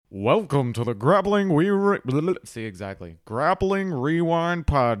Welcome to the Grappling Rewind podcast.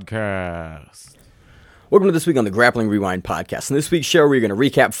 Welcome to this week on the Grappling Rewind podcast. In this week's show, we're going to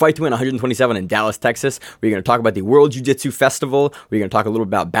recap Fight to Win 127 in Dallas, Texas. We're going to talk about the World Jiu-Jitsu Festival. We're going to talk a little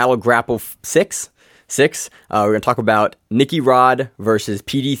about Battle Grapple 6. We're going to talk about Nicky Rod versus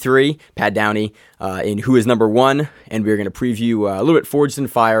PD3, Pat Downey, in Who is Number One, and we're going to preview a little bit Forged in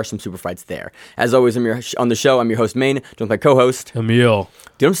Fire, some super fights there. As always, on the show, I'm your host, Maine, joined by co-host Emil.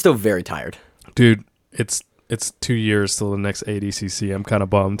 Dude, I'm still very tired. Dude, it's 2 years till the next ADCC. I'm kind of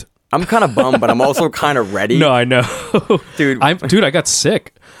bummed. I'm kind of bummed, but I'm also kind of ready. No, I know. Dude. I got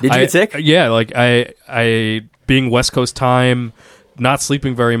sick. Did you get sick? Yeah, like I being West Coast time, not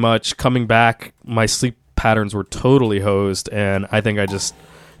sleeping very much, coming back, my sleep patterns were totally hosed, and I think I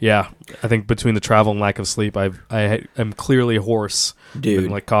think between the travel and lack of sleep, I am clearly hoarse. Dude.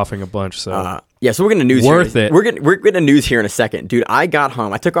 And like coughing a bunch, so so we're getting to news worth here. it. We're getting to news here in a second. Dude, I got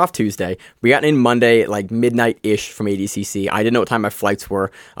home. I took off Tuesday. We got in Monday at like midnight-ish from ADCC. I didn't know what time my flights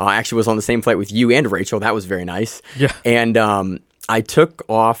were. I actually was on the same flight with you and Rachel. That was very nice. Yeah. And I took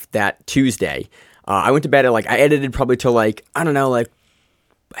off that Tuesday. I went to bed at I edited probably till I think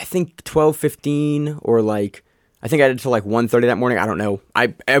 12:15 or I think I did till 1:30 that morning. I don't know.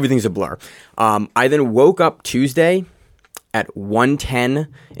 Everything's a blur. I then woke up Tuesday at 1:10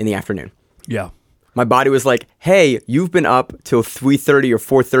 in the afternoon. Yeah. My body was like, hey, you've been up till 3:30 or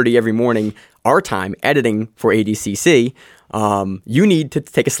 4:30 every morning, our time, editing for ADCC. You need to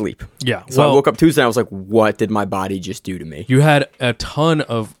take a sleep. Yeah. So I woke up Tuesday and I was like, what did my body just do to me? You had a ton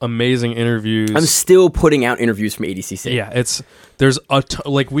of amazing interviews. I'm still putting out interviews from ADCC. Yeah,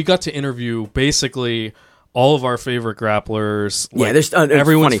 we got to interview basically all of our favorite grapplers. There's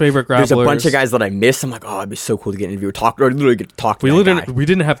everyone's favorite grapplers. There's a bunch of guys that I missed. I'm like, oh, it'd be so cool to get an interview, literally get to talk to that guy. We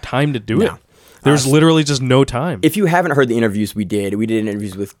didn't have time to do it. There's literally just no time. If you haven't heard the interviews we did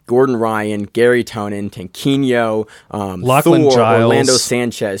interviews with Gordon Ryan, Gary Tonin, Tanquinho, Lachlan Thor, Giles, Orlando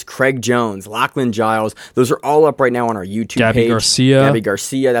Sanchez, Craig Jones, Lachlan Giles. Those are all up right now on our YouTube Gabby page. Gabby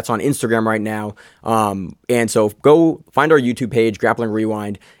Garcia. That's on Instagram right now. And so go find our YouTube page, Grappling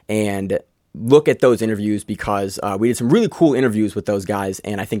Rewind, and look at those interviews because we did some really cool interviews with those guys,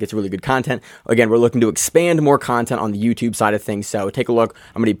 and I think it's really good content. Again, we're looking to expand more content on the YouTube side of things, so take a look.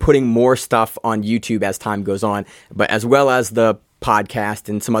 I'm going to be putting more stuff on YouTube as time goes on, but as well as the podcast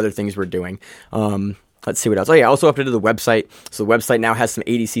and some other things we're doing. Let's see what else. Oh, yeah, I also updated the website. So the website now has some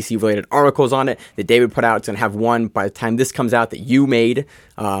ADCC-related articles on it that David put out. It's going to have one by the time this comes out that you made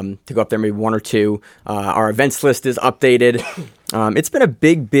to go up there, maybe one or two. Our events list is updated. It's been a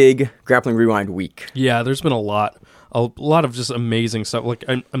big Grappling Rewind week. Yeah, there's been a lot of just amazing stuff. Like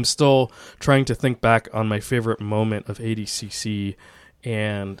I'm still trying to think back on my favorite moment of ADCC,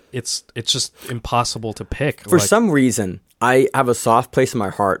 and it's just impossible to pick. For some reason, I have a soft place in my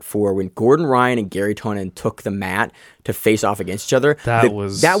heart for when Gordon Ryan and Gary Tonin took the mat to face off against each other.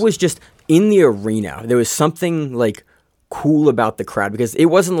 That was just in the arena. There was something cool about the crowd because it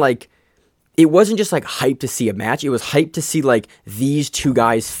wasn't just hype to see a match. It was hype to see these two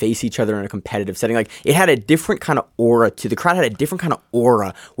guys face each other in a competitive setting. It had a different kind of aura to the crowd. Had a different kind of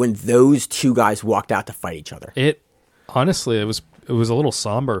aura when those two guys walked out to fight each other. Honestly, it was a little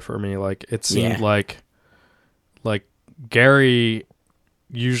somber for me. It seemed like Gary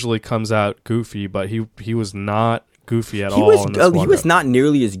usually comes out goofy, but he was not goofy at all. He was not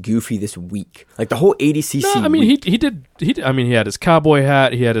nearly as goofy this week. The whole ADCC. No, I mean he did. I mean he had his cowboy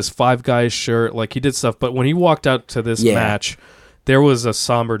hat. He had his Five Guys shirt. He did stuff. But when he walked out to this match, there was a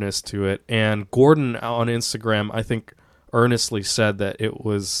somberness to it. And Gordon on Instagram, I think, earnestly said that it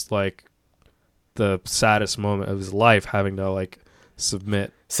was the saddest moment of his life, having to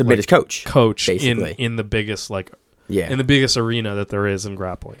submit his coach basically in the biggest in the biggest arena that there is in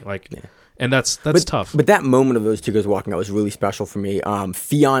grappling. And that's tough. But that moment of those two guys walking out was really special for me.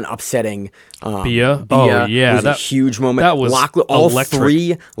 Fionn upsetting Bia. Oh yeah, was a huge moment. That was all electric.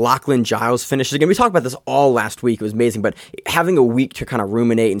 three Lachlan Giles finishes. Again, we talked about this all last week. It was amazing. But having a week to kind of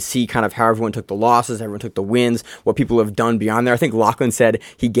ruminate and see kind of how everyone took the losses, everyone took the wins, what people have done beyond there. I think Lachlan said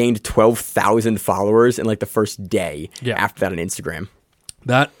he gained 12,000 followers in the first day after that on Instagram.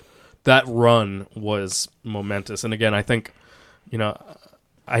 That run was momentous. And again, I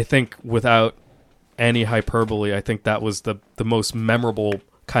think without any hyperbole, I think that was the most memorable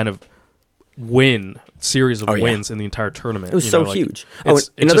kind of series of wins in the entire tournament. It was huge.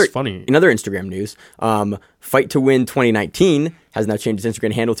 It's just funny. In other Instagram news, Fight to Win 2019 has now changed its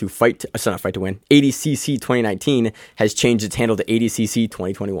Instagram handle to not Fight to Win. ADCC 2019 has changed its handle to ADCC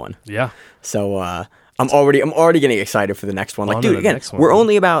 2021. Yeah. So I'm already getting excited for the next one. Dude, again, we're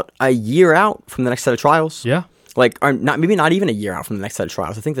only about a year out from the next set of trials. Yeah. maybe not even a year out from the next set of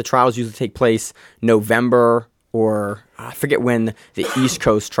trials. I think the trials usually take place November, or I forget when the East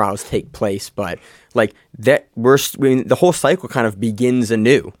Coast trials take place, but like that, the whole cycle kind of begins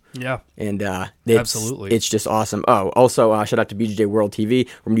anew. Yeah, and absolutely, it's just awesome. Oh, also shout out to BJJ World TV.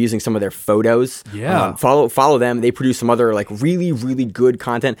 We're using some of their photos. Yeah, follow them. They produce some other like really really good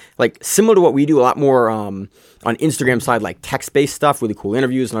content, like similar to what we do. A lot more on Instagram side, like text based stuff, really cool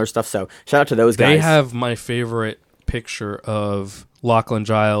interviews and other stuff. So shout out to those guys. They have my favorite picture of Lachlan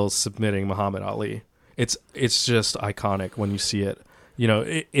Giles submitting Muhammad Ali. It's just iconic when you see it. You know,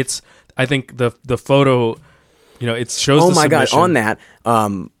 it's. I think the photo, you know, it shows. Oh my god! On that,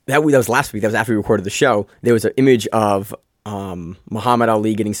 that was last week. That was after we recorded the show. There was an image of Muhammad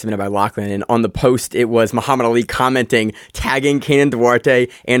Ali getting submitted by Lachlan, and on the post it was Muhammad Ali commenting, tagging Kenan Duarte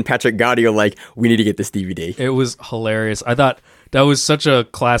and Patrick Gaudio, like, "We need to get this DVD." It was hilarious. I thought that was such a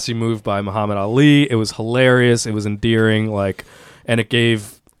classy move by Muhammad Ali. It was hilarious. It was endearing, like, and it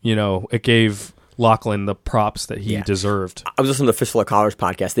gave Lachlan the props that he deserved. I was listening to the Fistful of Collars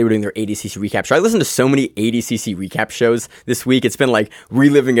podcast. They were doing their ADCC recap show. I listened to so many ADCC recap shows this week. It's been like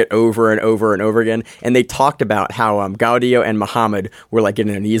reliving it over and over and over again. And they talked about how Gaudio and Muhammad were like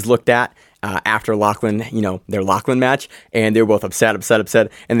getting their knees looked at after Lachlan, you know, their Lachlan match, and they were both upset.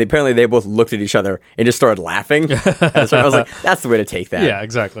 And they both looked at each other and just started laughing. So I was like, that's the way to take that. Yeah,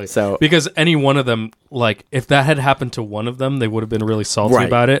 exactly. So because any one of them, like, if that had happened to one of them, they would have been really salty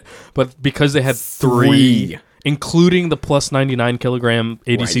about it. But because they had three, including the plus 99 kilogram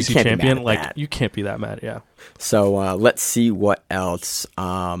ADCC champion, like, you can't be that mad. Yeah. So let's see what else.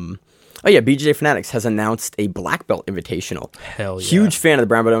 Oh yeah, BJJ Fanatics has announced a Black Belt Invitational. Hell yeah. Huge fan of the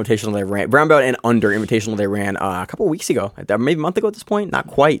Brown Belt Invitational they ran. Brown Belt and Under Invitational they ran a couple of weeks ago. Maybe a month ago at this point. Not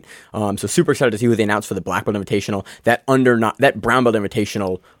quite. So super excited to see who they announced for the Black Belt Invitational. That Brown Belt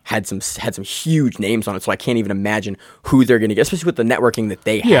Invitational had some huge names on it, so I can't even imagine who they're going to get, especially with the networking that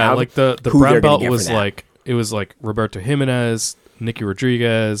they have. Yeah, like the Brown Belt was like, it was like Roberto Jimenez, Nicky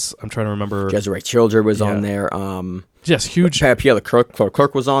Rodriguez. I'm trying to remember. Desiree Childre was on there. Yes, huge. Pierre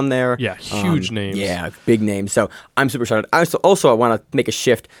Leclerc was on there. Yeah, huge names. Yeah, big names. So I'm super excited. I want to make a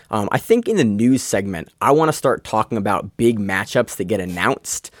shift. I think in the news segment, I want to start talking about big matchups that get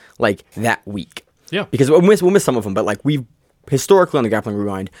announced like that week. Yeah. Because we'll miss some of them, but like we've historically on the Grappling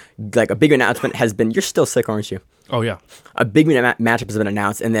Rewind, like a big announcement has been, you're still sick, aren't you? Oh, yeah. A big matchup has been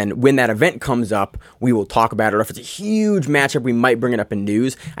announced, and then when that event comes up, we will talk about it. Or if it's a huge matchup, we might bring it up in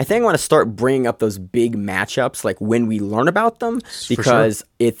news. I think I want to start bringing up those big matchups, like when we learn about them, because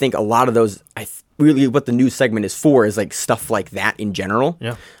I think a lot of those, really what the news segment is for is like stuff like that in general.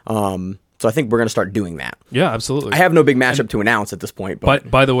 Yeah. So I think we're going to start doing that. Yeah, absolutely. I have no big matchup to announce at this point.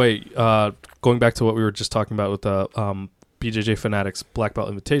 But by the way, going back to what we were just talking about with the BJJ Fanatics Black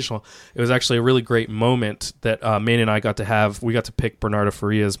Belt Invitational, it was actually a really great moment that Maine and I got to have. We got to pick Bernardo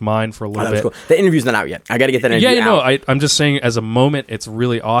Faria's mind for a little bit. Cool. The interview's not out yet. I got to get that interview out. I'm just saying as a moment, it's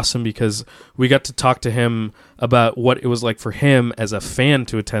really awesome because we got to talk to him about what it was like for him as a fan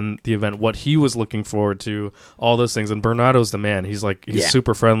to attend the event, what he was looking forward to, all those things. And Bernardo's the man. He's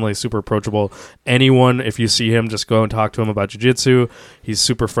super friendly, super approachable. Anyone, if you see him, just go and talk to him about jiu-jitsu. He's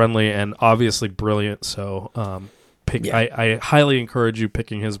super friendly and obviously brilliant. So, I highly encourage you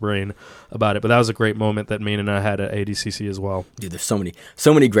picking his brain about it. But that was a great moment that Maine and I had at ADCC as well. Dude, there's so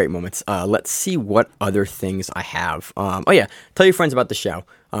many great moments. Let's see what other things I have. Tell your friends about the show.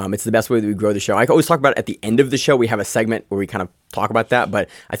 It's the best way that we grow the show. I always talk about it at the end of the show. We have a segment where we kind of talk about that, but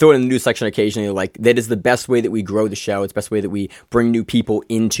I throw it in the news section occasionally. Like, that is the best way that we grow the show. It's the best way that we bring new people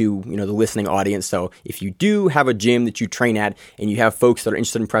into, the listening audience. So if you do have a gym that you train at and you have folks that are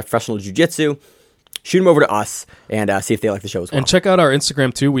interested in professional jiu-jitsu, shoot them over to us and see if they like the show as well. And check out our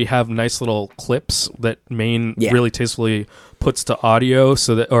Instagram too. We have nice little clips that Maine really tastefully puts to audio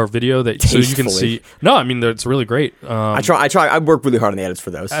or video so you can see. No, I mean, it's really great. I try. I work really hard on the edits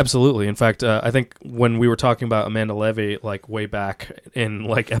for those. Absolutely. In fact, I think when we were talking about Amanda Levy, like way back in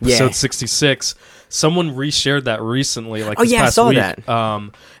like episode 66, someone reshared that recently. Like this past I saw week.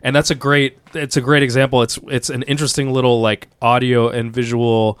 That. And it's a great example. It's an interesting little like audio and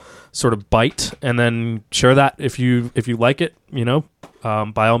visual sort of bite, and then share that if you like it,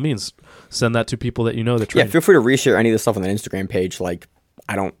 by all means, send that to people that that train. Yeah, feel free to reshare any of the stuff on the Instagram page. Like,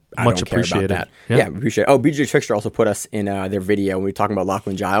 I don't care about that. Yeah, appreciate it. Oh, BJ Trickster also put us in their video when we were talking about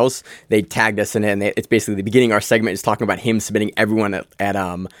Lachlan Giles. They tagged us in it, and it's basically the beginning of our segment is talking about him submitting everyone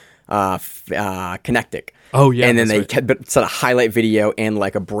at Connectic. Oh, yeah, and then that's they right. kept sort of highlight video and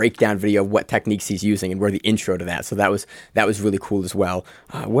like a breakdown video of what techniques he's using, and we're the intro to that. So that was really cool as well.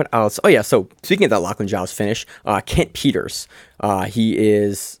 What else? Oh yeah, so speaking of that Lachlan Giles finish, Kent Peters. He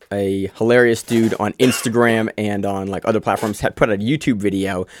is a hilarious dude on Instagram and on like other platforms. Had put out a YouTube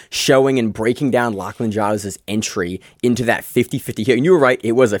video showing and breaking down Lachlan Giles' entry into that 50-50 heel. And you were right,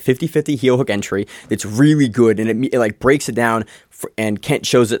 it was a 50-50 heel hook entry. That's really good, and it like breaks it down. And Kent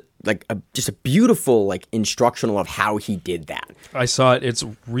shows it like just a beautiful like instructional of how he did that. I saw it. It's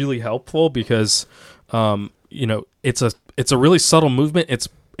really helpful because, it's a really subtle movement.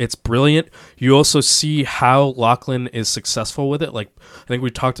 It's brilliant. You also see how Lachlan is successful with it. Like, I think we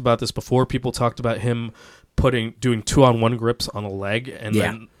talked about this before. People talked about him doing 2-on-1 grips on a leg and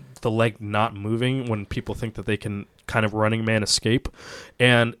then the leg not moving when people think that they can kind of running man escape.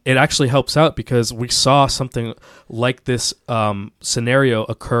 And it actually helps out because we saw something like this scenario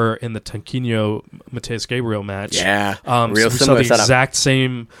occur in the Tanquinho Mateus Gabriel match. Yeah, real so similar we saw the exact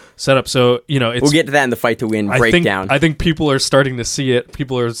same setup. So, it's, we'll get to that in the Fight to Win breakdown. I think people are starting to see it.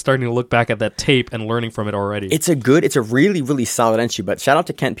 People are starting to look back at that tape and learning from it already. It's a really, really solid entry, but shout out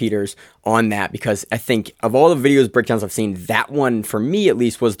to Kent Peters on that, because I think of all the videos breakdowns I've seen, that one, for me at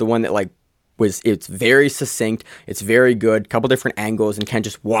least, was the one that like it's very succinct, it's very good, couple different angles, and Ken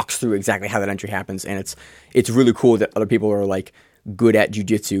just walks through exactly how that entry happens, and it's really cool that other people are like good at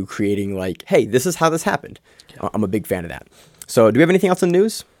jiu-jitsu creating like, hey, this is how this happened. Yeah. I'm a big fan of that. So do we have anything else in the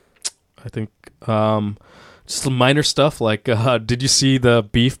news? I think just some minor stuff like did you see the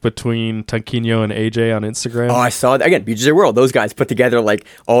beef between Tanquinho and AJ on Instagram? Oh, I saw that. Again, BJJ World, those guys put together like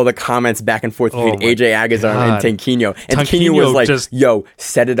all the comments back and forth between AJ Agazarm and Tanquinho. And Tanquinho was like, yo,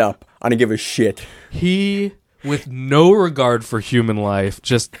 set it up. I don't give a shit. He, with no regard for human life,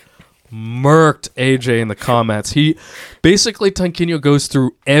 just murked AJ in the comments. He basically, Tanquinho goes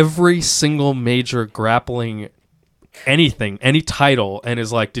through every single major grappling anything, any title, and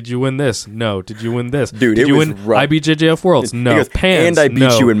is like, did you win this? No. Did you win this? Dude, did it you was win rough. IBJJF Worlds? No. Goes, Pans? And I beat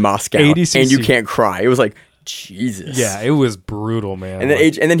no. you in Moscow. ADCC. And you can't cry. It was like, Jesus. Yeah, it was brutal, man.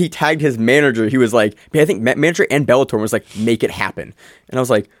 And then he tagged his manager. He was like, I think manager and Bellator was like, make it happen. And I was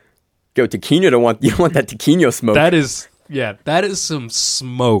like, yo, Tanquinho, you don't want that Tanquinho smoke. That is some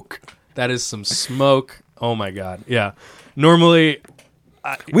smoke. That is some smoke. Oh my God. Yeah. Normally,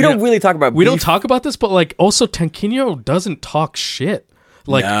 we don't really talk about. We don't talk about this, but like also Tanquinho doesn't talk shit.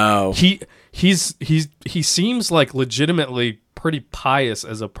 Like no. he seems like legitimately pretty pious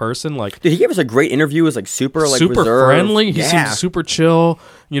as a person. Like, dude, he gave us a great interview. It was like super reserved. Friendly. He seemed super chill.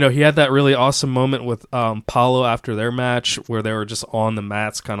 He had that really awesome moment with Paulo after their match where they were just on the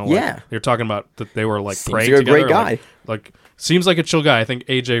mats, kind of like they were talking about that they were like seems praying like a together. Great guy. Like seems like a chill guy. I think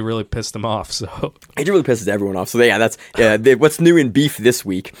AJ really pissed him off. So AJ really pisses everyone off. So that's what's new in beef this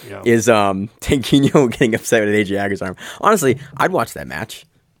week is Tanquinho getting upset with AJ Agazarm. Honestly, I'd watch that match.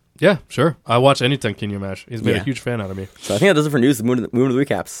 Yeah, sure. I watch any Tanquinho match. He's been a huge fan out of me. So I think that does it for news. Moving to the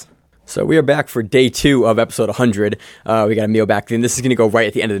recaps. So we are back for day 2 of episode 100. We got Emil back. And this is going to go right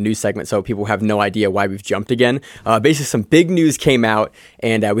at the end of the news segment, so people have no idea why we've jumped again. Basically, some big news came out,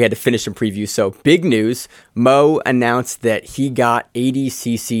 and we had to finish some previews. So big news. Mo announced that he got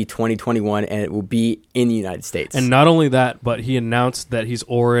ADCC 2021, and it will be in the United States. And not only that, but he announced that he's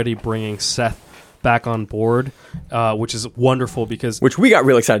already bringing Seth back on board, which is wonderful which we got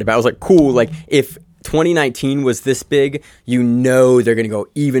real excited about. I was like, cool. Like if 2019 was this big, they're going to go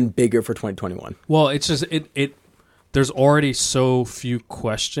even bigger for 2021. Well, it's just there's already so few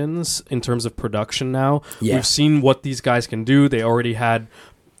questions in terms of production now. Yeah. We've seen what these guys can do. They already had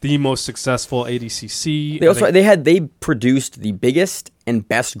the most successful ADCC. They produced the biggest and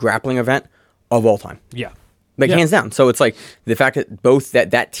best grappling event of all time. Yeah. Hands down. So it's like the fact that both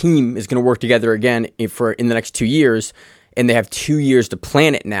that team is going to work together again in the next 2 years, and they have 2 years to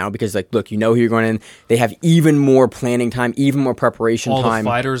plan it now because, like, look, who you're going in. They have even more planning time, even more preparation time. All the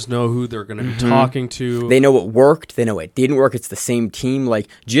fighters know who they're going to be talking to. They know what worked. They know what didn't work. It's the same team. Like,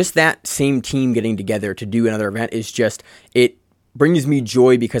 just that same team getting together to do another event is just, it brings me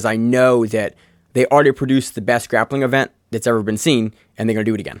joy because I know that they already produced the best grappling event that's ever been seen, and they're going to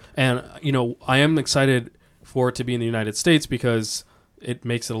do it again. And, I am excited for it to be in the United States because it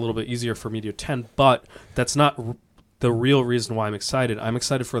makes it a little bit easier for me to attend, but that's not the real reason why I'm excited. I'm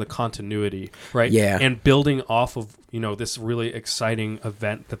excited for the continuity, right? Yeah. And building off of, this really exciting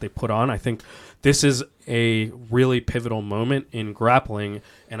event that they put on. I think this is a really pivotal moment in grappling,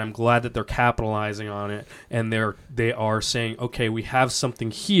 and I'm glad that they're capitalizing on it, and they are saying, okay, we have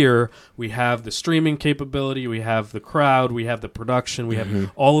something here. We have the streaming capability, we have the crowd, we have the production, we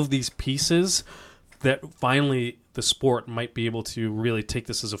have all of these pieces that finally the sport might be able to really take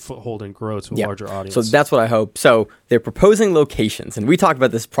this as a foothold and grow to a larger audience. So that's what I hope. So they're proposing locations, and we talked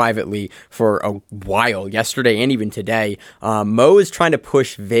about this privately for a while, yesterday and even today. Mo is trying to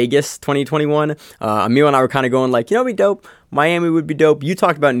push Vegas 2021. Emil and I were kind of going like, it'd be dope. Miami would be dope. You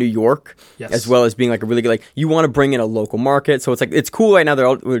talked about New York, as well as being like a really good, like, you want to bring in a local market. So it's like, it's cool right now. There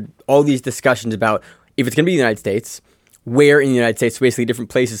are all these discussions about if it's going to be the United States, where in the United States, basically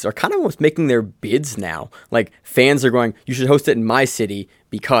different places are kind of almost making their bids now. Like, fans are going, you should host it in my city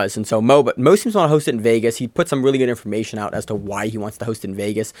because. And so Mo seems to want to host it in Vegas. He put some really good information out as to why he wants to host it in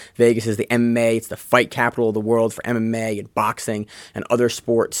Vegas. Vegas is the MMA, it's the fight capital of the world for MMA and boxing and other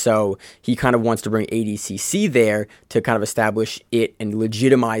sports. So he kind of wants to bring ADCC there to kind of establish it and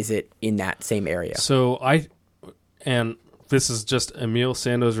legitimize it in that same area. And this is just Emil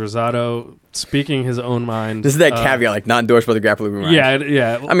Sandoz Rosado speaking his own mind. This is that caveat, like, not endorsed by the Grappling Rewind.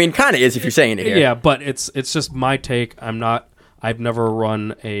 Yeah. I mean, kind of is if you're saying it here. Yeah, but it's just my take. I've never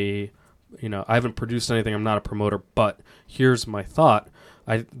run I haven't produced anything. I'm not a promoter, but here's my thought.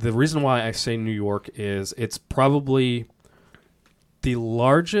 The reason why I say New York is it's probably the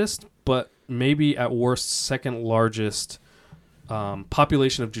largest, but maybe at worst second largest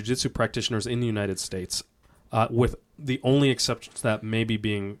population of jiu-jitsu practitioners in the United States, with the only exception to that maybe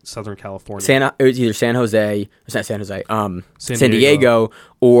being Southern California. It was either San Diego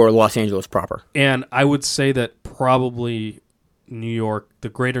or Los Angeles proper. And I would say that probably New York, the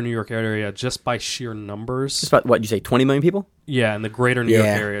greater New York area, just by sheer numbers. It's about, what, you say 20 million people? Yeah, in the greater New York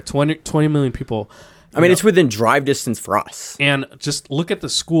area. 20 million people. I mean, it's within drive distance for us. And just look at the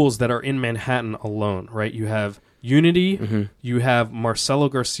schools that are in Manhattan alone, right? You have Unity, you have Marcelo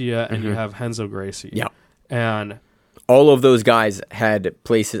Garcia, and you have Renzo Gracie. Yeah. And all of those guys had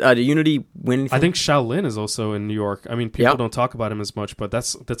places. Did Unity win anything? I think Shaolin is also in New York. I mean, people don't talk about him as much, but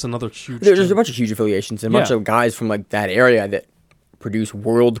that's another huge. There's a bunch of huge affiliations and a bunch of guys from like that area that produce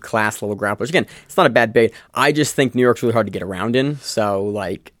world-class level grapplers. Again, it's not a bad bait. I just think New York's really hard to get around in. So,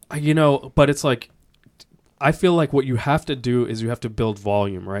 like, but it's like, I feel like what you have to do is you have to build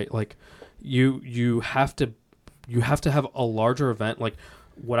volume, right? Like, you have to have a larger event. Like,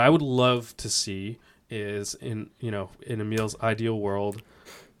 what I would love to see is in Emil's ideal world,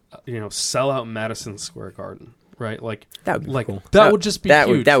 sell out Madison Square Garden, right? Like, that would be cool. That would just be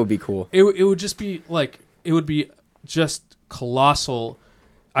huge. That would be cool. It would just be like, it would be just colossal.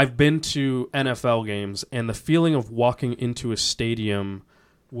 I've been to NFL games, and the feeling of walking into a stadium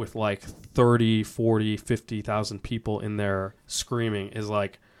with like 30, 40, 50,000 people in there screaming is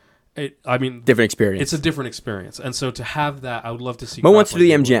like, different experience. It's a different experience. And so to have that, I would love to see. Mo wants to do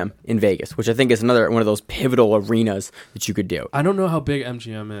the MGM in Vegas, which I think is another one of those pivotal arenas that you could do. I don't know how big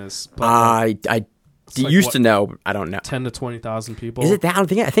MGM is. But I used to know, but I don't know. 10 to 20,000 people. Is it that? I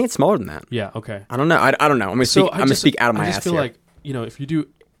think it's smaller than that. Yeah, okay. I don't know. I don't know. I'm going to speak out of my ass I just feel here. like, if you do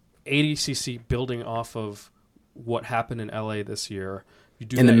ADCC building off of what happened in LA this year, you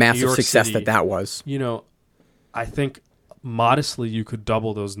do and that the massive in New York success City, that was. I think modestly you could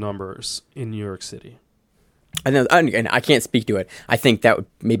double those numbers in New York City. And I can't speak to it. I think that would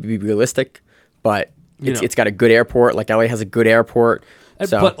maybe be realistic, but it's got a good airport. Like, LA has a good airport.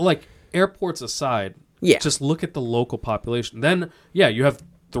 So. But like, airports aside, just look at the local population. Then you have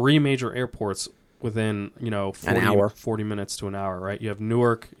 3 major airports within 40 minutes to an hour, right? You have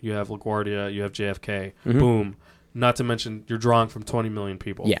Newark, you have LaGuardia, you have JFK. Boom. Not to mention you're drawing from 20 million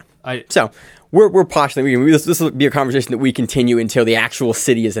people. Yeah. So we're postulating. This will be a conversation that we continue until the actual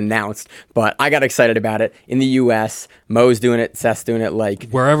city is announced. But I got excited about it. In the U.S., Mo's doing it, Seth's doing it. Like,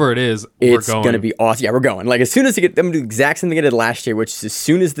 wherever it is, it's going to be awesome. Yeah, we're going. Like, as soon as I'm going to do the exact same thing I did last year, which is as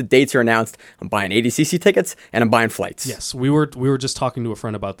soon as the dates are announced, I'm buying ADCC tickets and I'm buying flights. Yes, we were just talking to a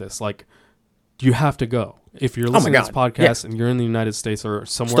friend about this. Like, you have to go. If you're listening to this podcast and you're in the United States or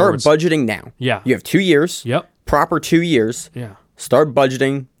somewhere, start budgeting now. Yeah. You have 2 years. Yep. Proper 2 years. Yeah. Start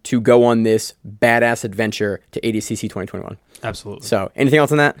budgeting to go on this badass adventure to ADCC 2021. Absolutely. So, anything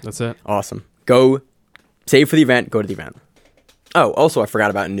else on that? That's it. Awesome. Go save for the event. Go to the event. Oh, also, I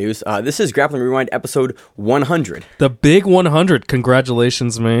forgot about news. This is Grappling Rewind episode 100. The big 100.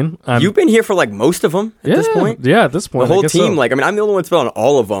 Congratulations, man. You've been here for like most of them at this point. Yeah, at this point. The whole team, I'm the only one that's been on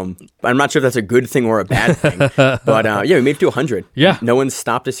all of them. I'm not sure if that's a good thing or a bad thing. But we made it to 100. Yeah. No one's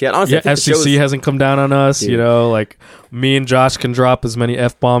stopped us yet. Honestly, FCC hasn't come down on us. Dude. Like, me and Josh can drop as many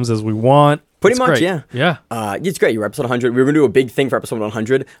F-bombs as we want. Pretty much, great. yeah. Yeah. It's great. You're episode 100. We were going to do a big thing for episode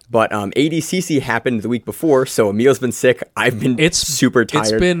 100, but ADCC happened the week before, so Emil's been sick. I've been super tired.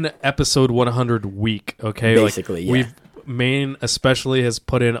 It's been episode 100 week, okay? Basically, yeah. Maine especially has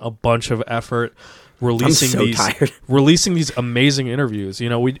put in a bunch of effort releasing tired. releasing these amazing interviews.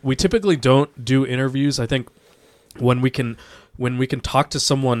 We typically don't do interviews. I think when we can talk to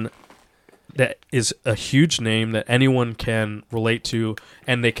someone that is a huge name that anyone can relate to,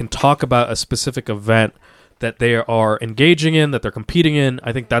 and they can talk about a specific event that they are engaging in, that they're competing in,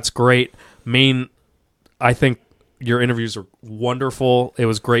 I think that's great. I think your interviews are wonderful. It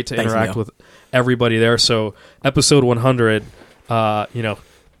was great to interact with everybody there. So episode 100,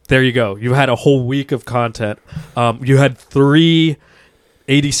 there you go. You had a whole week of content. You had 3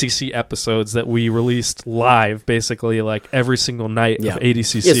 ADCC episodes that we released live, basically, like every single night of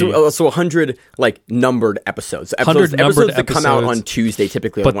ADCC. Yeah, so 100 like numbered episodes. Episodes that come out on Tuesday,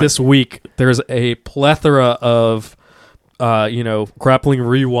 typically. But this week, there's a plethora of, Grappling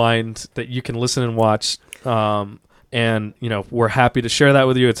Rewind that you can listen and watch. And we're happy to share that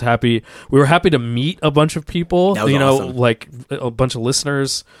with you. We were happy to meet a bunch of people. That was awesome. Like a bunch of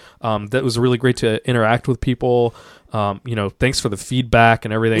listeners. That was really great to interact with people. Thanks for the feedback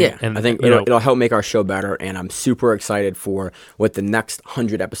and everything. Yeah, and I think it'll help make our show better, and I'm super excited for what the next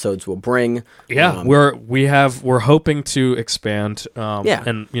 100 episodes will bring. Yeah, we're hoping to expand. And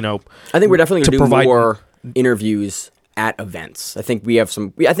I think we're definitely going to do more interviews at events. I think we have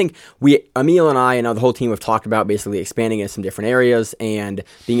some. Emil and I and the whole team have talked about basically expanding in some different areas and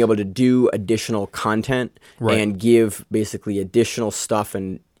being able to do additional content and give basically additional stuff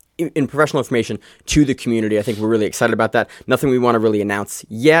and in professional information to the community. I think we're really excited about that. Nothing we want to really announce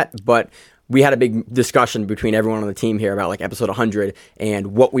yet, but we had a big discussion between everyone on the team here about like episode 100 and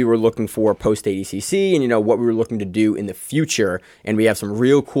what we were looking for post ADCC and what we were looking to do in the future. And we have some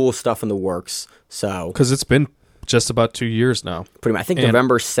real cool stuff in the works. So because it's been just about 2 years now. Pretty much. I think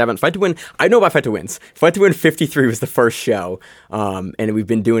November 7th. Fight to Win. I know about Fight to Wins. Fight to Win 53 was the first show. And we've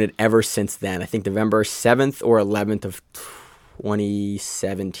been doing it ever since then. I think November 7th or 11th of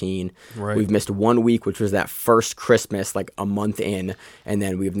 2017. Right. We've missed 1 week, which was that first Christmas, like a month in, and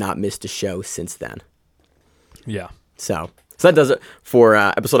then we've not missed a show since then. Yeah. So that does it for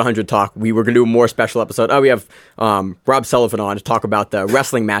episode 100 talk. We were going to do a more special episode. We have Rob Sullivan on to talk about the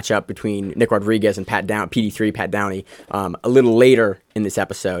wrestling matchup between Nick Rodriguez and PD3 Pat Downey a little later in this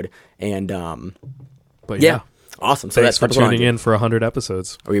episode. And but yeah. Awesome. So thanks that's for tuning in for 100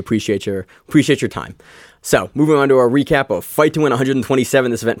 episodes. We appreciate your time. So, moving on to our recap of Fight to Win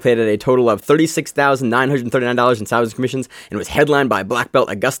 127. This event played at a total of $36,939 in salaries and commissions and was headlined by black belt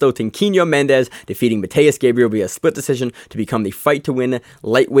Augusto Tinquinho Mendez defeating Mateus Gabriel via split decision to become the Fight to Win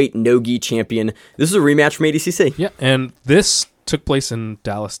lightweight no-gi champion. This is a rematch from ADCC. Yeah, and this took place in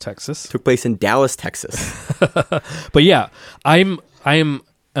Dallas, Texas. But yeah, I am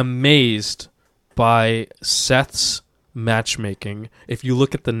amazed by Seth's matchmaking. If you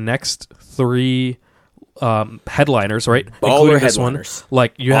look at the next 3 headliners, right? Baller including this headliners. One,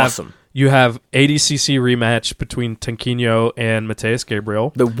 like you Awesome. have ADCC rematch between Tinquinho and Mateus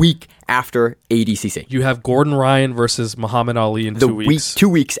Gabriel. The week after ADCC. You have Gordon Ryan versus Muhammad Ali in 2 weeks. 2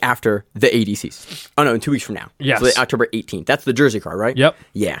 weeks after the ADCC. Oh no, in 2 weeks from now. Yes. So October 18th. That's the Jersey card, right? Yep.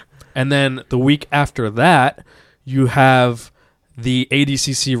 Yeah. And then the week after that, you have the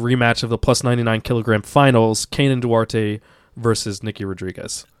ADCC rematch of the plus 99 kilogram finals, Kaynan Duarte versus Nicky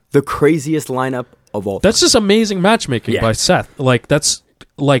Rodriguez. The craziest lineup of all time. That's just amazing matchmaking by Seth. That's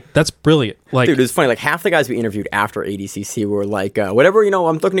brilliant. Like, dude, it's funny. Like half the guys we interviewed after ADCC were like, whatever,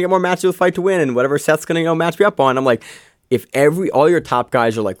 I'm looking to get more matches with Fight to Win, and whatever Seth's gonna, match me up on. I'm like, if all your top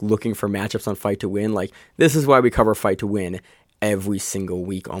guys are like looking for matchups on Fight to Win, like this is why we cover Fight to Win every single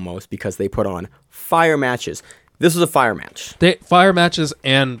week almost, because they put on fire matches. This was a fire match. Fire matches,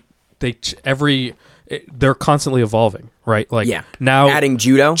 and they're constantly evolving, right? Like now adding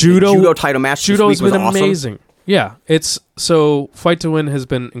judo title match. Judo's been awesome. amazing. Yeah, Fight to Win has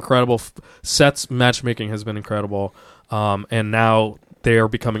been incredible. Seth's matchmaking has been incredible, and now they are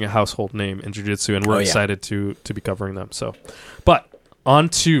becoming a household name in jiu-jitsu, and we're excited to be covering them. So, but on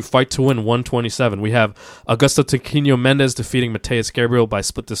to Fight to Win 127. We have Augusto Tinquinho Mendez defeating Mateus Gabriel by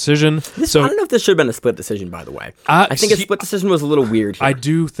split decision. I don't know if this should have been a split decision, by the way. I think a split decision was a little weird here. I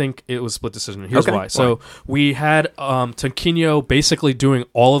do think it was split decision. Here's why. So we had Tinquinho basically doing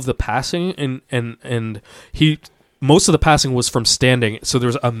all of the passing, and he... Most of the passing was from standing, so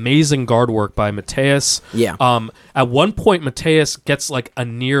there's amazing guard work by Mateus. Yeah. At one point, Mateus gets like a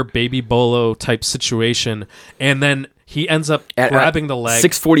near baby bolo type situation, and then he ends up grabbing the leg.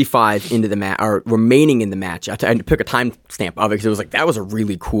 6:45 into the match, or remaining in the match. I took a time stamp of it because it was like that was a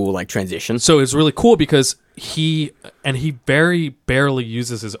really cool like transition. So it's really cool because he very barely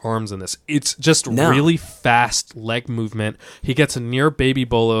uses his arms in this. It's just really fast leg movement. He gets a near baby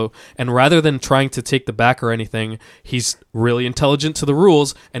bolo, and rather than trying to take the back or anything, he's really intelligent to the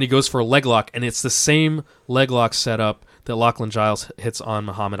rules, and he goes for a leg lock, and it's the same leg lock setup that Lachlan Giles hits on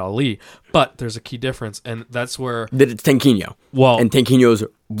Muhammad Ali. But there's a key difference, and that's where It's Tanquinho. Well, and Tanquinho's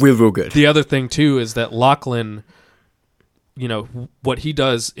real good. the other thing too is that Lachlan, what he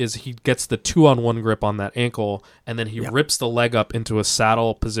does is he gets the 2-on-1 grip on that ankle, and then he rips the leg up into a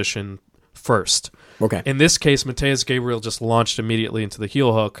saddle position first. Okay. In this case, Mateus Gabriel just launched immediately into the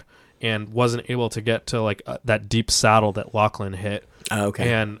heel hook and wasn't able to get to that deep saddle that Lachlan hit.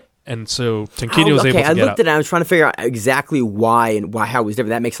 Okay. And so Tanquinho was able to I get looked up. at it. I was trying to figure out exactly why and how it was different.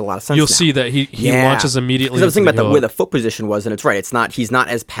 That makes a lot of sense. You'll now. see that he launches immediately. Because I was thinking into about heel where the hook. foot position was, and it's right. He's not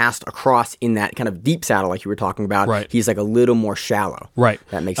as passed across in that kind of deep saddle like you were talking about. Right. He's like a little more shallow. Right.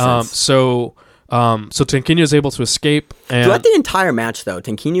 That makes sense. So Tanquinho is able to escape. And Throughout the entire match, though,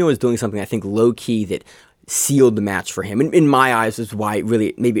 Tanquinho was doing something I think low key that sealed the match for him. In my eyes, is why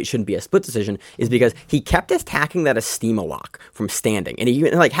really maybe it shouldn't be a split decision, is because he kept attacking that Estima lock from standing, and he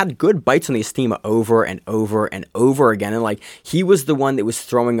even had good bites on the Estima over and over and over again, and he was the one that was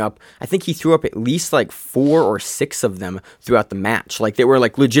throwing up. I think he threw up at least 4 or 6 of them throughout the match. They were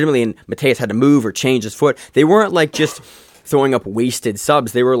legitimately, and Mateus had to move or change his foot. They weren't just throwing up wasted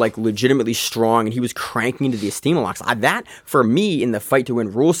subs. They were legitimately strong, and he was cranking into the Estima locks. That, for me, in the fight to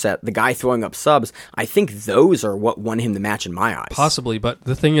win rule set, the guy throwing up subs, I think those are what won him the match in my eyes. Possibly, but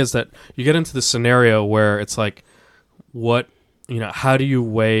the thing is that you get into the scenario where it's how do you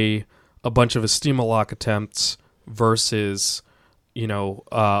weigh a bunch of Estima lock attempts versus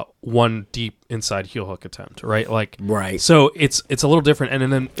one deep inside heel hook attempt, right? Right. So it's a little different,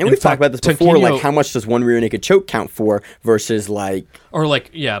 and then And we've talked about this before, Tanquinho- how much does one rear naked choke count for versus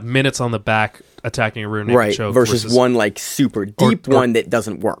minutes on the back attacking a rear naked right choke versus one super deep one that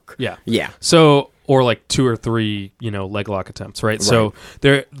doesn't work. Yeah. So or 2 or 3 leg lock attempts, right? So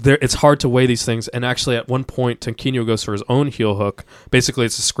there it's hard to weigh these things. And actually, at one point, Tanquinho goes for his own heel hook. Basically,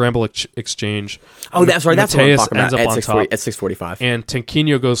 it's a scramble exchange. Oh, that's right. That's what I'm Mateus talking about ends up on top. at 6:45. And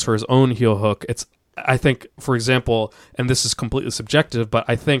Tanquinho goes for his own heel hook. I think, for example, and this is completely subjective, but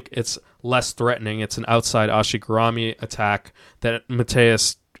I think it's less threatening. It's an outside Ashigarami attack that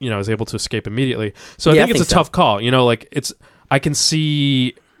Mateus, is able to escape immediately. So I think it's a tough call. I can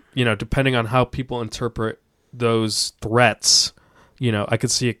see, depending on how people interpret those threats, I could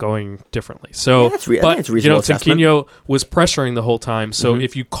see it going differently. So, that's reasonable assessment. Tanquinho was pressuring the whole time. So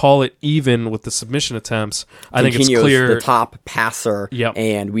if you call it even with the submission attempts, I think it's Tanquinho's clear. the top passer,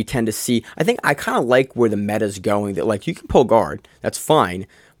 and we tend to see. I think I kind of like where the meta's going. That you can pull guard, that's fine,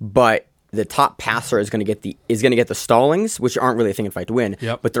 but the top passer is going to get the stallings, which aren't really a thing in fight to win.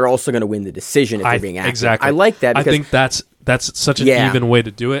 But they're also going to win the decision if they're being active. Exactly. I like that. I think that's such an even way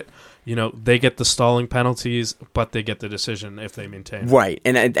to do it. They get the stalling penalties, but they get the decision if they maintain. Right,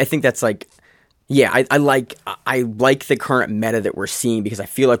 and I think that's I like the current meta that we're seeing, because I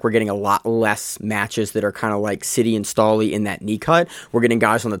feel like we're getting a lot less matches that are kind of like City and Stolly in that knee cut. We're getting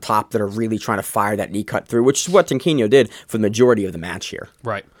guys on the top that are really trying to fire that knee cut through, which is what Tanquinho did for the majority of the match here.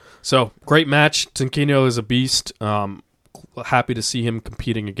 Right. So, great match. Tanquinho is a beast. Happy to see him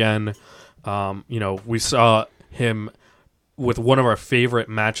competing again. We saw him with one of our favorite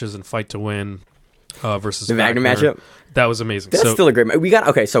matches in Fight to Win versus the Wagner matchup. That was amazing. That's still a great match. We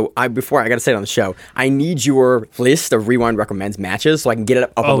got So before I got to say it on the show, I need your list of Rewind recommends matches so I can get it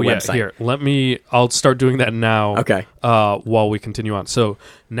up on the website. Here, I'll start doing that now. Okay. While we continue on. So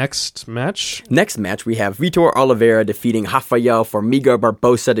next match we have Vitor Oliveira defeating Rafael Formiga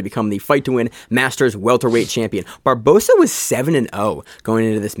Barbosa to become the Fight to Win Masters welterweight champion. Barbosa was 7-0 going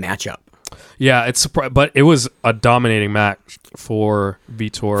into this matchup. Yeah, it's but it was a dominating match for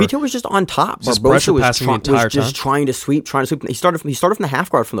Vitor. Vitor was just on top. Just Barbosa was passing the entire just time. trying to sweep. He started from the half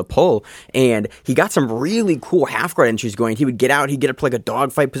guard from the pole, and he got some really cool half guard entries going. He would get out, he'd get up to a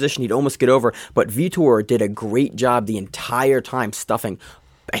dogfight position, he'd almost get over, but Vitor did a great job the entire time stuffing,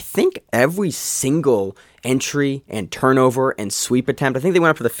 I think, every single entry and turnover and sweep attempt. I think they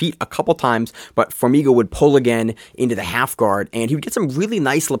went up to the feet a couple times, but Formiga would pull again into the half guard, and he would get some really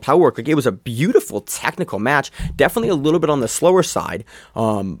nice lapel work. It was a beautiful technical match, definitely a little bit on the slower side,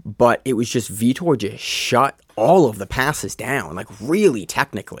 but it was just Vitor just shut all of the passes down, really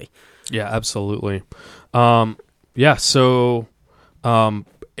technically. Yeah, absolutely. So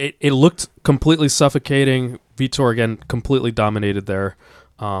it looked completely suffocating. Vitor again completely dominated there.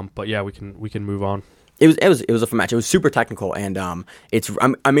 But yeah, we can move on. It was a fun match. It was super technical, and I'm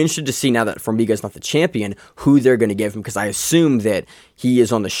interested to see now that Formiga's not the champion who they're going to give him, because I assume that he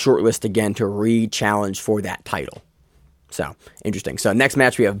is on the short list again to re-challenge for that title. So interesting. So next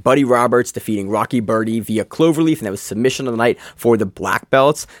match we have Buddy Roberts defeating Rocky Birdie via Cloverleaf, and that was submission of the night for the black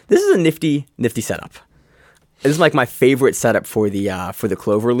belts. This is a nifty setup. This is like my favorite setup for the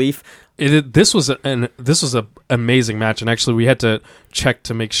Cloverleaf. This was an amazing match, and actually we had to check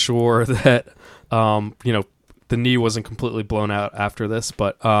to make sure that the knee wasn't completely blown out after this.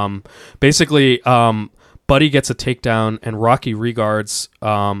 But basically, Buddy gets a takedown, and Rocky reguards,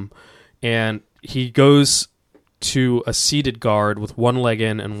 and he goes to a seated guard with one leg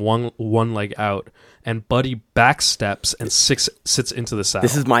in and one leg out, and Buddy backsteps and sits into the saddle.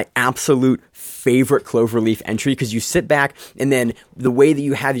 This is my absolute favorite Cloverleaf entry because you sit back, and then the way that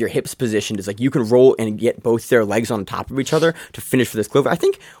you have your hips positioned is like you can roll and get both their legs on top of each other to finish for this clover. I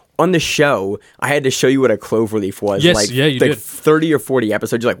think on the show, I had to show you what a Cloverleaf was. Yes, you did. 30 or 40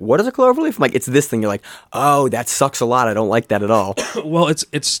 episodes. You're like, what is a Cloverleaf? I'm like, it's this thing. You're like, oh, that sucks a lot. I don't like that at all. Well,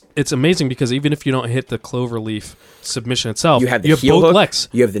 it's amazing because even if you don't hit the Cloverleaf submission itself, you have both hook, legs.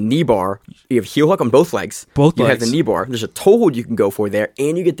 You have the knee bar. You have heel hook on both legs. You have the knee bar. There's a toe hold you can go for there,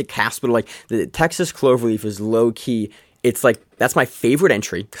 and you get the cast. But like the Texas Cloverleaf is low key. It's like, that's my favorite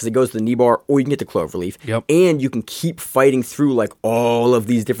entry because it goes to the knee bar, or you can get the Cloverleaf. Yep. And you can keep fighting through like all of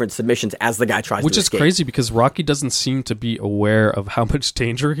these different submissions as the guy tries to escape. Which is crazy because Rocky doesn't seem to be aware of how much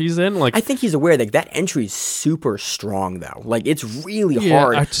danger he's in. Like, I think he's aware that entry is super strong though. Like, it's really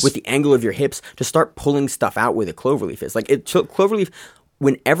hard with the angle of your hips to start pulling stuff out where the Cloverleaf is. Like, Cloverleaf,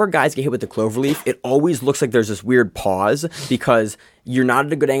 whenever guys get hit with the Cloverleaf, it always looks like there's this weird pause because you're not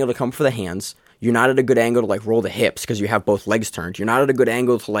at a good angle to come for the hands. You're not at a good angle to like roll the hips because you have both legs turned. You're not at a good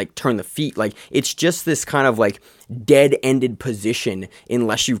angle to like turn the feet. Like, it's just this kind of like dead-ended position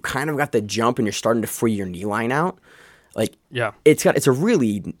unless you've kind of got the jump and you're starting to free your knee line out. Like, yeah, it's a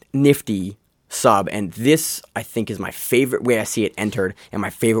really nifty sub, and this I think is my favorite way I see it entered and my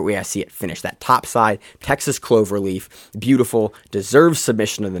favorite way I see it finished. That top side Texas Cloverleaf, beautiful, deserves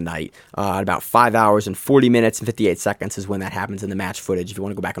submission of the night. At about 5 hours and 40 minutes and 58 seconds is when that happens in the match footage. If you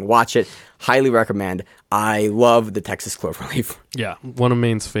want to go back and watch it, highly recommend. I love the Texas Cloverleaf. Yeah, one of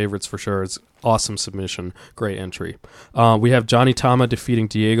Maine's favorites for sure. It's awesome submission, great entry. We have Johnny Tama defeating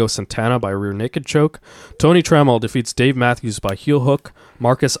Diego Santana by rear naked choke. Tony Trammell defeats Dave Matthews by heel hook.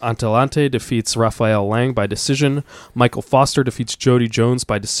 Marcus Antelante defeats Rafael Lang by decision. Michael Foster defeats Jody Jones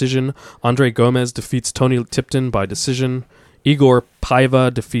by decision. Andre Gomez defeats Tony Tipton by decision. Igor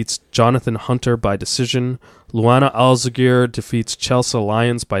Paiva defeats Jonathan Hunter by decision. Luana Alzagir defeats Chelsea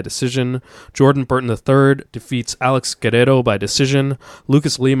Lyons by decision. Jordan Burton III defeats Alex Guerrero by decision.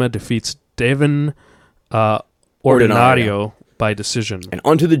 Lucas Lima defeats Devin Ordinario by decision. And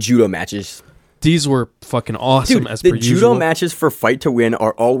onto the judo matches. These were fucking awesome. Dude, as per the judo usual. matches for Fight to Win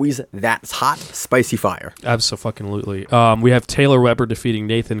are always that hot, spicy fire. Absolutely. We have Taylor Weber defeating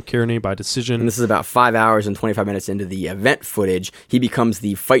Nathan Kearney by decision. And this is about 5 hours and 25 minutes into the event footage. He becomes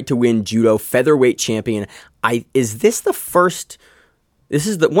the Fight to Win judo featherweight champion. Is this the first? This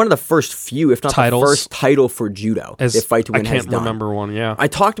is one of the first few, if not Titles. the first title for judo that Fight to Win has done. I can't remember one, yeah. I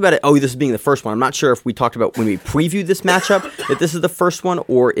talked about it. Oh, this is being the first one. I'm not sure if we talked about when we previewed this matchup that this is the first one,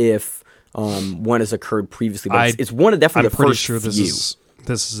 or if one has occurred previously. But it's one of definitely the first few. I'm pretty sure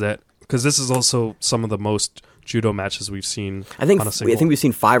this is it, because this is also some of the most judo matches we've seen. I think we've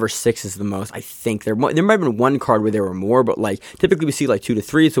seen 5 or 6 is the most. I think there might have been one card where there were more, but like typically we see like 2 to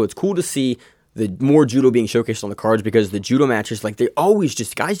 3. So it's cool to see the more judo being showcased on the cards because the judo matches, like, they always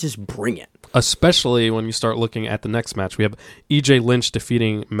guys just bring it. Especially when you start looking at the next match. We have EJ Lynch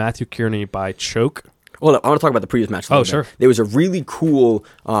defeating Matthew Kearney by choke. Well, I want to talk about the previous match. Sure. There was a really cool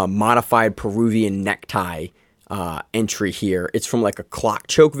modified Peruvian necktie entry here. It's from like a clock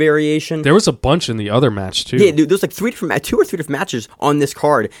choke variation. There was a bunch in the other match too. Yeah, dude, there's like 2 or 3 different matches on this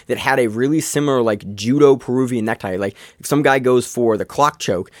card that had a really similar like judo Peruvian necktie. Like some guy goes for the clock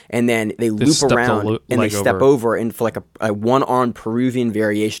choke and then they loop around and they step over and for like a one-armed Peruvian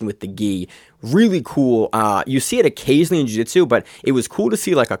variation with the gi. Really cool. You see it occasionally in jiu-jitsu, but it was cool to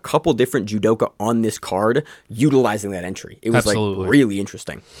see like a couple different judoka on this card utilizing that entry. It was like really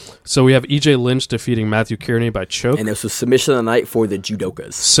interesting. So we have EJ Lynch defeating Matthew Kearney by choke. And this was submission of the night for the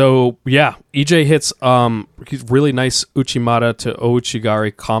judokas. So yeah, EJ hits really nice Uchimata to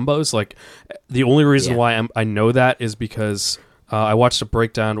Ouchigari combos. Like the only reason why I know that is because I watched a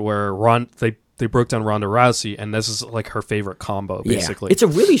breakdown where they broke down Ronda Rousey, and this is like her favorite combo, basically. Yeah. It's a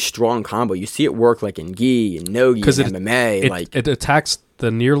really strong combo. You see it work like in gi and no-gi and MMA. It attacks the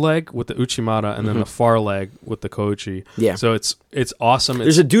near leg with the Uchimata and then the far leg with the Kochi. Yeah. So it's awesome.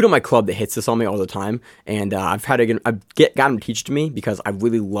 There's a dude on my club that hits this on me all the time, and I've got him to teach it to me because I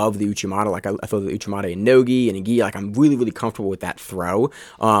really love the Uchimata. Like I throw the Uchimata in no-gi and in gi. Like I'm really, really comfortable with that throw.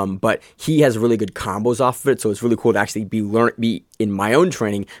 But he has really good combos off of it, so it's really cool to actually be in my own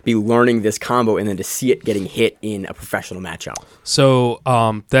training, be learning this combo and then to see it getting hit in a professional matchup. So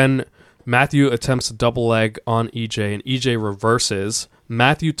then Matthew attempts a double leg on EJ, and EJ reverses.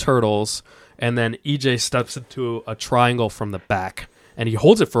 Matthew turtles, and then EJ steps into a triangle from the back. And he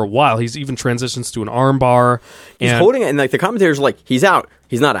holds it for a while. He's even transitions to an arm bar. He's holding it, and like the commentators are like, he's out.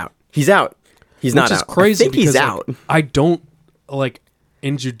 He's not out. He's out. He's not out. Which is crazy. I think he's out. I don't, like,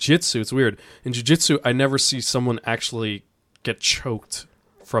 in jiu-jitsu, it's weird. In jiu-jitsu, I never see someone actually get choked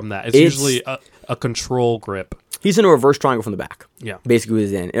from that. It's usually a control grip. He's in a reverse triangle from the back. Yeah. Basically,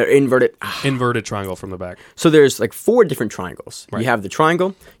 he's in inverted. Inverted triangle from the back. So there's like 4 different triangles. Right. You have the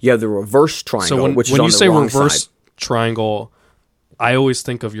triangle. You have the reverse triangle, so which is when on you the say wrong reverse side. triangle, I always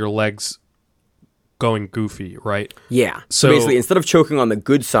think of your legs going goofy, right? Yeah. So basically, instead of choking on the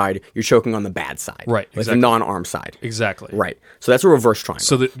good side, you're choking on the bad side. Right. Like Exactly. the non-arm side. Exactly. Right. So that's a reverse triangle.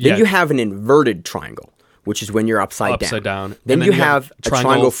 So then you have an inverted triangle, which is when you're upside down. Then And you have a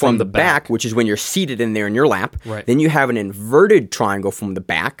triangle from the back, back, which is when you're seated in there in your lap. Right. Then you have an inverted triangle from the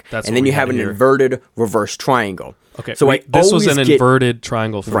back. That's and what then we you have had an here. inverted reverse triangle. Okay, So this was an get, inverted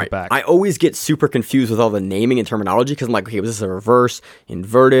triangle from right. the back. I always get super confused with all the naming and terminology because I'm like, okay, was this a reverse,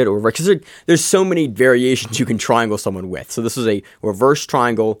 inverted, or reverse? Because there's so many variations you can triangle someone with. So this is a reverse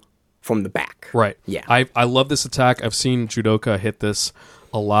triangle from the back. Right. Yeah. I love this attack. I've seen judoka hit this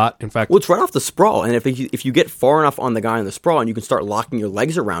a lot. In fact, Well, it's right off the sprawl, and if you get far enough on the guy in the sprawl, and you can start locking your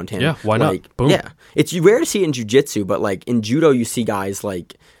legs around him, Yeah, why not? like, Boom. Yeah, it's rare to see it in jiu-jitsu, but like in judo, you see guys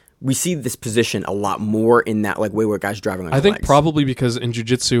like we see this position a lot more in that like way where guys driving on. I their think legs. probably because in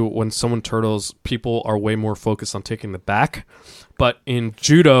jiu-jitsu, when someone turtles, people are way more focused on taking the back. But in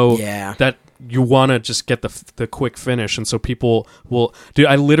judo, Yeah. that you want to just get the quick finish, and so people will. Dude,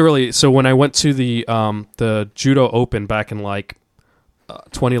 I literally. So when I went to the judo open back in like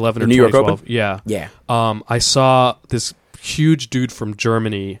 2011 or New York 2012, Open? yeah, Yeah. I saw this huge dude from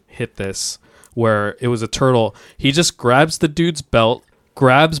Germany hit this, where it was a turtle. He just grabs the dude's belt,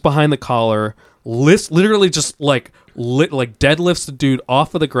 grabs behind the collar, literally just like deadlifts the dude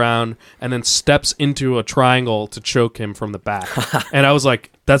off of the ground, and then steps into a triangle to choke him from the back. And I was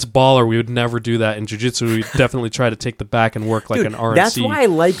like, that's baller. We would never do that in jiu-jitsu. We definitely try to take the back and work like Dude, an RNC. that's why I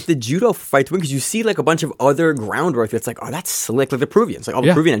like the judo fight to win, because you see like a bunch of other groundwork that's like, oh, that's slick. Like the Peruvians, like all the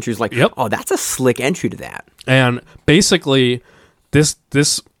Yeah. Peruvian entries, like, Yep. oh, that's a slick entry to that. And basically, this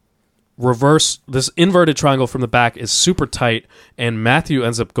inverted triangle from the back is super tight, and Matthew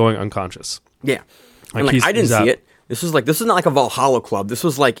ends up going unconscious. Yeah. Like, And like he's- I didn't he's out. see it. This is not like a Valhalla club. This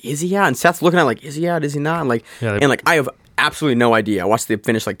was like, is he out? And Seth's looking at it like, is he out? Is he not? And like, Yeah, and like I have absolutely no idea. I watched the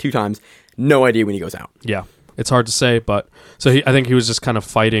finish like 2 times. No idea when he goes out. Yeah, it's hard to say, but so I think he was just kind of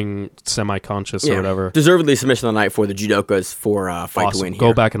fighting semi-conscious or whatever. Deservedly submission of the night for the judokas for fight Awesome. to win here.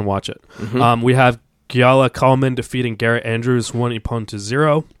 Go back and watch it. We have Gyala Kalman defeating Garrett Andrews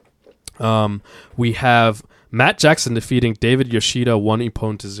 1-0. We have Matt Jackson defeating David Yoshida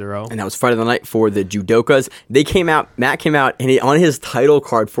 1-0. And that was fight of the night for the judokas. Matt came out, and on his title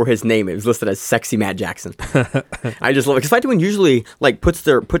card for his name, it was listed as Sexy Matt Jackson. I just love it, because Fight to Win usually like puts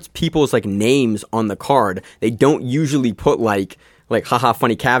people's like names on the card. They don't usually put like haha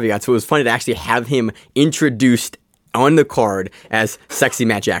funny caveats. So it was funny to actually have him introduced on the card as Sexy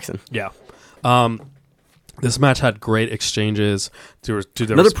Matt Jackson. Yeah. This match had great exchanges. There was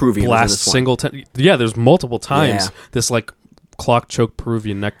Another Peruvian was in blast this one. single. There's multiple times Yeah. this like clock choke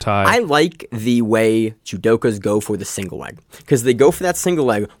Peruvian necktie. I like the way judokas go for the single leg, because they go for that single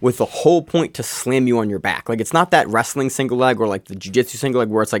leg with the whole point to slam you on your back. Like, it's not that wrestling single leg or like the jiu-jitsu single leg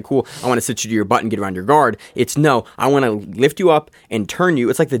where it's like, cool, I want to sit you to your butt and get around your guard. It's no, I want to lift you up and turn you.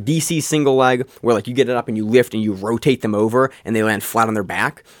 It's like the DC single leg where like you get it up and you lift and you rotate them over and they land flat on their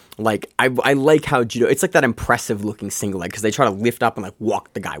back. Like, I like how judo, it's like that impressive looking single leg, because they try to lift up and like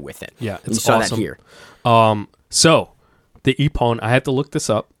walk the guy with it. Yeah, And you it's saw awesome. that here. So the Ippon, I had to look this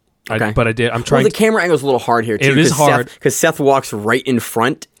up. Okay. But I did. I'm Well, trying. the camera angle's a little hard here too. It is hard. Because Seth walks right in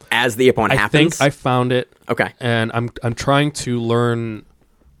front as the opponent I happens. think I found it. Okay. And I'm trying to learn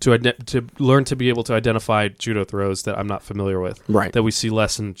to be able to identify judo throws that I'm not familiar with. Right. That we see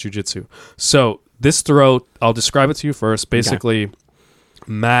less in jiu-jitsu. So this throw, I'll describe it to you first. Basically,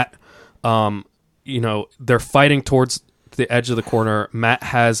 Matt, they're fighting towards the edge of the corner. Matt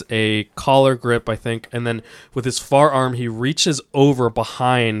has a collar grip, I think, and then with his far arm, he reaches over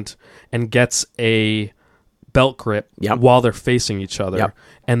behind and gets a belt grip while they're facing each other. Yep.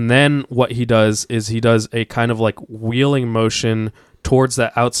 And then what he does is he does a kind of like wheeling motion towards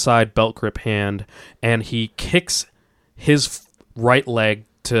that outside belt grip hand, and he kicks his right leg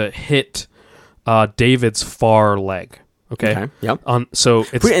to hit David's far leg. Okay. Yep. So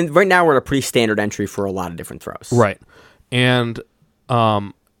it's And right now we're at a pretty standard entry for a lot of different throws. right, and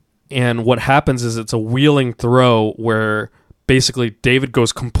what happens is it's a wheeling throw where basically David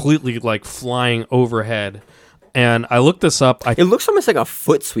goes completely like flying overhead. And I looked this up. It looks almost like a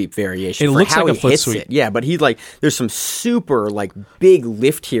foot sweep variation. It for looks how like a he foot hits sweep. it. Yeah, but he's like, there's some super like big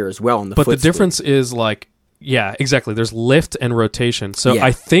lift here as well in the But foot the difference is like, yeah, exactly. There's lift and rotation. So Yeah.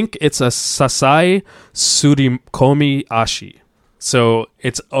 I think it's a Sasai Surikomi Ashi. So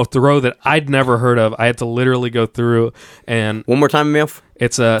it's a throw that I'd never heard of. I had to literally go through and One more time, Milf.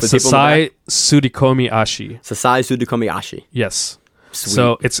 it's a For the people in Sasai the Surikomi Ashi. Sasai Sudukomi Ashi. Yes. Sweet.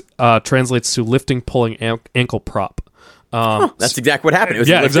 So it's translates to lifting, pulling, ankle prop. That's exactly what happened. It was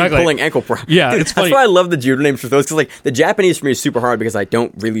Yeah, lifting, exactly. pulling ankle prop. Yeah, Dude, it's that's funny. why I love the judo names for those, because like the Japanese for me is super hard because I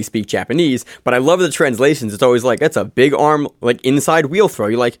don't really speak Japanese, but I love the translations. It's always like, that's a big arm, like inside wheel throw.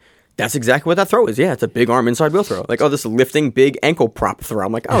 You're like, that's exactly what that throw is. Yeah, it's a big arm inside wheel throw. Like, oh, this is lifting big ankle prop throw.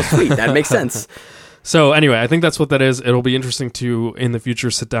 I'm like, oh, sweet. That makes sense. So anyway, I think that's what that is. It'll be interesting to, in the future,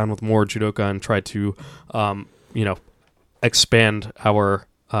 sit down with more judoka and try to, expand our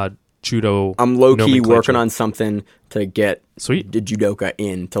judo. I'm low-key nomenclature. working on something to get Sweet. the judoka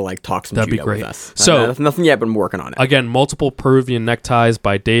in to like talk some That'd be judo great. with us. So- nothing yet, but I'm working on it. Again, multiple Peruvian neckties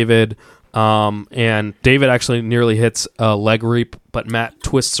by David. And David actually nearly hits a leg reap, but Matt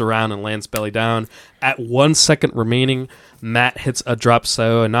twists around and lands belly down. At 1 second remaining, Matt hits a drop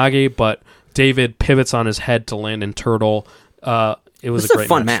Saoinage, but David pivots on his head to land in turtle. It was This a is great a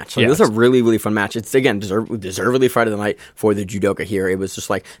fun match. Like, Yeah, this is a really, really fun match. It's, again, deservedly Friday the night for the judoka here. It was just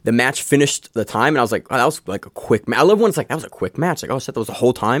like the match finished the time, and I was like, oh, that was like a quick match. I love when it's like, that was a quick match. Like, oh, shit, that was the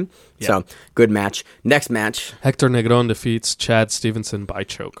whole time. Yeah. So, good match. Next match, Hector Negron defeats Chad Stevenson by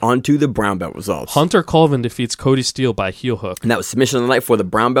choke. on to the brown belt results. Hunter Colvin defeats Cody Steele by heel hook. And that was submission of the night for the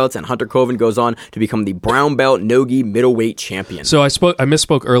brown belts, and Hunter Colvin goes on to become the brown belt Nogi middleweight champion. So I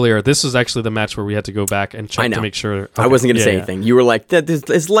misspoke earlier. This is actually the match where we had to go back and I check know. to make sure. I wasn't going to Yeah, say yeah. anything. You were like,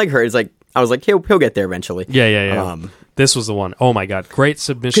 his leg hurt. It's like, I was like, he'll get there eventually. Yeah. This was the one. Oh my god, great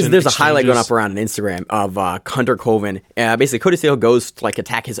submission. Because there's a highlight going exchanges. up around on Instagram of Hunter Colvin. Basically, Cody Steele goes to like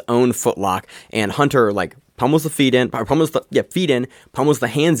attack his own footlock, and Hunter like pummels the feet in, pummels the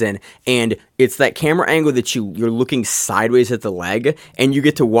hands in, and it's that camera angle that you're looking sideways at the leg, and you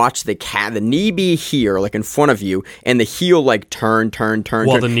get to watch the knee be here, like in front of you, and the heel like turn,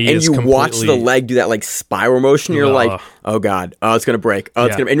 While the knee and is you watch the completely- leg do that like spiral motion. You're like, oh god, oh it's gonna break, oh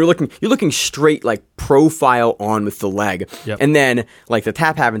it's Yeah. gonna, and you're looking straight like profile on with the leg, Yep. and then like the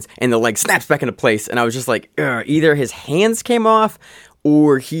tap happens and the leg snaps back into place, and I was just like, either his hands came off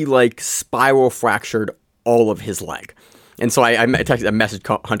or he like spiral fractured all of his leg. And so I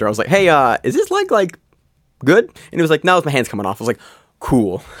messaged Hunter. I was like, hey, is this leg like good? And he was like, no, it's my hands coming off. I was like,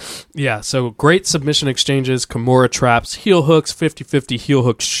 cool. Yeah, so great submission exchanges, Kimura traps, heel hooks, 50-50 heel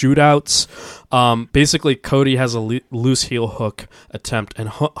hook shootouts. Basically, Cody has a loose heel hook attempt, and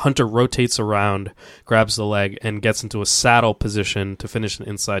Hunter rotates around, grabs the leg, and gets into a saddle position to finish an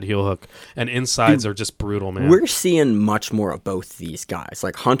inside heel hook. And insides are just brutal, man. We're seeing much more of both these guys.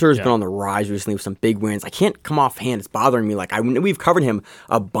 Like Hunter's been on the rise recently with some big wins. I can't come off hand. It's bothering me. Like we've covered him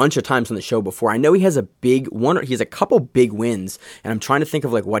a bunch of times on the show before. I know he has a big one. He has a couple big wins, and I'm trying to think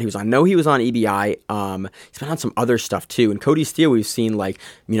of like what he was on. I know he was on EBI. He's been on some other stuff too. And Cody Steele, we've seen like,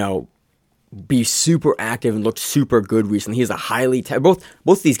 be super active and looked super good recently. He's a highly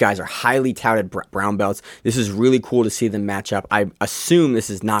both these guys are highly touted brown belts. This is really cool to see them match up. I assume this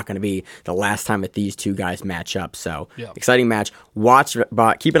is not going to be the last time that these two guys match up. So exciting match.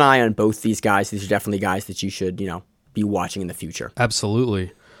 Keep an eye on both these guys. These are definitely guys that you should be watching in the future.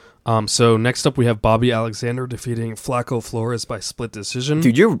 Absolutely. So next up we have Bobby Alexander defeating Flaco Flores by split decision.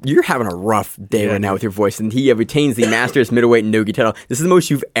 Dude, you're having a rough day right now with your voice, and he retains the Masters middleweight Nogi title. This is the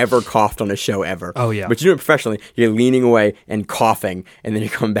most you've ever coughed on a show ever. Oh, yeah. But you're doing it professionally. You're leaning away and coughing, and then you're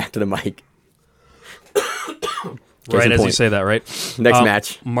coming back to the mic. Right as you say that, right? Next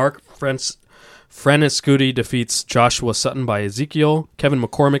match. Mark Franescuti defeats Joshua Sutton by Ezekiel. Kevin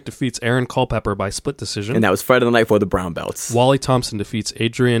McCormick defeats Aaron Culpepper by split decision. And that was Friday the night for the brown belts. Wally Thompson defeats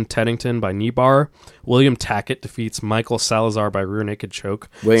Adrian Teddington by knee bar. William Tackett defeats Michael Salazar by rear naked choke.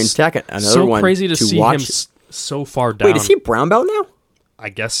 William Tackett, another so one crazy to see watch. him so far down. Wait, is he brown belt now? I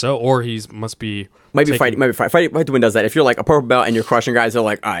guess so, or he must be Might be fight to win does that. If you're like a purple belt and you're crushing guys, they're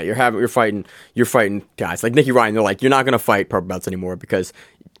like, all right, you're fighting guys. Like Nicky Ryan, they're like, you're not gonna fight purple belts anymore because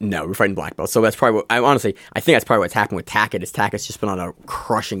no, we're fighting black belts. So that's probably I think that's probably what's happened with Tackett. Is Tackett's just been on a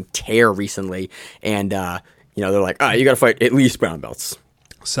crushing tear recently, and they're like, all right, you gotta fight at least brown belts.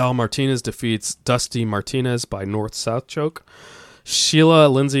 Sal Martinez defeats Dusty Martinez by north-south choke. Sheila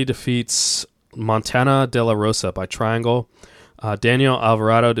Lindsay defeats Montana De La Rosa by triangle. Daniel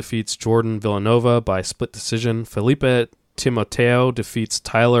Alvarado defeats Jordan Villanova by split decision. Felipe Timoteo defeats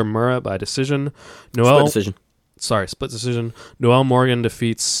Tyler Murra by decision. Split decision. split decision. Noel Morgan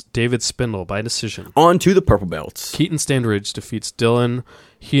defeats David Spindle by decision. On to the purple belts. Keaton Standridge defeats Dylan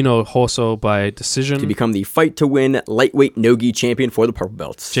Hinojosa by decision. To become the fight to win lightweight no-gi champion for the purple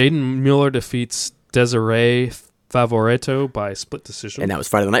belts. Jaden Mueller defeats Desiree Favoreto by split decision. And that was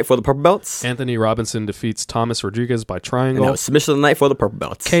fight of the night for the purple belts. Anthony Robinson defeats Thomas Rodriguez by triangle. And that was submission of the night for the purple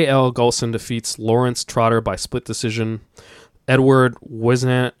belts. KL Golson defeats Lawrence Trotter by split decision. Edward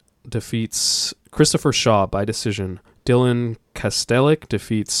Wisnant defeats Christopher Shaw by decision. Dylan Kastelik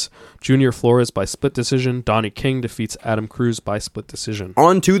defeats Junior Flores by split decision. Donnie King defeats Adam Cruz by split decision.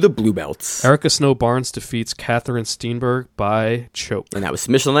 On to the blue belts. Erica Snow Barnes defeats Catherine Steenberg by choke. And that was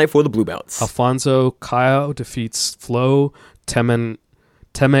submission of the night for the blue belts. Alfonso Caio defeats Flo Temegnil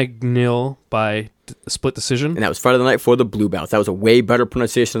by split decision. And that was fight of the night for the blue belts. That was a way better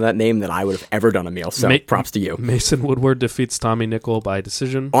pronunciation of that name than I would have ever done, Emil. So props to you. Mason Woodward defeats Tommy Nickel by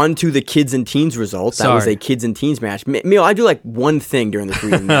decision. On to the kids and teens results. That was a kids and teens match. Emil, I do like one thing during this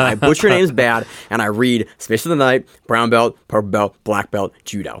reading. I butcher names bad, and I read submission of the night, brown belt, purple belt, black belt,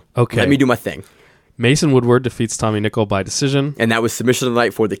 judo. Okay. Let me do my thing. Mason Woodward defeats Tommy Nickel by decision. And that was submission of the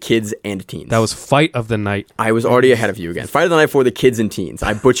night for the kids and teens. That was fight of the night. I was already ahead of you again. Fight of the night for the kids and teens.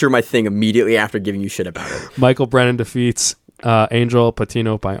 I butcher my thing immediately after giving you shit about it. Michael Brennan defeats Angel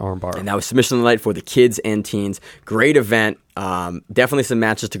Patino by armbar. And that was submission of the night for the kids and teens. Great event. Definitely some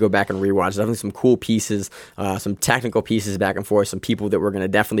matches to go back and rewatch. Definitely some cool pieces, some technical pieces back and forth, some people that we're going to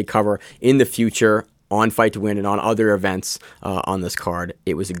definitely cover in the future on Fight to Win and on other events on this card.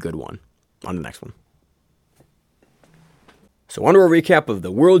 It was a good one. On the next one. So on to a recap of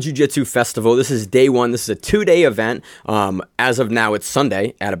the World Jiu-Jitsu Festival. This is day one. This is a 2-day event. As of now, it's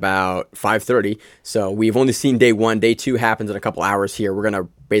Sunday at about 5:30. So we've only seen day one. Day two happens in a couple hours here. We're going to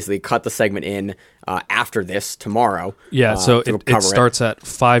basically cut the segment in after this tomorrow. Yeah, so it starts at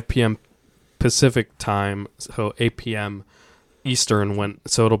 5 p.m. Pacific time, so 8 p.m. Eastern,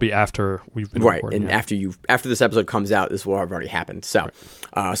 so it'll be after we've been recording. And after this episode comes out, this will have already happened. So,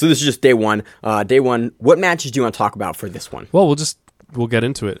 so this is just day one. Day one. What matches do you want to talk about for this one? Well, we'll get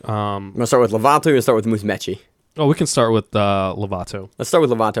into it. You want to start with Lovato? Or you want to start with Musumeci? Oh, we can start with Lovato. Let's start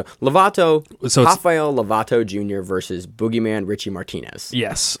with Lovato. Rafael Lovato Jr. versus Boogeyman Richie Martinez.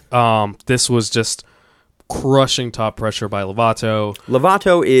 Yes. This was just crushing top pressure by Lovato.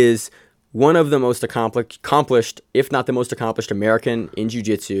 Lovato is one of the most accomplished, if not the most accomplished American in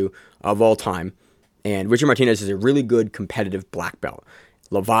jiu-jitsu of all time. And Richard Martinez is a really good competitive black belt.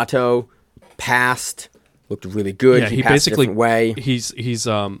 Lovato passed, looked really good. Yeah, he passed a different way. He's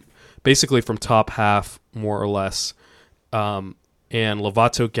basically from top half, more or less. And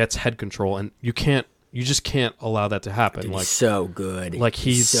Lovato gets head control, and you just can't allow that to happen. Dude, he's so good.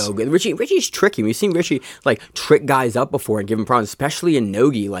 He's so good. Richie's tricky. We've seen Richie trick guys up before and give him problems, especially in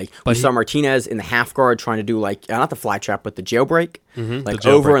nogi. We saw Martinez in the half guard trying to do not the fly trap, but the jailbreak. Mm-hmm,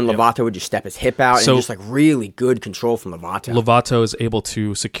 Over, and Lovato would just step his hip out, and just really good control from Lovato. Lovato is able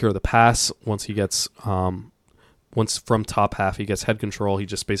to secure the pass once he gets once from top half he gets head control. He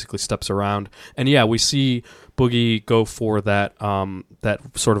just basically steps around, and we see Boogie go for that that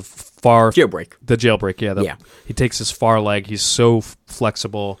sort of far jailbreak. The jailbreak, he takes his far leg. He's so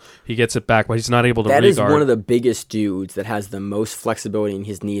flexible. He gets it back, but he's not able to. That is one of the biggest dudes that has the most flexibility in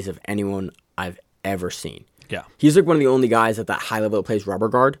his knees of anyone I've ever seen. Yeah, he's one of the only guys at that high level that plays rubber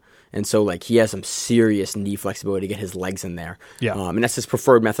guard. And so, he has some serious knee flexibility to get his legs in there. Yeah. And that's his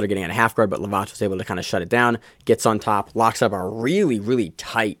preferred method of getting at a half guard, but Lovato's able to kind of shut it down, gets on top, locks up a really, really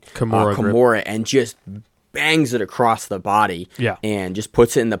tight Kimura and just bangs it across the body. Yeah. And just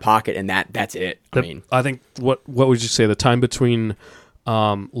puts it in the pocket, and that's it. I think, what would you say, the time between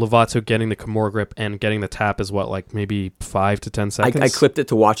Lovato getting the Kimura grip and getting the tap is maybe 5 to 10 seconds? I clipped it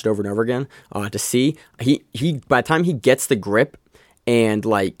to watch it over and over again to see. He by the time he gets the grip and,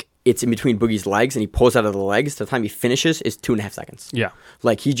 it's in between Boogie's legs, and he pulls out of the legs. To the time he finishes is 2.5 seconds. Yeah,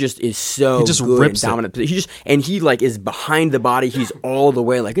 he just is so good rips and dominant. He is behind the body. He's all the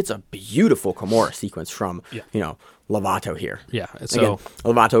way. It's a beautiful Kimura sequence from Lovato here. Yeah, so again,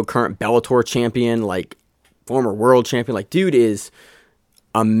 Lovato, current Bellator champion, former world champion. Dude is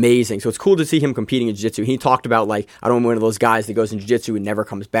amazing. So it's cool to see him competing in jiu-jitsu. He talked about I don't want one of those guys that goes in jiu-jitsu and never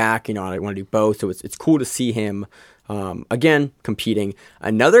comes back. I want to do both. So it's cool to see him. Again, competing.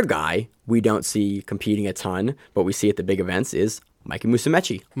 Another guy we don't see competing a ton, but we see at the big events is Mike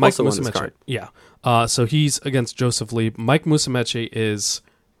Musumeci. Also on this card. Yeah. So he's against Joseph Lee. Mike Musumeci is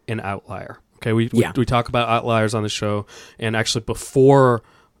an outlier. Okay, we talk about outliers on the show, and actually before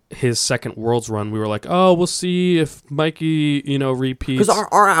his second Worlds run, we were like, oh, we'll see if Mikey, repeats. Because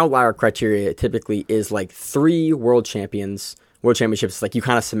our outlier criteria typically is 3 world championships. You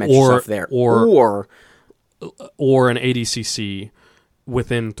kind of cement yourself there, or or an ADCC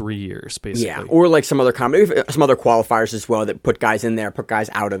within 3 years, basically. Yeah, or like some other qualifiers as well that put guys in there, put guys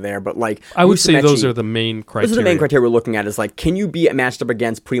out of there. But like, I would say those are the main criteria. Those are the main criteria we're looking at. Is like, can you be matched up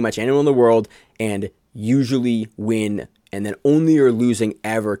against pretty much anyone in the world and usually win, and then only are losing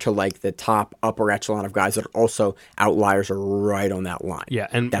ever to like the top upper echelon of guys that are also outliers or right on that line. Yeah,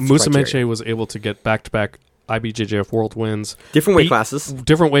 and That's Musa Meche was able to get back-to-back IBJJF World wins. Different weight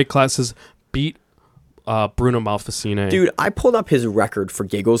classes. Beat Bruno Malfacine. Dude, I pulled up his record for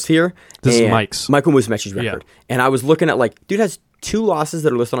giggles here. This is Mike's. Michael Musamechi's record. Yeah. And I was looking at like, dude has 2 losses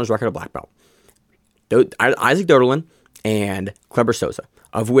that are listed on his record of black belt. Isaac Doderlin and Kleber Souza,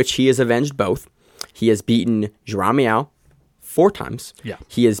 of which he has avenged both. He has beaten João Miao 4 times. Yeah.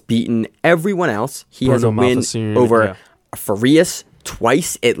 He has beaten everyone else. He Bruno has a win Malfacine, over Farias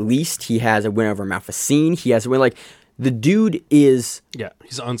twice at least. He has a win over Malfacine. He has a win like... The dude is... Yeah,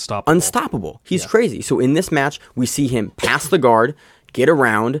 he's unstoppable. He's crazy. So in this match, we see him pass the guard, get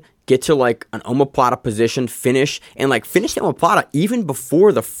around, get to like an omoplata position, finish the omoplata even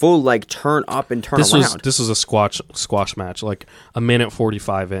before the full like turn up and turn around. This was a squash match, like a minute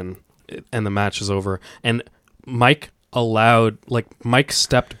 45 in, and the match is over. And Mike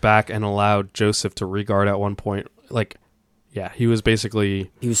stepped back and allowed Joseph to regard at one point. Like, yeah, he was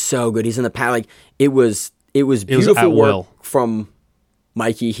so good. He's in the pack. Like, it was beautiful work from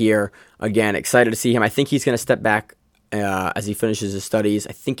Mikey here. Again, excited to see him. I think he's going to step back as he finishes his studies.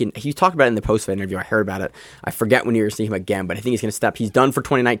 I think he talked about it in the post-fight interview. I heard about it. I forget when you're going to see him again, but I think he's going to step. He's done for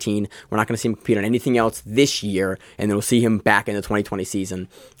 2019. We're not going to see him compete on anything else this year, and then we'll see him back in the 2020 season.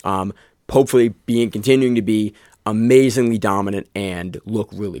 Hopefully continuing to be amazingly dominant and look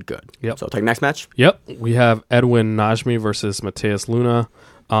really good. Yep. So, take next match. Yep. We have Edwin Najmi versus Mateus Luna.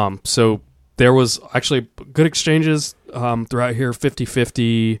 So there was actually good exchanges throughout here,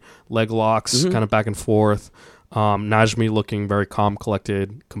 50-50, leg locks, kind of back and forth. Najmi looking very calm,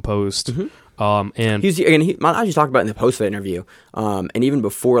 collected, composed. And Najmi talked about in the post-fight interview, and even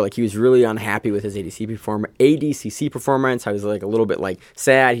before, like he was really unhappy with his ADCC performance. I was like a little bit like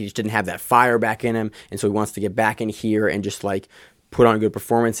sad. He just didn't have that fire back in him, and so he wants to get back in here and just like put on good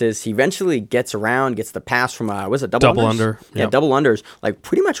performances. He eventually gets the pass from double under? Yeah, double unders, like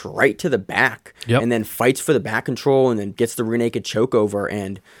pretty much right to the back, yep. And then fights for the back control, and then gets the rear naked choke over,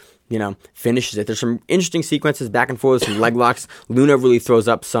 and finishes it. There's some interesting sequences back and forth, some leg locks. Luna really throws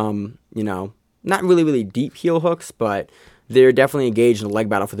up some, not really really deep heel hooks, but they're definitely engaged in a leg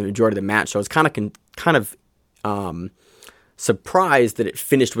battle for the majority of the match. So I was kind of surprised that it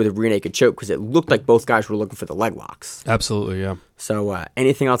finished with a rear naked choke because it looked like both guys were looking for the leg locks. Absolutely, yeah. So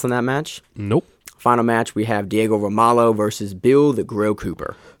anything else on that match? Nope. Final match, we have Diego Ramalho versus Bill the Grill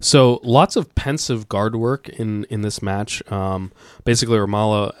Cooper. So lots of pensive guard work in this match. Basically,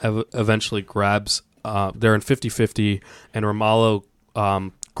 Ramalho eventually grabs, they're in 50-50, and Ramalho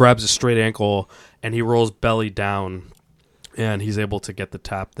grabs a straight ankle, and he rolls belly down, and he's able to get the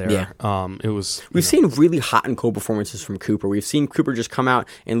tap there. Yeah. We've seen really hot and cold performances from Cooper. We've seen Cooper just come out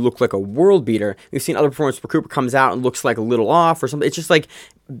and look like a world beater. We've seen other performances where Cooper comes out and looks like a little off or something. It's just like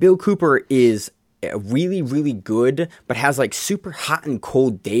Bill Cooper is really, really good, but has like super hot and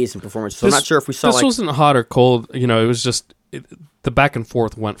cold days in performance. So I'm not sure if we saw this wasn't hot or cold. It was just the back and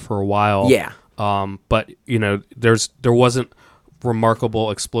forth went for a while. Yeah. But there wasn't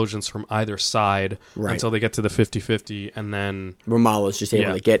remarkable explosions from either side until they get to the 50-50, and then Ramalho's just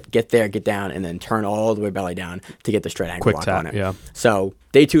able to get there, get down, and then turn all the way belly down to get the straight ankle lock on it. Yeah. So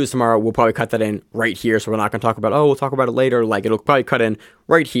day 2 is tomorrow. We'll probably cut that in right here, so we're not going to talk about, we'll talk about it later. Like, it'll probably cut in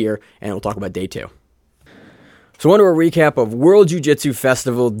right here, and we'll talk about day 2. So I want to do a recap of World Jiu-Jitsu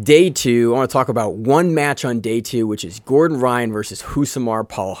Festival Day 2. I want to talk about one match on Day 2, which is Gordon Ryan versus Rousimar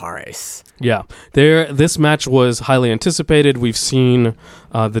Palhares. Yeah, this match was highly anticipated. We've seen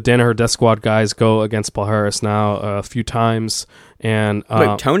the Danaher Death Squad guys go against Palhares now a few times. And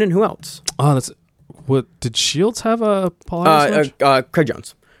wait, Tone and who else? Did Shields have a Palhares match? Craig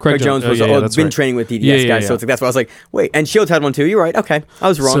Jones. Craig Jones was been training with DDS guys, so it's like, that's why I was like, wait, and Shields had one too. You're right. Okay, I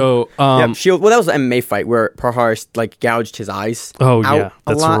was wrong. So, Shields. Well, that was an MMA fight where Palhares like gouged his eyes. Oh yeah,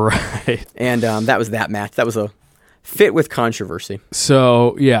 that's right. And that was that match. That was a fit with controversy.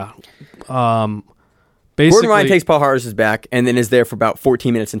 So yeah, basically, Gordon Ryan takes Palhares' back and then is there for about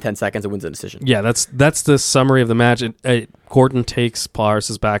 14 minutes and 10 seconds and wins the decision. Yeah, that's the summary of the match. Gordon takes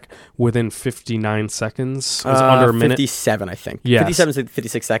Palhares' back within 59 seconds. It was under a minute. 57, I think. Yes. 57 to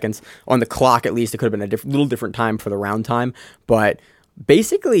 56 seconds. On the clock, at least, it could have been a little different time for the round time. But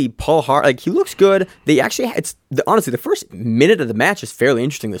basically, Palhares, like, he looks good. They actually, honestly, the first minute of the match is fairly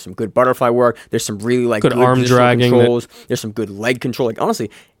interesting. There's some good butterfly work. There's some really, like, good arm dragging. Controls. There's some good leg control. Like,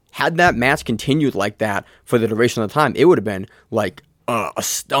 honestly, had that match continued like that for the duration of the time, it would have been like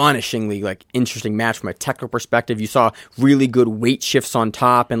astonishingly like interesting match from a technical perspective. You saw really good weight shifts on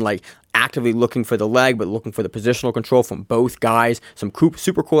top and like actively looking for the leg, but looking for the positional control from both guys. Some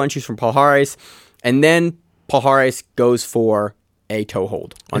super cool entries from Palhares. And then Palhares goes for a toe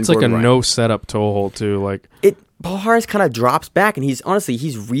hold. It's like a no setup toe hold too. Like Palhares kind of drops back, and he's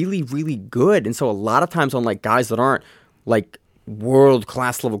really, really good. And so a lot of times on like guys that aren't like world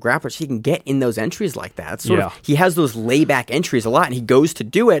class level grapplers, he can get in those entries like that. It's sort of, he has those layback entries a lot, and he goes to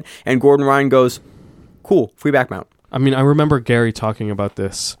do it, and Gordon Ryan goes, "Cool, free back mount." I mean, I remember Gary talking about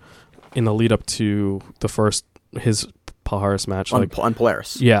this in the lead up to his Palhares match on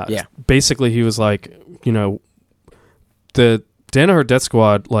Polaris. Yeah. Basically, he was like, the Danaher Death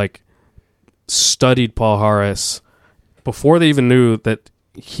Squad like studied Palhares before they even knew that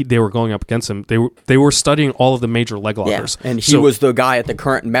they were going up against him. They were studying all of the major leg lockers. Yeah, and he was the guy at the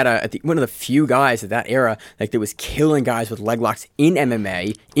current meta, one of the few guys at that era like that was killing guys with leg locks in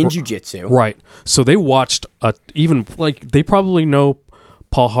MMA, in jiu-jitsu. Right. So they watched even like they probably know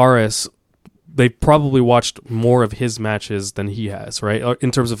Palhares. They probably watched more of his matches than he has, right?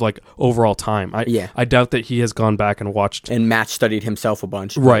 In terms of like overall time. I doubt that he has gone back and watched and match studied himself a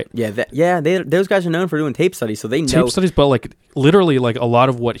bunch. Right. Those guys are known for doing tape studies, so they know tape studies. But like literally, like a lot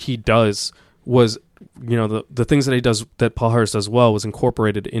of what he does was, the things that he does that Palhares does well was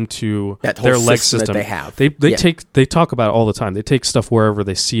incorporated into their leg system that they have. They talk about it all the time. They take stuff wherever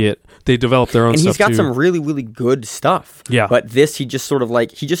they see it. They develop their own and stuff. And he's got too. some really, really good stuff. Yeah. But this, he just sort of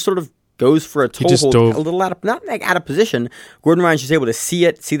goes for a toe hold, a little not like out of position. Gordon Ryan's just able to see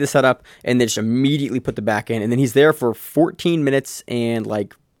the setup, and then just immediately put the back in. And then he's there for 14 minutes and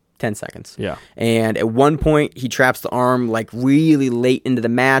like 10 seconds. Yeah. And at one point, he traps the arm like really late into the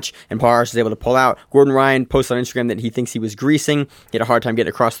match, and Palhares is able to pull out. Gordon Ryan posted on Instagram that he thinks he was greasing. He had a hard time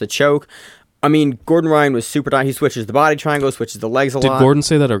getting across the choke. I mean, Gordon Ryan was super down. He switches the body triangle, switches the legs a lot. Did Gordon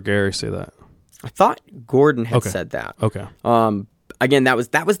say that or Gary say that? I thought Gordon had said that. Okay. Again, that was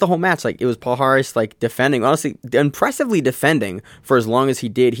the whole match. Like, it was Palhares like defending, honestly, impressively defending for as long as he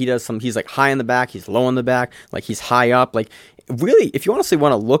did. He's like high in the back, he's low on the back, like he's high up. Like, really, if you honestly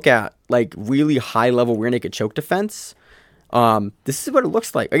want to look at like really high level rear naked choke defense, this is what it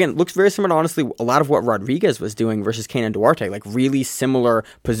looks like. Again, it looks very similar to, honestly, a lot of what Rodriguez was doing versus Kenan Duarte. Like, really similar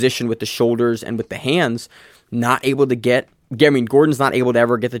position with the shoulders and with the hands. Not able to get. I mean, Gordon's not able to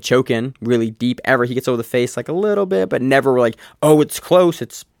ever get the choke in really deep ever. He gets over the face like a little bit, but never like, oh, it's close.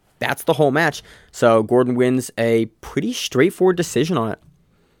 That's the whole match. So Gordon wins a pretty straightforward decision on it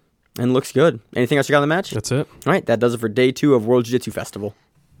and looks good. Anything else you got on the match? That's it. All right, that does it for day 2 of World Jiu-Jitsu Festival.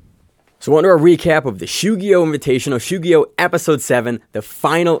 So on to our recap of the Shugio Invitational, Shugio Episode 7, the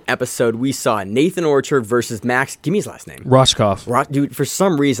final episode. We saw Nathan Orchard versus Max. Give me his last name. Roshkov. Dude, for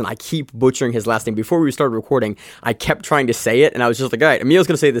some reason, I keep butchering his last name. Before we started recording, I kept trying to say it, and I was just like, all right, Emil's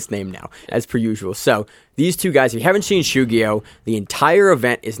going to say this name now, as per usual. So these two guys, if you haven't seen Shugio, the entire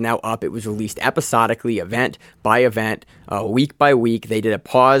event is now up. It was released episodically, event by event, week by week. They did a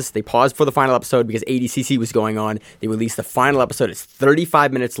pause. They paused for the final episode because ADCC was going on. They released the final episode. It's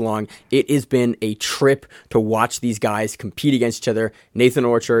 35 minutes long. It has been a trip to watch these guys compete against each other. Nathan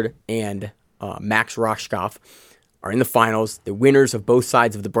Orchard and Max Roshkov are in the finals, the winners of both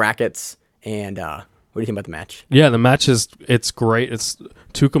sides of the brackets. And what do you think about the match? Yeah, the match it's great. It's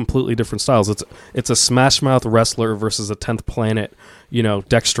two completely different styles. It's a smash mouth wrestler versus a 10th Planet,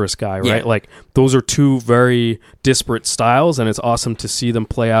 dexterous guy, right? Yeah. Like, those are two very disparate styles, and it's awesome to see them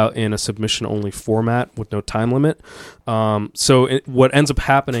play out in a submission-only format with no time limit. What ends up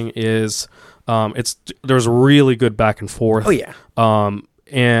happening is there's really good back and forth. Oh, yeah.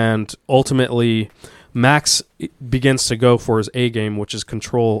 And ultimately, Max begins to go for his A game, which is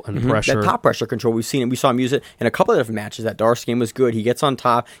control and pressure. That top pressure control, we saw him use it in a couple of different matches. That Darce game was good. He gets on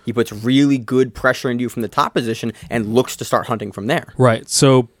top, he puts really good pressure into you from the top position and looks to start hunting from there. Right.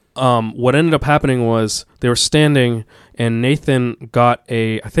 So what ended up happening was they were standing, and Nathan got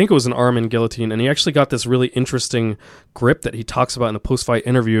I think it was an arm in guillotine, and he actually got this really interesting grip that he talks about in the post-fight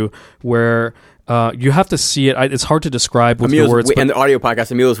interview where you have to see it. It's hard to describe with the words. In the audio podcast,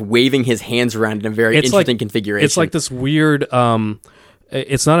 Emil's waving his hands around in a very interesting configuration. It's like this weird...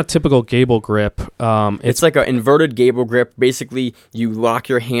 it's not a typical Gable grip. It's like an inverted Gable grip. Basically, you lock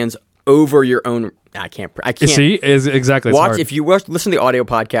your hands over your own... I can't. See, exactly. Watch, if you listen to the audio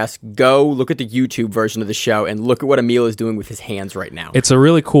podcast, go look at the YouTube version of the show and look at what Emil is doing with his hands right now. It's a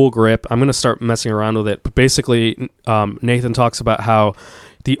really cool grip. I'm going to start messing around with it. But basically, Nathan talks about how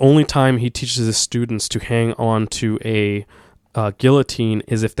the only time he teaches his students to hang on to a guillotine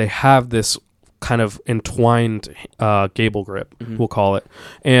is if they have this kind of entwined gable grip, we'll call it,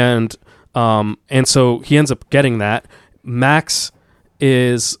 and so he ends up getting that. Max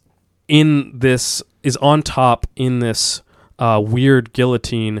is on top in this weird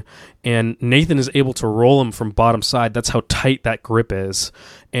guillotine, and Nathan is able to roll him from bottom side. That's how tight that grip is,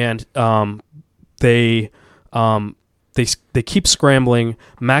 and they keep scrambling.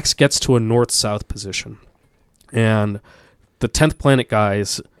 Max gets to a north-south position, and the 10th Planet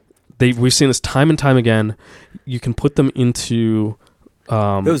guys, we've seen this time and time again. You can put them into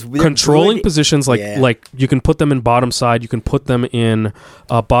controlling positions, like you can put them in bottom side, you can put them in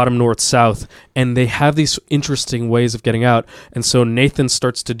bottom north-south, and they have these interesting ways of getting out. And so Nathan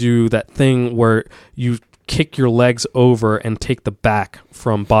starts to do that thing where you kick your legs over and take the back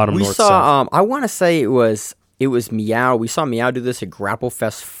from bottom north-south. We saw, I want to say it was Meow. We saw Meow do this at Grapple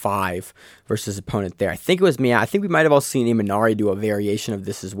Fest 5 versus his opponent there. I think it was Meow. I think we might have also seen Imanari do a variation of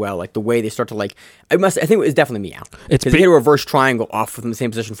this as well. Like the way they start to I think it was definitely Meow. Because they hit a reverse triangle off from the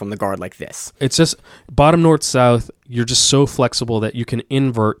same position from the guard like this. It's just bottom north-south. You're just so flexible that you can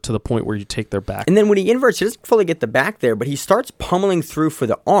invert to the point where you take their back. And then when he inverts, he doesn't fully get the back there, but he starts pummeling through for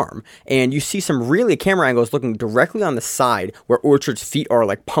the arm. And you see some really camera angles looking directly on the side where Orchard's feet are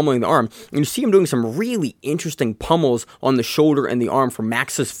like pummeling the arm. And you see him doing some really interesting pummels on the shoulder and the arm for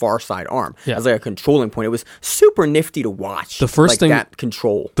Max's far side arm. Yeah. As like a controlling point. It was super nifty to watch. That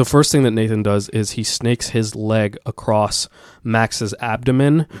control. The first thing that Nathan does is he snakes his leg across Max's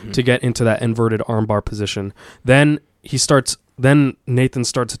abdomen to get into that inverted armbar position. Then Nathan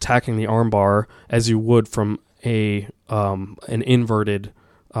starts attacking the armbar as you would from an inverted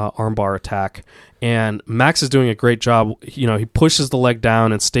armbar attack, and Max is doing a great job. He pushes the leg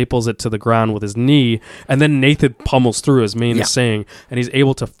down and staples it to the ground with his knee, and then Nathan pummels through, as Maine is saying, and he's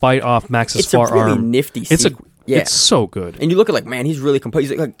able to fight off Max's far arm. It's a really nifty It's so good. And you look at man, he's really composed.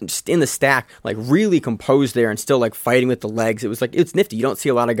 He's like just in the stack, like really composed there and still like fighting with the legs. It was it's nifty. You don't see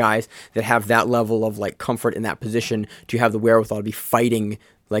a lot of guys that have that level of like comfort in that position to have the wherewithal to be fighting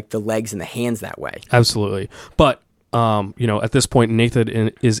like the legs and the hands that way. Absolutely. But at this point, Nathan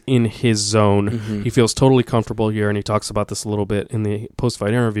is in his zone. He feels totally comfortable here, and he talks about this a little bit in the post-fight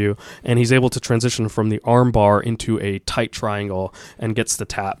interview, and he's able to transition from the arm bar into a tight triangle and gets the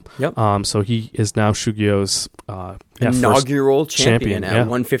tap. Yep. So he is now Shugio's inaugural champion at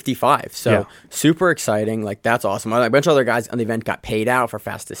 155. So super exciting. Like, that's awesome. A bunch of other guys on the event got paid out for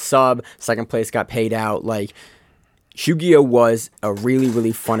fastest sub. Second place got paid out. Like, Shugio was a really,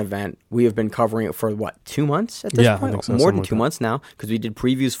 really fun event. We have been covering it for, 2 months at this point? I think so, more than 2 months now, because we did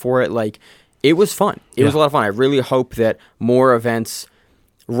previews for it. Like, it was fun. It was a lot of fun. I really hope that more events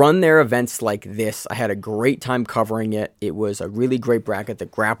run their events like this. I had a great time covering it. It was a really great bracket. The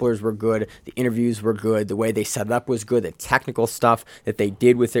grapplers were good. The interviews were good. The way they set it up was good. The technical stuff that they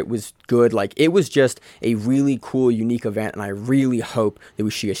did with it was good. Like, it was just a really cool, unique event, and I really hope that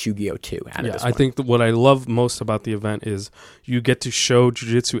we see a Shugio 2 out of this one. I think what I love most about the event is you get to show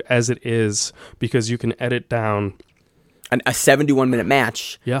jiu-jitsu as it is, because you can edit down a 71-minute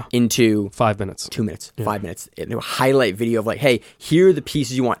match into 5 minutes. 2 minutes, 5 minutes. A highlight video of hey, here are the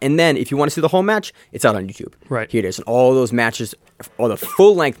pieces you want. And then if you want to see the whole match, it's out on YouTube. Right. Here it is. And all those matches, all the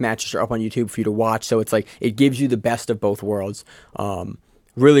full-length matches are up on YouTube for you to watch. So it's it gives you the best of both worlds.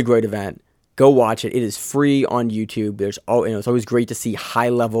 Really great event. Go watch it. It is free on YouTube. It's always great to see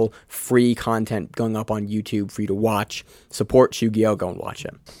high-level free content going up on YouTube for you to watch. Support Shugio. Go and watch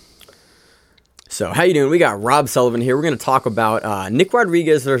it. So, how you doing? We got Rob Sullivan here. We're going to talk about Nick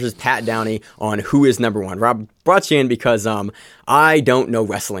Rodriguez versus Pat Downey on who is number one. Rob, brought you in because I don't know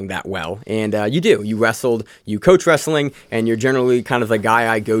wrestling that well, and you do. You wrestled, you coach wrestling, and you're generally kind of the guy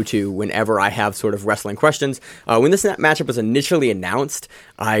I go to whenever I have sort of wrestling questions. When this matchup was initially announced,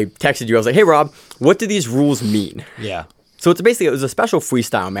 I texted you. I was like, hey, Rob, what do these rules mean? Yeah. So it was a special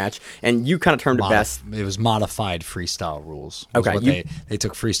freestyle match, and you kind of termed it best. It was modified freestyle rules. Okay. They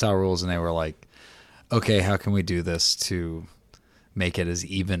took freestyle rules, and they were like, okay, how can we do this to make it as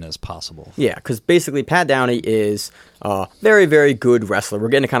even as possible? Yeah, because basically Pat Downey is a very, very good wrestler. We're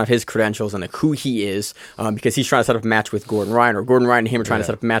getting to kind of his credentials and who he is because he's trying to set up a match with Gordon Ryan, or Gordon Ryan and him are trying to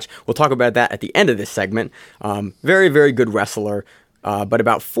set up a match. We'll talk about that at the end of this segment. Very, very good wrestler. But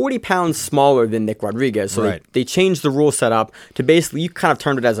about 40 pounds smaller than Nick Rodriguez. So they changed the rule setup to basically, you kind of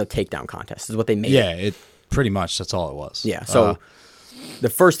turned it as a takedown contest, is what they made. Yeah, it pretty much, that's all it was. Yeah, so the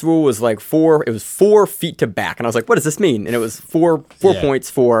first rule was 4 feet to back. And I was like, what does this mean? And it was four points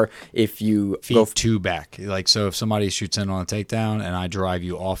for if you go to back. So if somebody shoots in on a takedown and I drive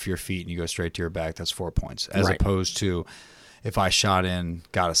you off your feet and you go straight to your back, that's 4 points. As opposed to if I shot in,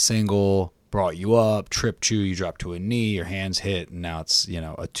 got a single, brought you up, tripped you, you dropped to a knee, your hands hit, and now it's a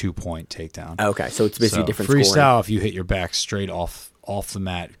 2-point takedown. Okay, so it's basically different freestyle. scoring. If you hit your back straight off the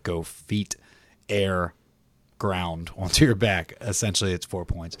mat, go feet, air, ground onto your back. Essentially, it's 4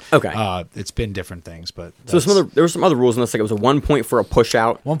 points. Okay, it's been different things, but so there were some other rules in this. Like it was a 1 point for a push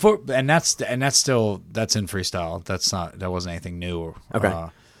out. 1 foot, and that's in freestyle. That wasn't anything new. Okay,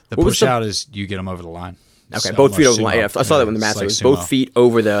 the push out is you get them over the line. Okay, both feet over the line. Yeah, I saw that when the match was both feet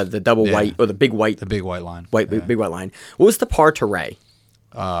over the double white or the big white. The big white line. Big white line. What was the parterre?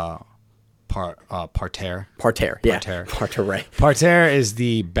 Parterre. Parterre. Yeah. Parterre. Parterre. Parterre is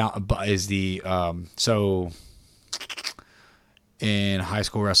so in high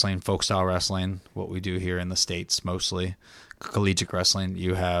school wrestling, folk style wrestling, what we do here in the States mostly, collegiate wrestling,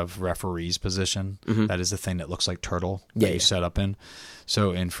 you have referee's position. Mm-hmm. That is the thing that looks like turtle that you set up in.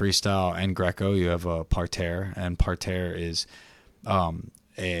 So in freestyle and Greco, you have a parterre, and parterre is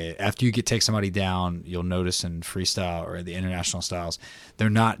after you take somebody down, you'll notice in freestyle or the international styles,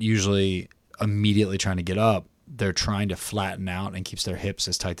 they're not usually immediately trying to get up. They're trying to flatten out and keeps their hips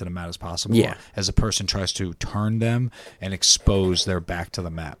as tight to the mat as possible. Yeah. As a person tries to turn them and expose their back to the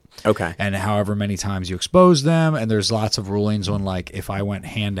mat. Okay. And however many times you expose them, and there's lots of rulings on like if I went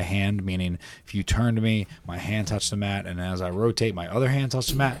hand to hand, meaning if you turned me, my hand touched the mat, and as I rotate, my other hand touched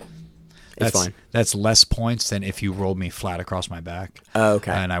the mat. That's fine. That's less points than if you rolled me flat across my back. Oh,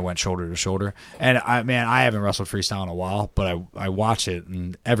 okay. And I went shoulder to shoulder. And I haven't wrestled freestyle in a while, but I watch it,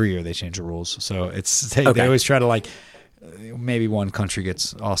 and every year they change the rules. So they always try to like maybe one country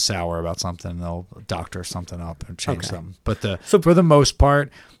gets all sour about something, they'll doctor something up and change something. But for the most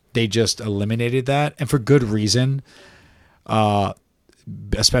part, they just eliminated that, and for good reason.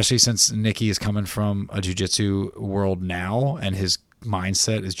 Especially since Nicky is coming from a jiu-jitsu world now, and his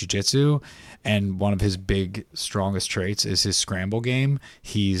mindset is jiu-jitsu, and one of his strongest traits is his scramble game.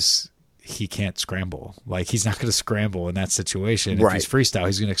 He can't scramble. Like, he's not going to scramble in that situation. Right. If he's freestyle,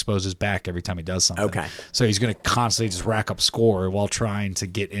 he's going to expose his back every time he does something. Okay. So he's going to constantly just rack up score while trying to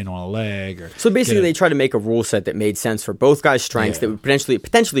get in on a leg. So basically, they tried to make a rule set that made sense for both guys' strengths that would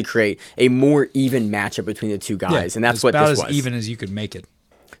potentially create a more even matchup between the two guys, and that's what this was. About as even as you could make it.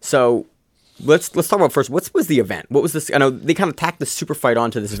 So let's talk about first. What was the event? What was this? I know they kind of tacked the super fight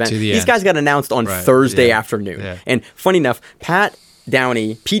onto this event. These guys got announced on Thursday afternoon. Yeah. And funny enough, Pat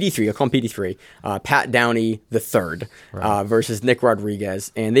Downey, PD3, I'll call him PD3, Pat Downey the third versus Nick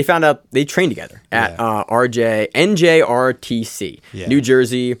Rodriguez. And they found out they trained together at NJRTC, New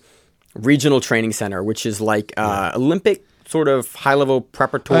Jersey Regional Training Center, which is like Olympic sort of high-level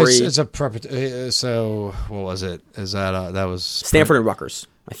preparatory. It's a preparatory. So what was it? Is that was Stanford and Rutgers,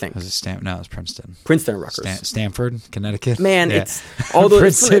 I think. Was it Stanford? No, it was Princeton. Princeton and Rutgers. Stanford, Connecticut. Man, it's all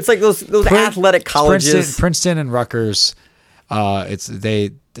those. It's like those athletic colleges. Princeton and Rutgers.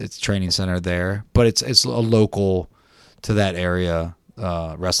 It's training center there, but it's a local to that area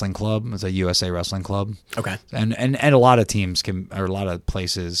wrestling club. It's a USA wrestling club. Okay. And a lot of teams a lot of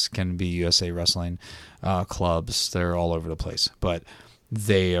places can be USA wrestling clubs. They're all over the place, but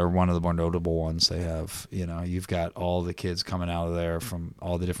they are one of the more notable ones. They have, you've got all the kids coming out of there from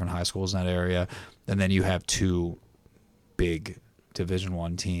all the different high schools in that area, and then you have two big Division I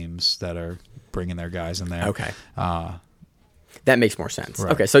teams that are bringing their guys in there. Okay. That makes more sense.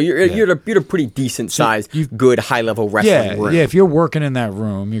 Right. Okay, so you're a pretty decent sized, good high level wrestling room. Yeah. If you're working in that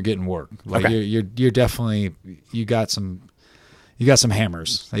room, you're getting work. Like you're definitely you got some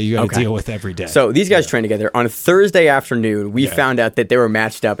hammers that you got to deal with every day. So these guys trained together on a Thursday afternoon. We found out that they were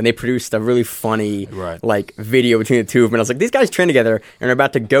matched up, and they produced a really funny like video between the two of them. And I was like, these guys trained together and are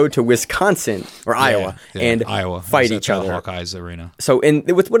about to go to Wisconsin or Iowa and fight each other. Hawkeyes Arena. So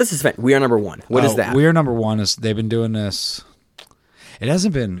what is this event? We Are Number One. What is that? We Are Number One is they've been doing this. It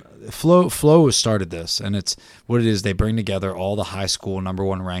hasn't been Flow has started this, and it's what it is. They bring together all the high school number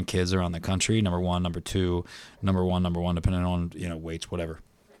one ranked kids around the country, number one, number two, number one, depending on weights, whatever.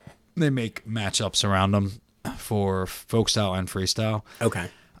 They make matchups around them for folk style and freestyle. Okay.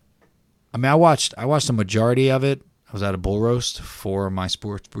 I mean, I watched a majority of it. I was at a bull roast for my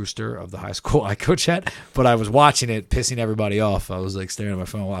sports booster of the high school I coach at, but I was watching it, pissing everybody off. I was like staring at my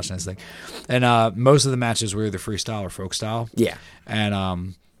phone watching this thing. And most of the matches were either freestyle or folk style. Yeah.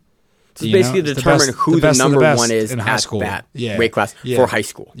 And so basically to determine who the number one is in high school that weight class for high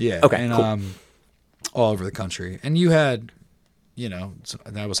school. Yeah. Okay, and, cool. All over the country. And you had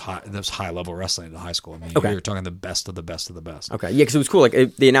that was high. That was high level wrestling at the high school. I mean, Okay. you're talking the best of the best of the best. Okay, yeah, because it was cool. Like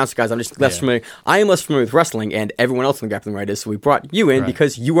they announced, guys, I'm just less familiar. I am less familiar with wrestling, and everyone else in the grappling right is. So we brought you in Right.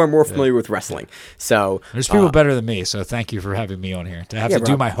 because you are more familiar with wrestling. So There's people better than me, so thank you for having me on here to have to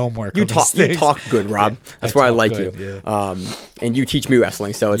do Rob, my homework. You on these talk. You things. talk good, Rob. That's why I talk like good, you. yeah. And you teach me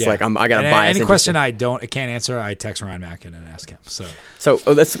wrestling, so it's Yeah. like I got a And bias. Any question I can't answer, I text Ryan Mackin and ask him. So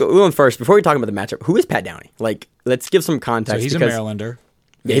let's go on first before we talk about the matchup. Who is Pat Downey? Like, let's give some context. he's a because Marylander.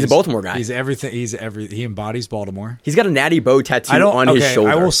 Yeah, he's a Baltimore guy. He's everything. He embodies Baltimore. He's got a Natty Bow tattoo on his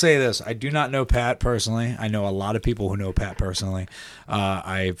shoulder. I will say this: I do not know Pat personally. I know a lot of people who know Pat personally.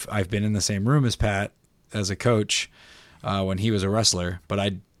 I've been in the same room as Pat as a coach when he was a wrestler, but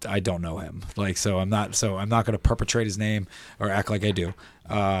I don't know him. I'm not going to perpetrate his name or act like I do.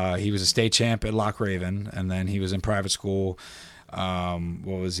 He was a state champ at Loch Raven, and then he was in private school.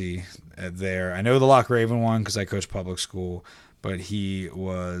 What was he there? I know the Loch Raven one because I coached public school. But he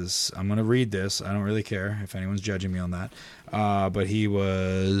was, I'm going to read this. I don't really care if anyone's judging me on that. But he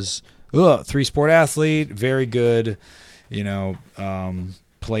was 3-sport athlete, very good,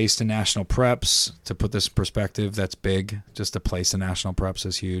 placed in national preps. To put this in perspective, that's big. Just to place in national preps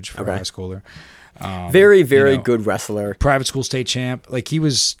is huge for a high schooler. Very, very good wrestler. Private school state champ. Like he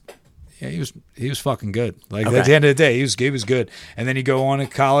was fucking good. Like at the end of the day, he was good. And then you go on to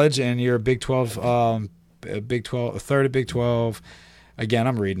college and you're a Big 12, a third of Big 12. Again,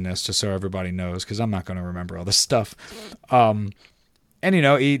 I'm reading this just so everybody knows because I'm not going to remember all this stuff. And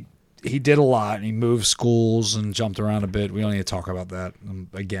he did a lot and he moved schools and jumped around a bit. We don't need to talk about that.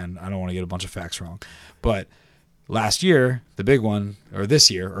 Again, I don't want to get a bunch of facts wrong. But last year, the big one, or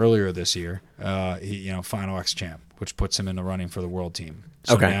earlier this year, he Final X champ, which puts him in the running for the world team.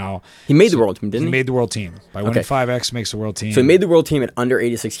 So now he made the world team, didn't he? He made the world team. By winning 5X makes the world team. So he made the world team at under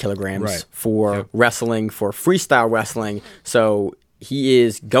 86 kilograms for wrestling, for freestyle wrestling. So he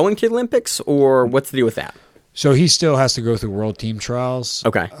is going to the Olympics, or what's the deal with that? So he still has to go through world team trials.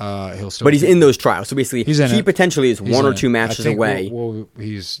 Okay. He'll still but he's in those trials. So basically, he potentially is one or two matches away.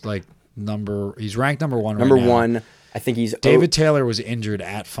 He's ranked number one Number right now. one. I think he's David Taylor was injured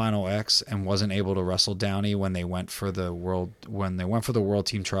at Final X and wasn't able to wrestle Downey when they went for the world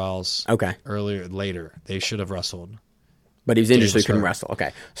team trials. Okay. Later. They should have wrestled. But he was injured, so he couldn't wrestle.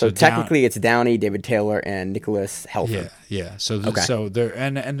 Okay. So technically it's Downey, David Taylor, and Nicholas Helfer. Yeah. So there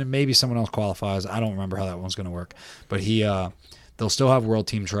and maybe someone else qualifies. I don't remember how that one's going to work. But they'll still have world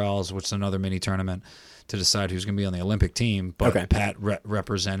team trials, which is another mini tournament to decide who's going to be on the Olympic team. But Pat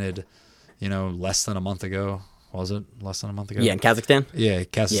represented, less than a month ago. Was it less than a month ago? Yeah, in Kazakhstan? Yeah,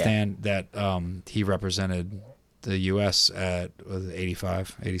 Kazakhstan, that he represented the U.S. at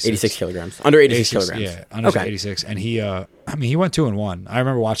 86 kilograms. Under 86 kilograms. Yeah, under 86. And he went 2-1. I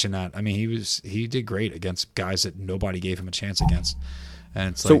remember watching that. I mean, he did great against guys that nobody gave him a chance against. And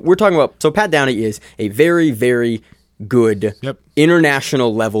it's we're talking about, so Pat Downey is a very, very good,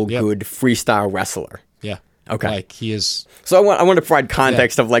 international level good freestyle wrestler. Yeah. Okay. Like he is. So I want to provide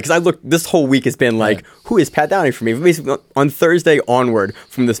context of because I looked, this whole week has been who is Pat Downey for me? Basically, on Thursday onward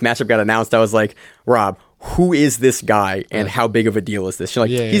from this matchup got announced, I was like, Rob, who is this guy and how big of a deal is this? You're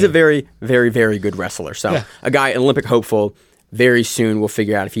like, he's a very, very, very good wrestler. So a guy, an Olympic hopeful. Very soon we'll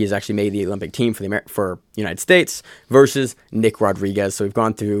figure out if he has actually made the Olympic team for the United States versus Nick Rodriguez. So we've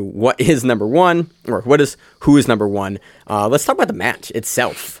gone through what is number one or who is number one. Let's talk about the match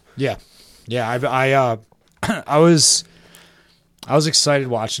itself. Yeah. I was excited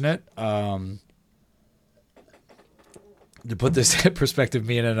watching it. To put this in perspective,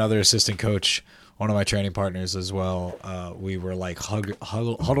 me and another assistant coach, one of my training partners as well, we were like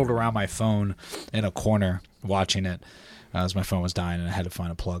huddled around my phone in a corner watching it as my phone was dying and I had to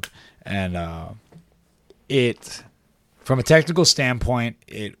find a plug. And from a technical standpoint,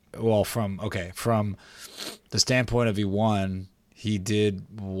 from the standpoint of he won, he did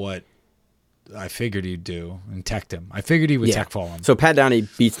what I figured he'd do and teched him. I figured he would tech fall him. So Pat Downey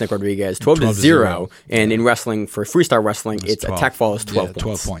beats Nick Rodriguez 12-0, and in wrestling, for freestyle wrestling, it's 12. A tech fall is 12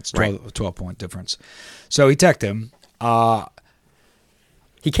 points. 12 point difference. So he teched him.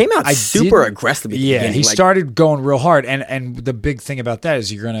 He came out super aggressive. He started going real hard, and the big thing about that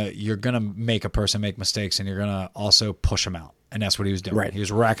is you're gonna make a person make mistakes, and you're gonna also push him out. And that's what he was doing. Right. He was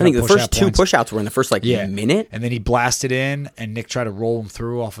racking I think up the first two push-outs were in the first minute. And then he blasted in, and Nick tried to roll him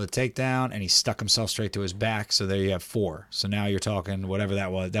through off of the takedown, and he stuck himself straight to his back. So there you have 4. So now you're talking whatever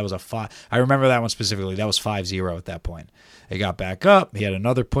that was. That was a 5. I remember that one specifically. That was 5-0 at that point. He got back up. He had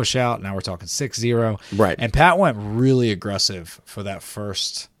another push-out. Now we're talking 6-0. Right. And Pat went really aggressive for that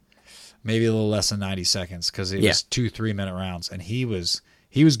first, maybe a little less than 90 seconds because it was 2 3-minute rounds, and he was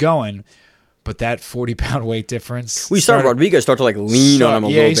going But that 40-pound weight difference. We saw Rodriguez start to like lean on him a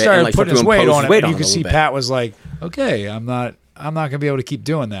little bit. He started and, like, putting his to weight impose on his him. And you him could a see little bit. Pat was like, okay, I'm not going to be able to keep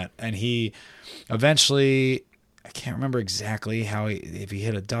doing that. And he eventually, I can't remember exactly if he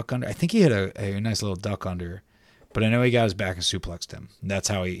hit a duck under. I think he hit a nice little duck under. But I know he got his back and suplexed him. That's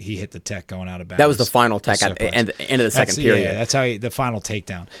how he hit the tech going out of bounds. That was the final tech at the end of the second period. Yeah, that's how the final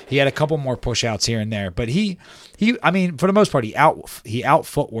takedown. He had a couple more push outs here and there, but he I mean, for the most part, he out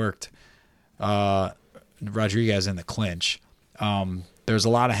footworked Rodriguez in the clinch. There's a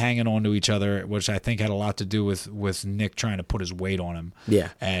lot of hanging on to each other, which I think had a lot to do with Nick trying to put his weight on him. Yeah,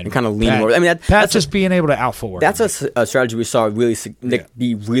 and kind of leaning over. I mean, that's just being able to out footwork. That's a strategy we saw Nick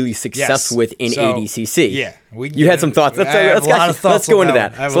be really successful with in ADCC. Yeah, you had some thoughts. Let's go into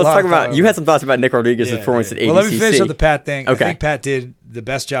that. So let's talk about. You had some thoughts about Nick Rodriguez's performance at ADCC. Well, let me finish with the Pat thing. Okay. I think Pat did the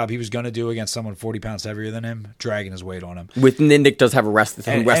best job he was going to do against someone 40 pounds heavier than him, dragging his weight on him. Nick does have a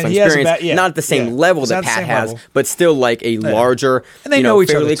wrestling experience, not at the same level that Pat has, but still like a larger, and they know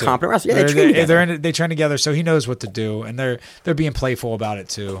each fairly other competent wrestler. Yeah, they train together, so he knows what to do, and they're being playful about it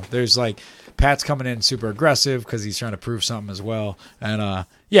too. There's like Pat's coming in super aggressive because he's trying to prove something as well, and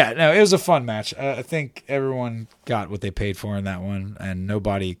it was a fun match. I think everyone got what they paid for in that one, and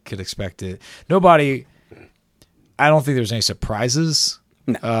nobody could expect it. I don't think there's any surprises.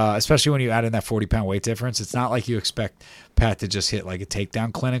 No. Especially when you add in that 40-pound weight difference. It's not like you expect Pat to just hit like a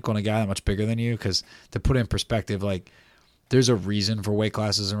takedown clinic on a guy that much bigger than you, because to put it in perspective, like there's a reason for weight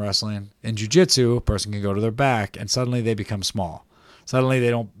classes in wrestling. In jiu-jitsu, a person can go to their back and suddenly they become small. Suddenly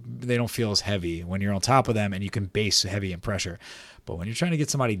they don't feel as heavy when you're on top of them and you can base heavy and pressure. But when you're trying to get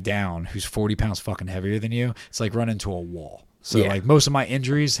somebody down who's 40 pounds fucking heavier than you, it's like running into a wall. So like most of my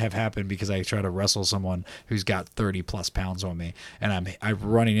injuries have happened because I try to wrestle someone who's got 30 plus pounds on me, and I'm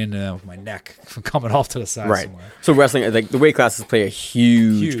running into them with my neck coming off to the side somewhere. So wrestling, like the weight classes play a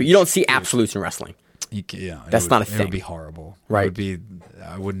huge but you don't see absolutes in wrestling. That's not a thing. It would be horrible. Right.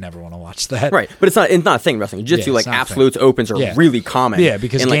 I would never want to watch that. Right. But it's not a thing in wrestling. Jiu-jitsu, like absolutes opens are really common. Yeah,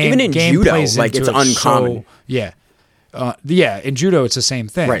 because even in judo, like it's uncommon. In judo it's the same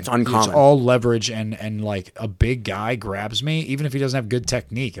thing. Right, it's uncommon. It's all leverage and like a big guy grabs me, even if he doesn't have good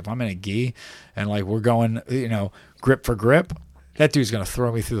technique. If I'm in a gi and like we're going, grip for grip, that dude's going to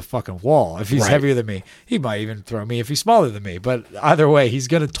throw me through the fucking wall. If he's heavier than me, he might even throw me if he's smaller than me. But either way, he's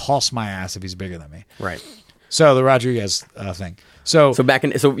going to toss my ass if he's bigger than me. Right. So the Rodriguez thing. So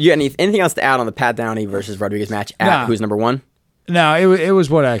you anything else to add on the Pat Downey versus Rodriguez match at who's number one? No, it was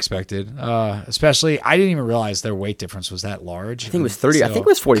what I expected. Especially, I didn't even realize their weight difference was that large. I think it was 30. I think it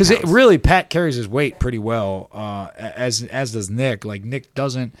was 40. Because Pat carries his weight pretty well, as does Nick. Like Nick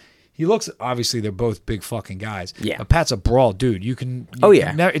doesn't. He looks, obviously they're both big fucking guys. Yeah. But Pat's a brawl dude.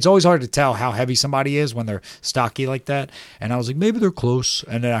 It's always hard to tell how heavy somebody is when they're stocky like that. And I was like, maybe they're close.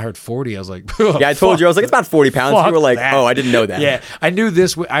 And then I heard 40. I was like, yeah, I told you. I was like, it's about 40 pounds. You were like, oh, I didn't know that. Yeah. I knew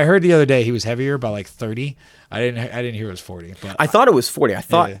this. I heard the other day he was heavier by like 30. I didn't hear it was 40. But I thought it was 40. I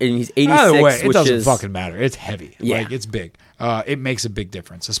thought he's 86. Either way, it which doesn't is fucking matter. It's heavy. Yeah. Like, it's big. It makes a big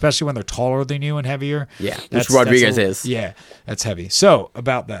difference, especially when they're taller than you and heavier. Yeah, which Rodriguez is. Yeah, that's heavy. So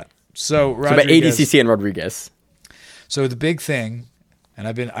about that. So about ADCC and Rodriguez. So the big thing, and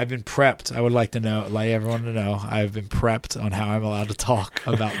I've been prepped. I would like everyone to know I've been prepped on how I'm allowed to talk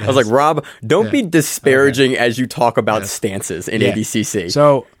about this. I was like, Rob, don't be disparaging as you talk about stances in ADCC.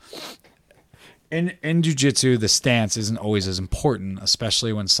 So in jiu-jitsu, the stance isn't always as important,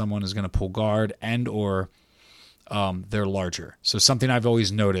 especially when someone is going to pull guard and or they're larger. So something I've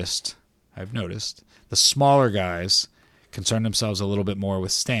noticed, the smaller guys concern themselves a little bit more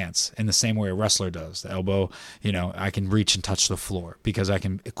with stance in the same way a wrestler does. The elbow, I can reach and touch the floor because I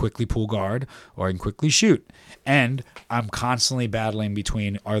can quickly pull guard or I can quickly shoot. And I'm constantly battling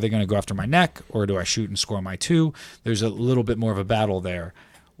between, are they going to go after my neck or do I shoot and score my two? There's a little bit more of a battle there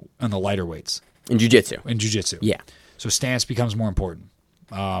on the lighter weights. In jiu-jitsu. Yeah. So stance becomes more important.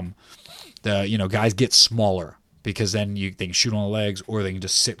 Guys get smaller because then they can shoot on the legs or they can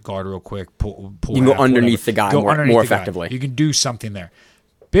just sit guard real quick, pull you can go underneath the guy more effectively. You can do something there.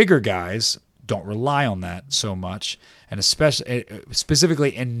 Bigger guys don't rely on that so much, and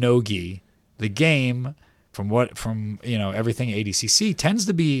specifically in no-gi, the game from everything ADCC tends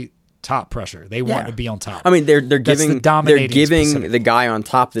to be top pressure. They want to be on top. I mean, they're giving the guy on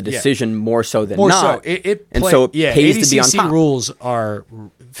top the decision more so than not. It pays ADCC to be on top. Rules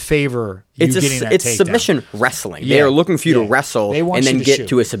favor you getting that It's takedown. Submission wrestling. They are looking for you to wrestle and then get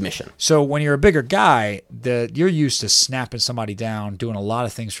to a submission. So when you're a bigger guy, you're used to snapping somebody down, doing a lot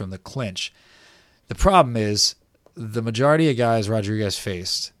of things from the clinch. The problem is the majority of guys Rodriguez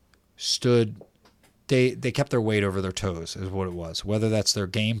faced stood they kept their weight over their toes is what it was. Whether that's their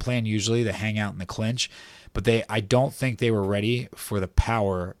game plan, usually they hang out in the clinch, but I don't think they were ready for the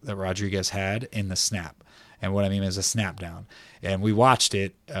power that Rodriguez had in the snap. And what I mean is a snap down. And we watched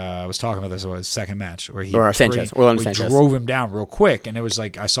it. I was talking about this. It was his second match where he Sanchez drove him down real quick. And it was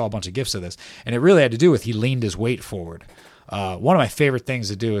like I saw a bunch of gifs of this. And it really had to do with he leaned his weight forward. One of my favorite things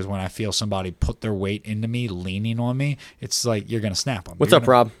to do is when I feel somebody put their weight into me, leaning on me. It's like you're going to snap them. What's up,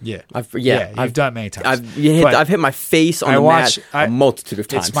 Rob? Yeah. I've done it many times. I've hit my face on the mat a multitude of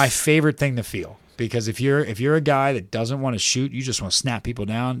times. It's my favorite thing to feel. Because if you're a guy that doesn't want to shoot, you just want to snap people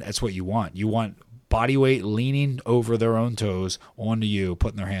down, that's what you want. You want body weight leaning over their own toes onto you,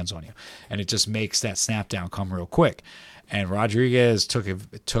 putting their hands on you. And it just makes that snap down come real quick. And Rodriguez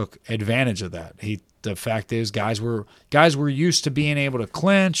took advantage of that. The fact is guys were used to being able to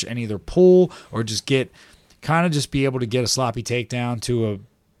clinch and either pull or just be able to get a sloppy takedown to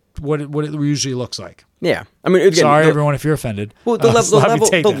what it usually looks like. Yeah, I mean, again, sorry everyone if you're offended. Well, the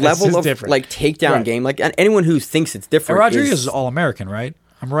level of different. like takedown game, like anyone who thinks it's different. And Rodriguez is All-American, right?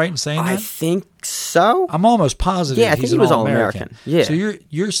 I'm right in saying that? I think so. I'm almost positive. Yeah, I think he was All-American. Yeah. So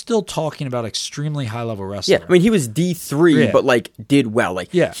you're still talking about extremely high level wrestler. Yeah, I mean he was D3, but like did well.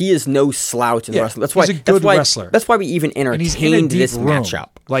 Like he is no slouch in wrestling. That's why he's a good wrestler. That's why we even entertained this matchup.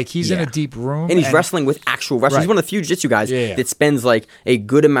 Like he's in a deep room, and he's wrestling with actual wrestlers. He's one of the few jiu-jitsu guys that spends like a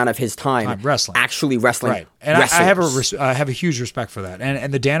good amount of his time wrestling, actually wrestling. Right, and I have a huge respect for that.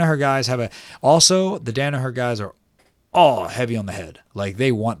 And the Danaher guys the Danaher guys are all heavy on the head. Like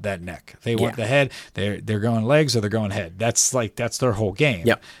they want that neck. They want the head. They're going legs or they're going head. That's their whole game.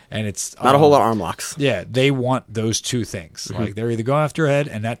 Yep. And it's not a whole lot of arm locks. Yeah, they want those two things. Mm-hmm. Like they're either going after your head,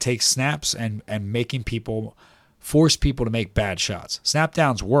 and that takes snaps and force people to make bad shots. Snap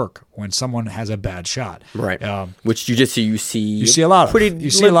downs work when someone has a bad shot. Right. Which jiu-jitsu you see a lot of. You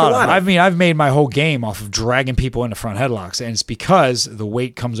see a lot of. I mean, I've made my whole game off of dragging people into front headlocks, and it's because the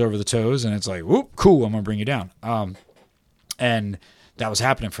weight comes over the toes, and it's like, whoop, cool, I'm gonna bring you down. And that was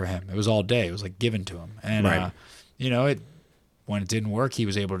happening for him. It was all day. It was like given to him. And, when it didn't work, he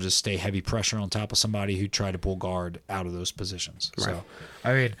was able to just stay heavy pressure on top of somebody who tried to pull guard out of those positions. Right. So,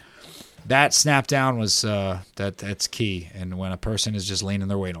 I mean, that snap down was that's key. And when a person is just leaning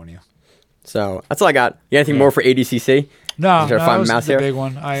their weight on you. So that's all I got. You got anything more for ADCC? No, that was the big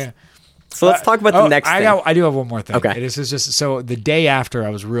one. So let's talk about the next thing. I do have one more thing. Okay. This is just so the day after I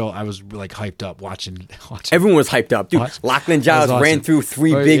was like hyped up watching. Everyone was hyped up, dude. Lachlan Giles ran through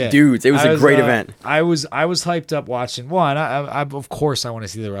three big dudes. It was a great event. I was hyped up watching one. I of course I want to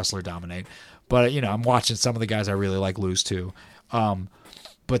see the wrestler dominate, but I'm watching some of the guys I really like lose too.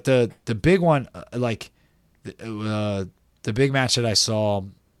 But the big one, the big match that I saw,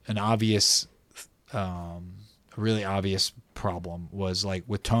 a really obvious problem was like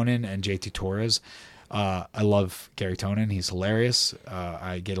with Tonin and JT Torres. I love Gary Tonin. He's hilarious.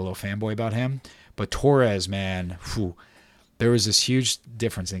 I get a little fanboy about him. But Torres, man, there was this huge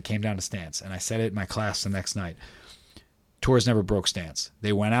difference, and it came down to stance. And I said it in my class the next night. Torres never broke stance.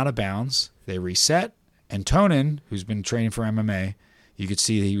 They went out of bounds. They reset. And Tonin, who's been training for MMA, you could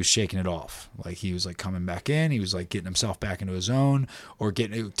see that he was shaking it off. Like he was like coming back in. He was like getting himself back into his zone or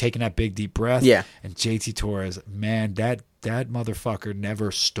taking that big deep breath. Yeah. And JT Torres, man, that motherfucker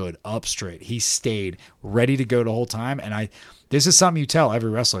never stood up straight. He stayed ready to go the whole time. And this is something you tell every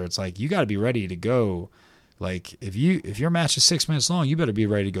wrestler. It's like you got to be ready to go. Like if your match is 6 minutes long, you better be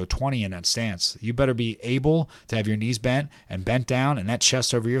ready to go 20 in that stance. You better be able to have your knees bent down and that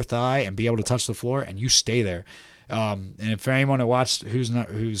chest over your thigh and be able to touch the floor, and you stay there. And if anyone who watched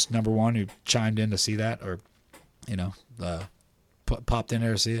who's number one who chimed in to see that or popped in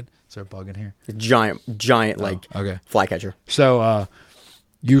there to see it, is there a bug in here? A giant flycatcher. So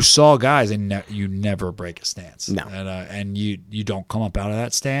you saw guys and you never break a stance. No. And you don't come up out of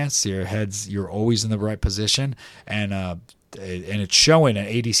that stance. You're always in the right position, and it's showing at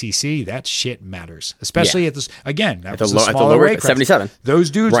ADCC. That shit matters, especially at this. Again, that was a smaller weight class. 77. Those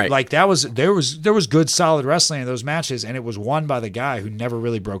dudes, like there was good solid wrestling in those matches, and it was won by the guy who never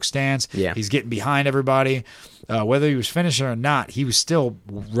really broke stance. Yeah, he's getting behind everybody. Whether he was finishing or not, he was still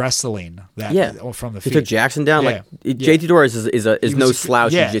wrestling that from the feet. He took Jackson down. Like JT Torres is no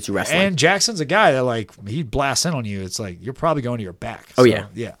slouch in jiu-jitsu wrestling. And Jackson's a guy that like he blasts in on you. It's like you're probably going to your back. Oh yeah.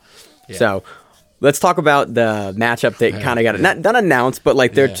 So let's talk about the matchup that kind of got not announced, but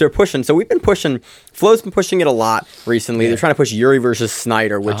like they're pushing. So we've been pushing. Flo's been pushing it a lot recently. They're trying to push Yuri versus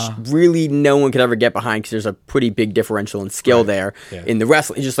Snyder, which really no one could ever get behind because there's a pretty big differential in skill there in the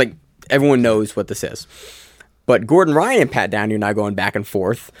wrestling. It's just like everyone knows what this is. But Gordon Ryan and Pat Downey are now going back and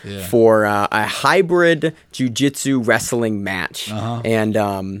forth for a hybrid jiu-jitsu wrestling match. And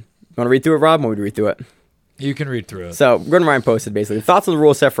want to read through it, Rob? Want me to read through it? You can read through it. So Gordon Ryan posted basically thoughts on the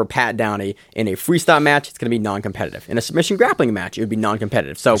rule set for Pat Downey in a freestyle match. It's going to be non-competitive. In a submission grappling match, it would be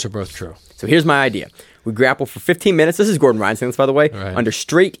non-competitive. So Those are both true. So here's my idea. We grapple for 15 minutes. This is Gordon Ryan saying this, by the way, Right. under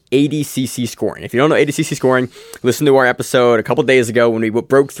straight ADCC scoring. If you don't know ADCC scoring, listen to our episode a couple days ago when we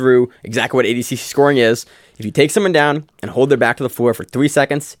broke through exactly what ADCC scoring is. If you take someone down and hold their back to the floor for 3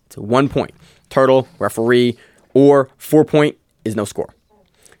 seconds, it's 1 point. Turtle, referee, or 4 point is no score.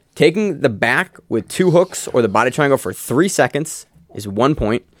 Taking the back with 2 hooks or the body triangle for 3 seconds is 1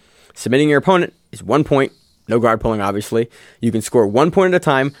 point. Submitting your opponent is 1 point. No guard pulling, obviously. You can score 1 point at a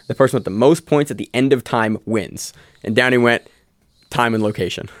time. The person with the most points at the end of time wins. And Downey went time and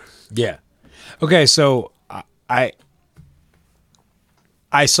location. Yeah. Okay, so I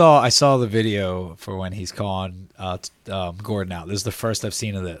saw the video for when he's calling Gordon out. This is the first I've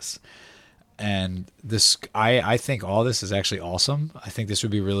seen of this. And this, I think all this is actually awesome. I think this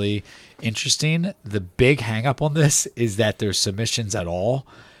would be really interesting. The big hang up on this is that there's submissions at all.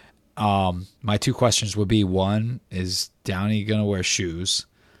 My 2 questions would be, one, is Downey going to wear shoes?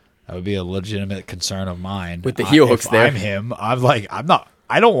 That would be a legitimate concern of mine. With the heel hooks if there. I'm him. I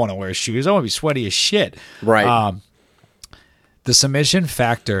don't want to wear shoes. I want to be sweaty as shit. Right. The submission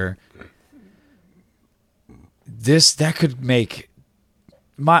factor, that could make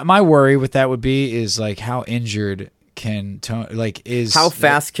my worry with that would be is like how injured can how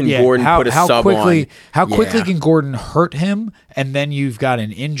fast can Gordon put a sub on? How quickly can Gordon hurt him, and then you've got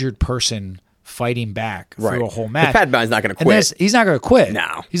an injured person fighting back through a whole match. Pat Downey's not going to quit. He's not going to quit.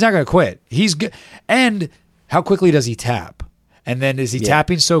 No, he's not going to quit. He's good. And how quickly does he tap? And then is he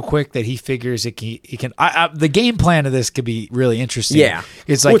tapping so quick that he figures he can? The game plan of this could be really interesting. Yeah,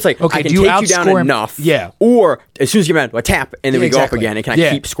 it's like okay, I can do you take you down him? enough? Yeah, or as soon as you get a tap, and then we go up again, and can I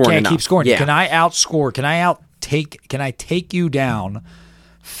keep scoring? Can I keep scoring? Yeah. Can I outscore? Can I take you down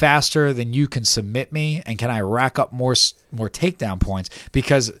faster than you can submit me? And can I rack up more takedown points?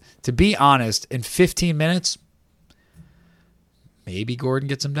 Because to be honest, in 15 minutes, maybe Gordon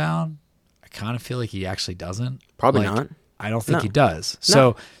gets him down. I kind of feel like he actually doesn't. Probably not. I don't think he does.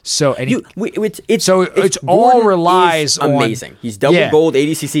 No. It's all relies on amazing. He's double gold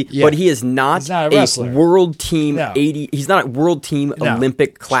ADCC, but he is not a world team He's not a world team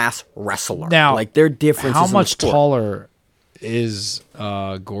Olympic class wrestler. Now, like their difference. How much taller is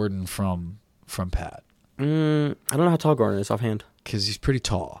Gordon from Pat? I don't know how tall Gordon is offhand. Because he's pretty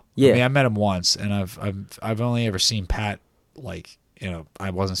tall. Yeah, I mean, I met him once, and I've only ever seen Pat like.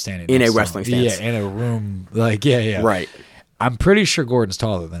 I wasn't standing in a wrestling stance. Yeah, in a room. Yeah. Right. I'm pretty sure Gordon's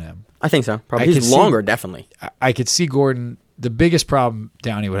taller than him. I think so. Probably. He's longer, definitely. I could see Gordon. The biggest problem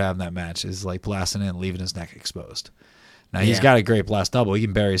Downey would have in that match is like blasting in and leaving his neck exposed. Now, he's got a great blast double. He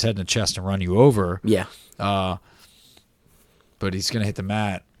can bury his head in the chest and run you over. Yeah. But he's going to hit the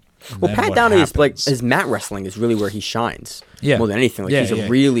mat. Well, Pat Downey is like his mat wrestling is really where he shines. Yeah. More than anything. Like he's a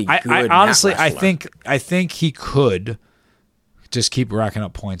really good honestly, mat wrestler. I think he could just keep racking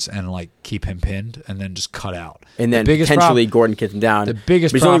up points and like keep him pinned and then just cut out. And then potentially Gordon gets him down. The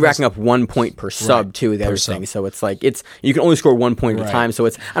biggest but he's only racking up 1 point per sub too, the other thing. So it's like you can only score 1 point at a time. So I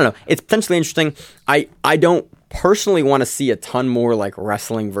don't know. It's potentially interesting. I don't personally want to see a ton more like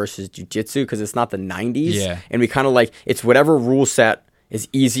wrestling versus jiu-jitsu because it's not the 90s. Yeah. And we kind of like it's whatever rule set is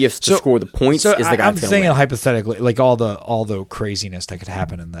easiest to score the points is the guy that's going to win. I'm thinking hypothetically, like all the craziness that could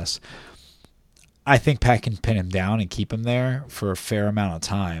happen in this. I think Pat can pin him down and keep him there for a fair amount of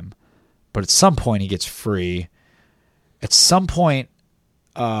time, but at some point he gets free. At some point,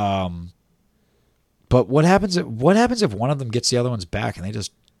 but what happens if one of them gets the other one's back and they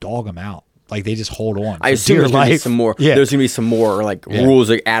just dog him out? Like they just hold on. I assume there's going to be some more. Yeah. There's going to be some more like rules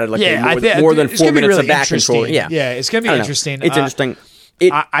like added, like more than 4 minutes of back control. Yeah, it's going to be interesting. It's interesting.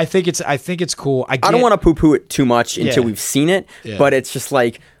 I think it's cool. I don't want to poo-poo it too much until we've seen it, but it's just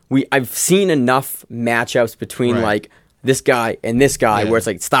like. I've seen enough matchups between like this guy and this guy where it's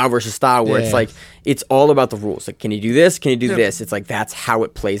like style versus style where it's like it's all about the rules. Like, can you do this? Can you do this? It's like that's how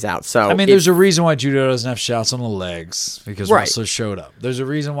it plays out. So I mean, there's a reason why judo doesn't have shots on the legs because wrestlers showed up. There's a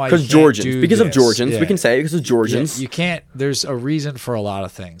reason why because Georgians of Georgians we can say because of Georgians. You can't. There's a reason for a lot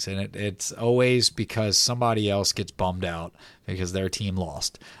of things, and it's always because somebody else gets bummed out because their team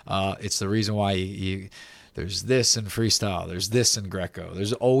lost. It's the reason why you there's this in freestyle. There's this in Greco.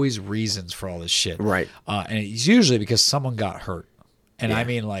 There's always reasons for all this shit. Right. And it's usually because someone got hurt. And I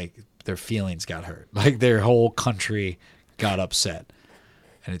mean, like, their feelings got hurt. Like, their whole country got upset.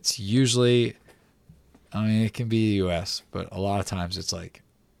 And it's usually, I mean, it can be the U.S., but a lot of times it's like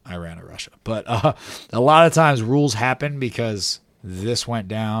Iran or Russia. But a lot of times rules happen because this went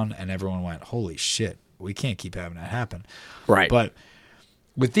down and everyone went, holy shit, we can't keep having that happen. Right. But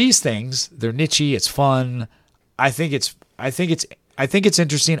with these things, they're niche-y, it's fun. I think it's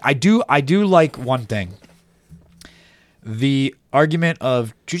interesting. I do like one thing. The argument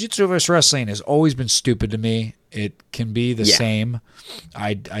of jiu-jitsu versus wrestling has always been stupid to me. It can be the same.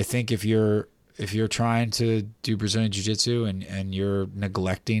 I think if you're trying to do Brazilian jiu-jitsu and you're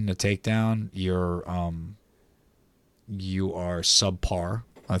neglecting the takedown, you are subpar.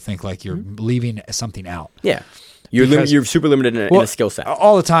 I think like you're leaving something out. Yeah. You're super limited in a skill set.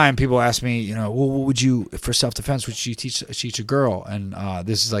 All the time, people ask me, well, what would you, for self-defense, would you teach a girl? And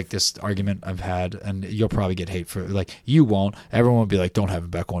this is like this argument I've had, and you'll probably get hate for it. Like, you won't. Everyone will be like, don't have him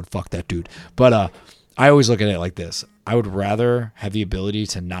back on. Fuck that dude. But I always look at it like this. I would rather have the ability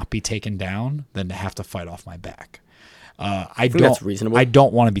to not be taken down than to have to fight off my back. I think that's reasonable. I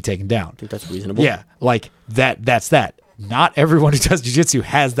don't want to be taken down. I think that's reasonable. Yeah, like that's that. Not everyone who does jiu-jitsu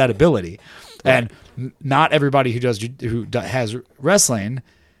has that ability. Right. And not everybody who has wrestling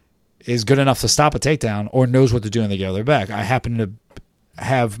is good enough to stop a takedown or knows what to do when they get on their back. I happen to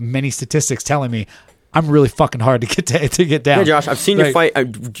have many statistics telling me I'm really fucking hard to get down. Yeah, Josh, I've seen you fight.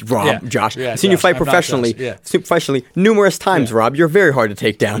 Josh, I've seen you fight professionally, professionally numerous times. Rob, you're very hard to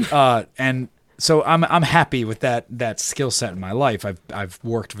take down. And so I'm happy with that skill set in my life. I've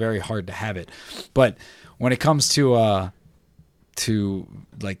worked very hard to have it, but when it comes to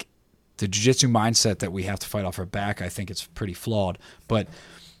like the jiu-jitsu mindset that we have to fight off our back, I think it's pretty flawed. But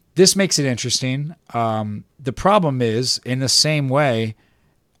this makes it interesting. The problem is, in the same way,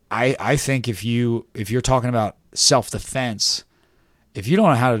 I think if you're talking about self-defense, if you don't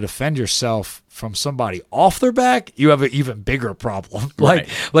know how to defend yourself from somebody off their back, you have an even bigger problem. Like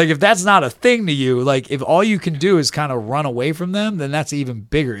if that's not a thing to you, like if all you can do is kind of run away from them, then that's an even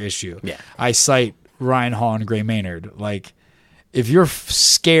bigger issue. Yeah. I cite Ryan Hall and Gray Maynard. Like, if you're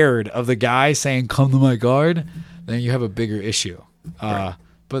scared of the guy saying, come to my guard, then you have a bigger issue. But,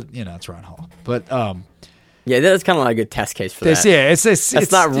 it's Ryan Hall. But, yeah, that's kind of like a good test case for that. Yeah,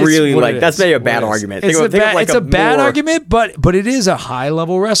 that's not really like, that's maybe a bad argument. It's a bad argument, but it is a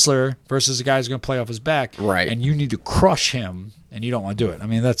high-level wrestler versus a guy who's going to play off his back. Right. And you need to crush him, and you don't want to do it. I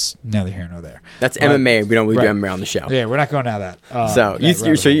mean, that's neither here nor there. That's MMA. We don't really do MMA on the show. Yeah, we're not going down that. So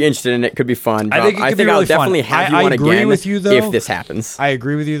you're interested in it. Could be fun. I think it could be really I'll definitely fun. have you on again with you, though, if this happens. I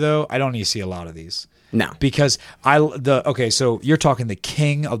agree with you, though. I don't need to see a lot of these. No. Because so you're talking the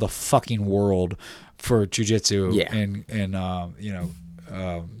king of the fucking world for jiu-jitsu and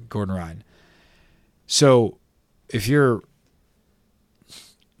Gordon Ryan. So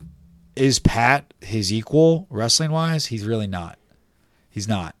is Pat his equal wrestling wise? He's really not. He's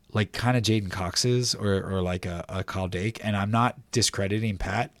not. Like kind of Jaden Cox is or like a Kyle Dake. And I'm not discrediting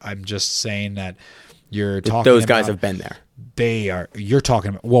Pat. I'm just saying that you're talking those guys have been there. You're talking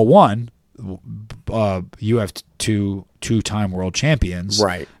about, well, one, you have two-time world champions,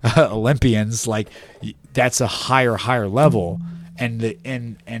 right? Olympians, like that's a higher level, and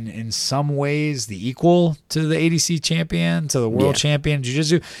in some ways the equal to the ADC champion, to the world champion in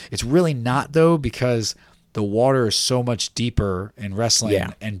jiu-jitsu. It's really not though, because the water is so much deeper in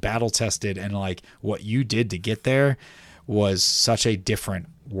wrestling and battle tested, and like what you did to get there was such a different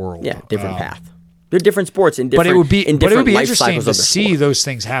world, different path. They're different sports in different. But it would be interesting to see sport. Those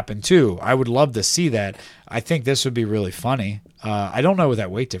things happen too. I would love to see that. I think this would be really funny. I don't know what that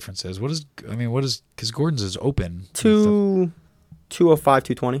weight difference is. Because Gordon's is open. 205,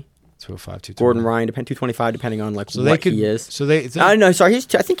 220. 205, 220. Gordon Ryan, 225, depending on he is. So they. No, sorry. I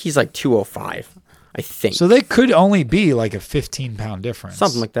think he's like 205. I think. So they could only be like a 15-pound difference.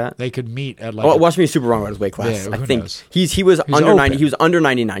 Something like that. They could meet at like. Watch me super wrong about his weight class. Yeah, I think knows? he was under 90. He was under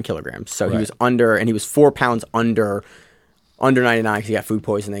 99 kilograms. So he was under, and he was 4 pounds under 99 because he got food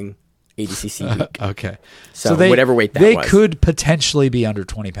poisoning. ADCC week. Okay. So whatever weight that was. They could potentially be under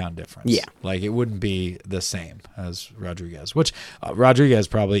 20-pound difference. Yeah. Like it wouldn't be the same as Rodriguez, which Rodriguez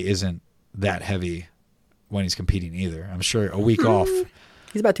probably isn't that heavy when he's competing either. I'm sure a week off.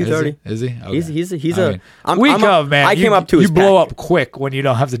 He's about 230. Is he? Okay. He's man. I came up to his pack. You blow up quick when you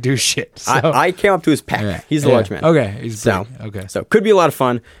don't have to do shit. So. I came up to his pack. Yeah. He's a large man. Okay. He's big. Okay. So could be a lot of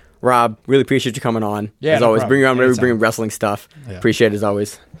fun. Rob, really appreciate you coming on. Yeah, as always, problem. bring you on whenever we bring wrestling stuff. Yeah. Appreciate it as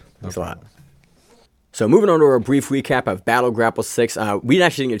always. Thanks a lot. So moving on to a brief recap of Battle Grapple 6. We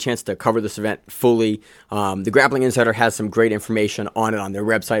actually didn't get a chance to cover this event fully. The Grappling Insider has some great information on it on their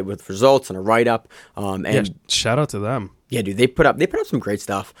website with results and a write-up. And shout out to them. Yeah, dude, they put up some great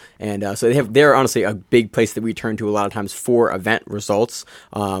stuff, and so they're honestly a big place that we turn to a lot of times for event results.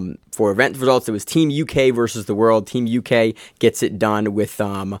 For event results, it was Team UK versus the world. Team UK gets it done with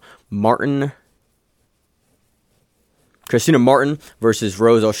Martin Christina Martin versus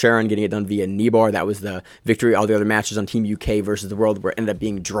Rose O'Sharon, getting it done via knee bar. That was the victory. All the other matches on Team UK versus the World were ended up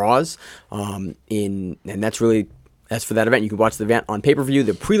being draws. And that's for that event. You can watch the event on pay-per-view.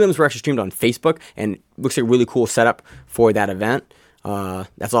 The prelims were actually streamed on Facebook, and it looks like a really cool setup for that event.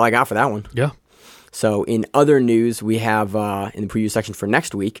 That's all I got for that one. Yeah. So in other news, we have, in the preview section for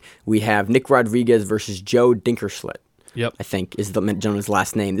next week, we have Nick Rodriguez versus Joe Dinkerschlitt. Yep. I think is the gentleman's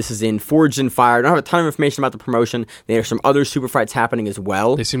last name. This is in Forged in Fire. I don't have a ton of information about the promotion. There are some other super fights happening as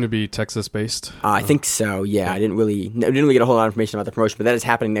well. They seem to be Texas-based. I think so, yeah. I didn't really get a whole lot of information about the promotion, but that is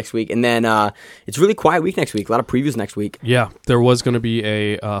happening next week. And then it's a really quiet week next week. A lot of previews next week. Yeah, there was going to be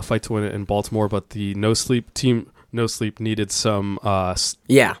a fight to win it in Baltimore, but the No Sleep team... No Sleep needed some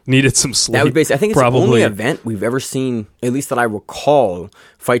needed some sleep. That was basically, I think it's probably. the only event we've ever seen, at least that I recall,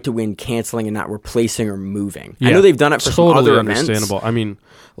 Fight to Win canceling and not replacing or moving. Yeah, I know they've done it for totally some other understandable. events. I mean,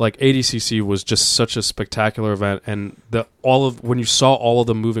 like ADCC was just such a spectacular event, and when you saw all of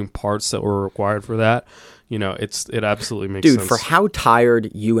the moving parts that were required for that, it absolutely makes sense. Dude, for how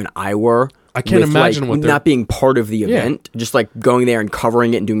tired you and I were, I can't imagine what not being part of the event, just like going there and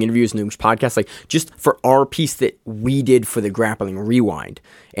covering it and doing interviews and doing podcasts, like just for our piece that we did for the Grappling Rewind,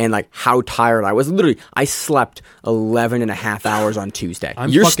 and like how tired I was. Literally, I slept 11 and a half hours on Tuesday.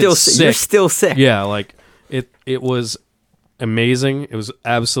 You're still sick. You're still sick. Yeah, like it was amazing. It was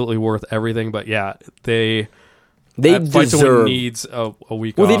absolutely worth everything. But yeah, they deserve needs a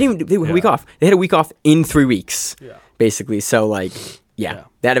week. Well, off. they had a week off. They had a week off in 3 weeks. Yeah. Basically, so like. Yeah,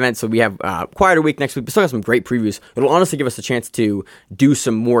 that event. So we have quieter week next week, but still have some great previews. It'll honestly give us a chance to do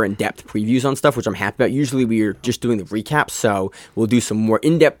some more in-depth previews on stuff, which I'm happy about. Usually we're just doing the recaps, so we'll do some more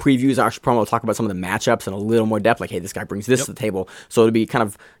in-depth previews. I should probably talk about some of the matchups in a little more depth, like, hey, this guy brings this to the table. So it'll be kind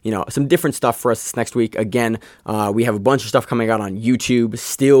of, some different stuff for us this next week. Again, we have a bunch of stuff coming out on YouTube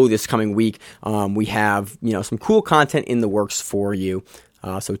still this coming week. We have, some cool content in the works for you.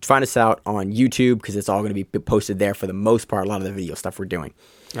 So find us out on YouTube because it's all going to be posted there for the most part. A lot of the video stuff we're doing.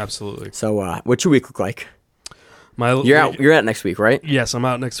 Absolutely. So what's your week look like? You're out next week, right? Yes, I'm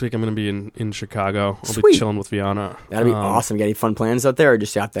out next week. I'm going to be in Chicago. I'll Sweet. be chilling with Viana. That'll be awesome. Got any fun plans out there, or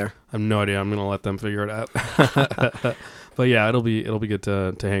just out there? I have no idea. I'm going to let them figure it out. But yeah, it'll be good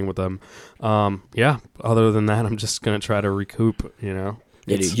to hang with them. Other than that, I'm just going to try to recoup. Yeah,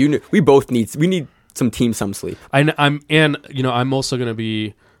 dude. We need some team sleep. I'm also going to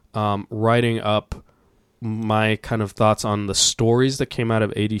be writing up my kind of thoughts on the stories that came out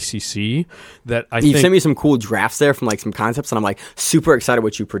of ADCC. You sent me some cool drafts there from like some concepts, and I'm like super excited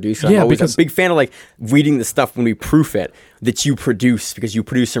what you produce. Yeah, I'm always a big fan of like reading the stuff when we proof it that you produce, because you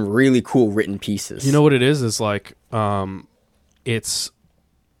produce some really cool written pieces. You know what it is like it's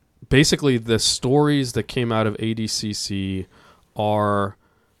basically the stories that came out of ADCC are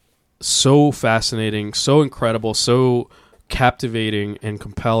so fascinating, so incredible, so captivating and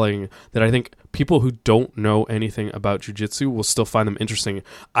compelling that I think people who don't know anything about jiu-jitsu will still find them interesting.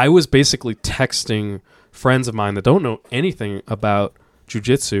 I was basically texting friends of mine that don't know anything about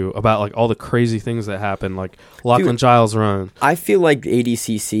jiu-jitsu about like all the crazy things that happen, like Lachlan Giles run. I feel like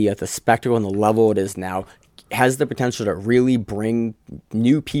ADCC at the spectacle and the level it is now has the potential to really bring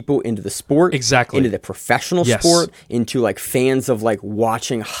new people into the sport, exactly, into the professional sport, into like fans of like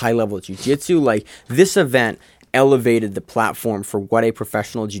watching high level jiu-jitsu. Like this event elevated the platform for what a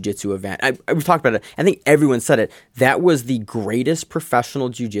professional jiu-jitsu event. We've talked about it. I think everyone said it. That was the greatest professional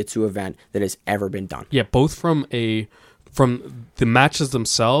jiu-jitsu event that has ever been done. Yeah, both from the matches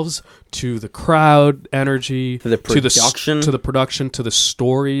themselves to the crowd energy, to the production, to the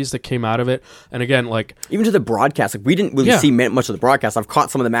stories that came out of it, and again, like even to the broadcast. Like we didn't really see much of the broadcast. I've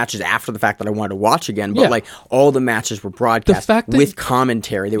caught some of the matches after the fact that I wanted to watch again, but like all the matches were broadcast with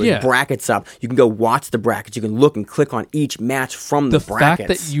commentary. There was brackets up. You can go watch the brackets. You can look and click on each match from the brackets.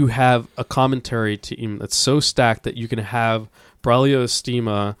 The fact that you have a commentary team that's so stacked that you can have Braulio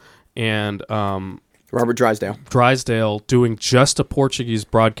Estima and Robert Drysdale doing just a Portuguese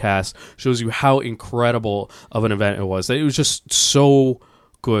broadcast shows you how incredible of an event it was. It was just so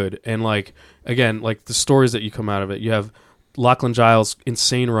good. And like, again, like the stories that you come out of it, you have Lachlan Giles'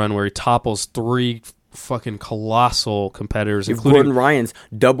 insane run where he topples 3 fucking colossal competitors, including Gordon Ryan's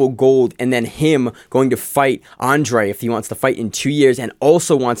double gold, and then him going to fight Andre if he wants to fight in 2 years, and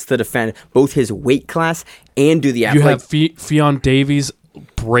also wants to defend both his weight class and do the athletic. You have Fionn Davies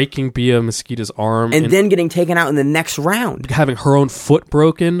breaking Bia Mesquita's arm and then getting taken out in the next round, having her own foot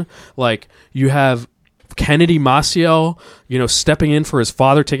broken. Like you have Kennedy Maciel, stepping in for his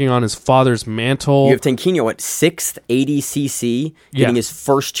father, taking on his father's mantle. You have Tenquinho at 6th ADCC getting his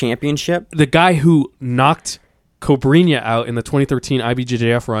first championship. The guy who knocked Cobrinha out in the 2013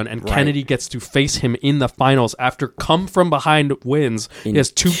 IBJJF run, and Kennedy gets to face him in the finals after come from behind wins. He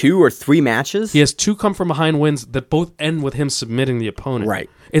has two or three matches. He has 2 come from behind wins that both end with him submitting the opponent. Right.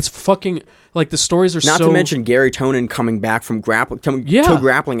 It's fucking like the stories are Not to mention Gary Tonin coming back from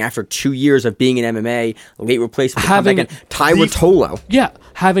grappling after 2 years of being in MMA, late replacement. Having Ty Rotolo. Yeah,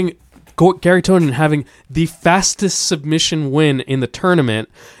 having Gary Tonin having the fastest submission win in the tournament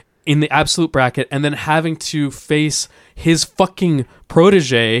in the absolute bracket, and then having to face his fucking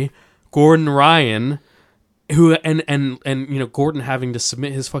protege, Gordon Ryan, who and you know, Gordon having to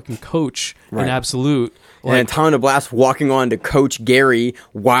submit his fucking coach in absolute. Like, and Tom DeBlas walking on to coach Gary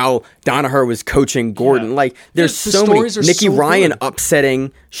while Danaher was coaching Gordon. Yeah. Like, there's so many. Nicky Ryan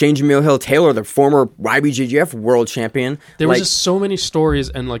upsetting Shane Jamil Hill Taylor, the former IBJJF world champion. There was just so many stories,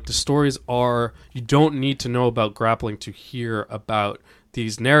 and like the stories are, you don't need to know about grappling to hear about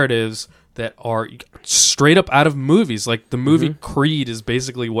these narratives that are straight up out of movies. Like the movie Creed is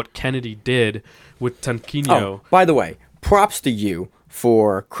basically what Kennedy did with Tanquinho. Oh, by the way, props to you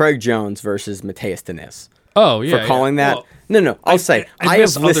for Craig Jones versus Mateus Diniz. Oh yeah, for calling that. Well, no. I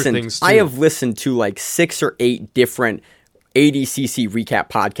have listened. I have listened to like 6 or 8 different ADCC recap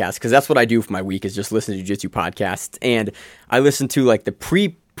podcasts, because that's what I do for my week, is just listen to jiu-jitsu podcasts. And I listened to like the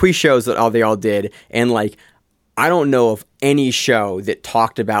pre-shows that they all did, and like, I don't know of any show that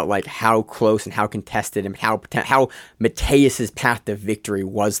talked about like how close and how contested and how Mateus's path to victory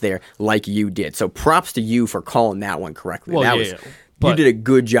was there, like you did. So props to you for calling that one correctly. Well, you did a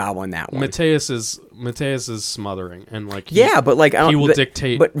good job on that one. Mateus is smothering, and like he will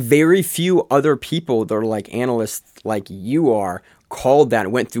dictate. But very few other people that are like analysts like you are called that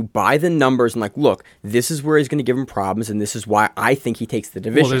and went through by the numbers and like, look, this is where he's going to give him problems, and this is why I think he takes the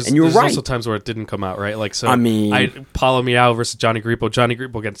division. Well, and you're there's right. Also times where it didn't come out right. Like, so I mean, Paulo Miao versus Johnny Grippo. Johnny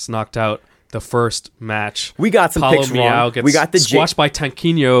Grippo gets knocked out the first match. We got some picks wrong. Gets we got the squashed by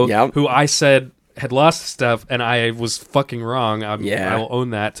Tanquinho, who I said had lost stuff, and I was fucking wrong. I will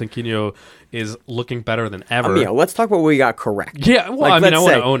own that. Tanquinho is looking better than ever. Let's talk about what we got correct. Yeah, well, I want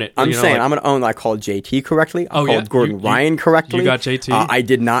to own it. I'm saying I'm going to own that I called JT correctly. I called Gordon Ryan correctly. You got JT. I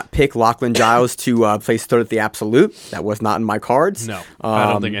did not pick Lachlan Giles to place third at the Absolute. That was not in my cards. No,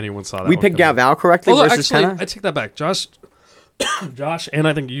 I don't think anyone saw that. We picked Galval correctly versus actually, I take that back. Josh, and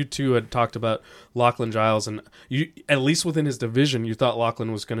I think you two had talked about Lachlan Giles, and you, at least within his division, you thought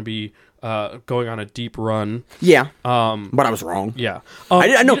Lachlan was going to be going on a deep run. Yeah, but I was wrong. Yeah,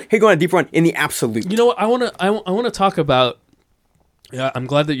 I know. Hey, going on a deep run in the Absolute. You know what? I want to talk about. Yeah, I'm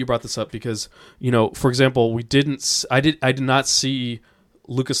glad that you brought this up, because, you know, for example, I did not see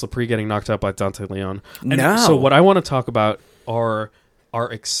Lucas Lepre getting knocked out by Dante Leon. No. So what I want to talk about are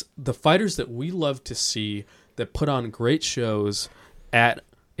the fighters that we love to see, that put on great shows at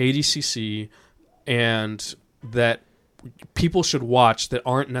ADCC and that people should watch, that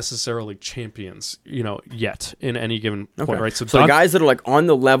aren't necessarily champions, you know, yet in any given point, right? So the guys that are like on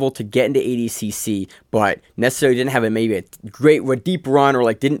the level to get into ADCC, but necessarily didn't have maybe a deep run, or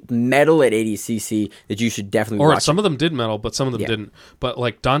like didn't medal at ADCC, that you should definitely watch. Or some of them did medal, but some of them didn't. But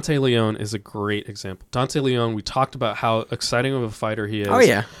like Dante Leon is a great example. Dante Leon, we talked about how exciting of a fighter he is. Oh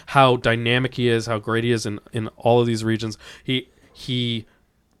yeah. How dynamic he is, how great he is in all of these regions. He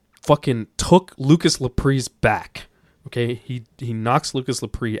fucking took Lucas Lepre's back. Okay, he knocks Lucas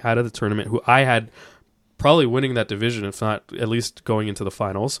Lepre out of the tournament, who I had probably winning that division, if not at least going into the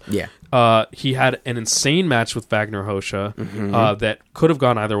finals. Yeah. He had an insane match with Wagner Hosha that could have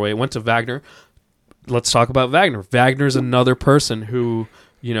gone either way. It went to Wagner. Let's talk about Wagner. Wagner's another person who,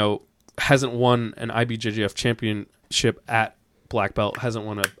 you know, hasn't won an IBJJF championship at black belt, hasn't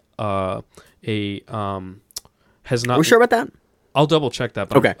won has not. Are we sure about that? I'll double check that,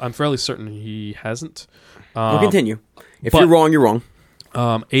 but okay. I'm fairly certain he hasn't. We'll continue. If you're wrong, you're wrong.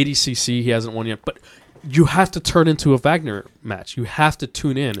 ADCC, he hasn't won yet, but you have to turn into a Wagner match. You have to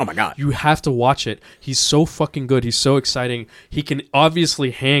tune in. Oh my God. You have to watch it. He's so fucking good. He's so exciting. He can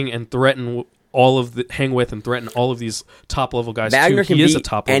obviously hang with and threaten all of these top level guys. Wagner too. Can he is beat a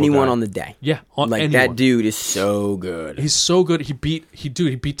top level anyone guy. on the day. Yeah, anyone. That dude is so good. He's so good. He beat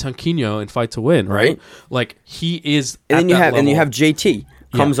Tanquinho in Fight to Win, right? Like, he is. And then you have level. JT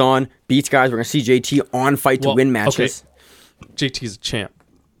comes on, beats guys. We're gonna see JT on Fight to Win matches. Okay. JT's a champ.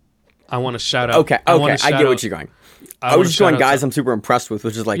 I want to shout out. Okay, I get what you're going. I was just going guys I'm super impressed with,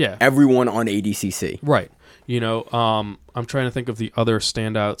 which is like everyone on ADCC. Right. You know, I'm trying to think of the other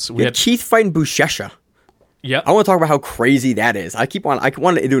standouts. We had Keith fighting Buchecha. Yeah, I want to talk about how crazy that is. I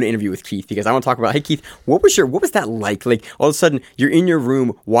want to do an interview with Keith, because I want to talk about, hey Keith, what was that like? Like, all of a sudden you're in your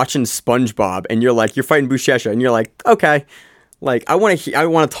room watching SpongeBob, and you're fighting Buchecha, and you're like, okay, Like, I want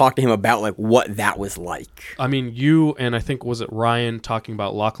to talk to him about like what that was like. I mean, you and I think was it Ryan talking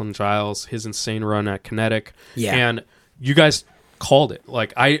about Lachlan Giles, his insane run at Kinetic. Yeah. And you guys called it.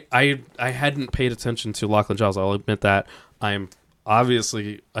 Like I hadn't paid attention to Lachlan Giles. I'll admit that. I'm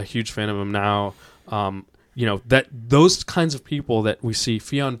obviously a huge fan of him now. That those kinds of people that we see,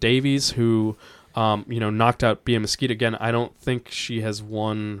 Fionn Davies, who knocked out Bia Mesquita again. I don't think she has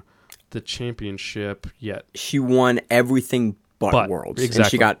won the championship yet. She won everything but Worlds. Exactly. And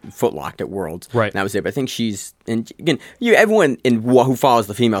she got footlocked at Worlds. Right. And that was it. But I think she's, and again, everyone who follows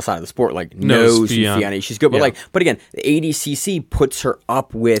the female side of the sport knows who Fionn is. She's good. But but again, the ADCC puts her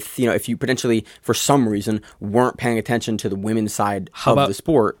up with, if you potentially, for some reason, weren't paying attention to the women's side of the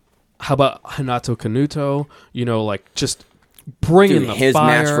sport. How about Hanato Kanuto? Just bringing the his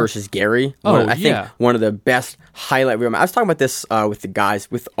fire. Match versus Gary. I think one of the best highlight reel. I was talking about this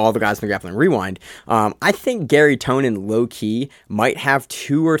with all the guys in the Grappling Rewind. I think Gary Tonin, low key, might have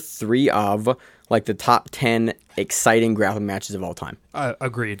 2 or 3 of like the top 10 exciting grappling matches of all time.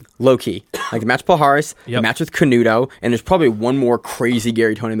 Agreed. Low key, like the match with Paul Harris, the match with Canuto, and there's probably one more crazy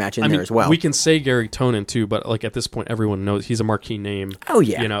Gary Tonin match in there as well. We can say Gary Tonin too, but like at this point, everyone knows he's a marquee name. Oh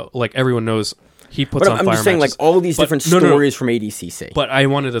yeah, everyone knows. He puts on fire. I'm just saying, matches. like all these different stories from ADCC. But I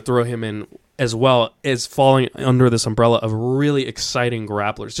wanted to throw him in as well as falling under this umbrella of really exciting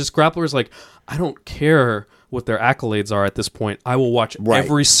grapplers. Just grapplers, like, I don't care what their accolades are at this point. I will watch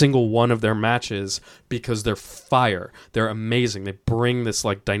every single one of their matches because they're fire. They're amazing. They bring this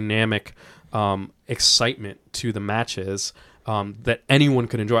like dynamic excitement to the matches that anyone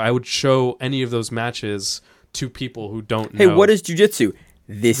could enjoy. I would show any of those matches to people who don't know. Hey, what is jiu-jitsu?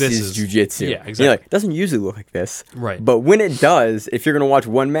 This is jiu-jitsu. Yeah, exactly. It doesn't usually look like this. Right. But when it does, if you're going to watch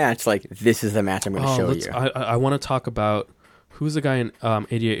one match, like, this is the match I'm going to show you. I want to talk about who's the guy in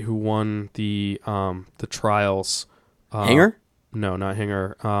 88 who won the trials. Hanger? No, not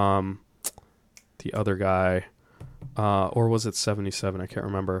Hanger. The other guy. Or was it 77? I can't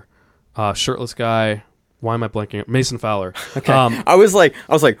remember. Shirtless guy. Why am I blanking? Mason Fowler. Okay. I was like,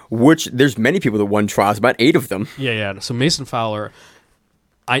 which? There's many people that won trials, about 8 of them. Yeah. So Mason Fowler,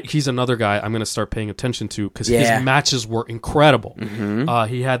 he's another guy I'm going to start paying attention to because his matches were incredible.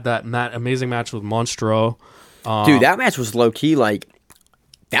 Mm-hmm. He had that amazing match with Monstro. Dude, that match was low key. Like,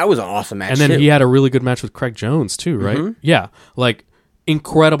 that was an awesome match. And then he had a really good match with Craig Jones too, right? Mm-hmm. Yeah, like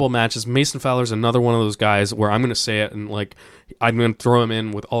incredible matches. Mason Fowler's another one of those guys where I'm going to say it and like I'm going to throw him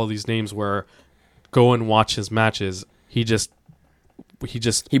in with all of these names where go and watch his matches. He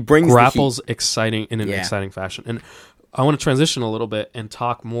brings grapples exciting in an exciting fashion. And I want to transition a little bit and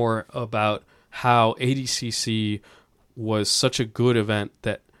talk more about how ADCC was such a good event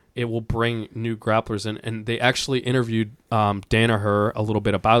that it will bring new grapplers in. And they actually interviewed Danaher a little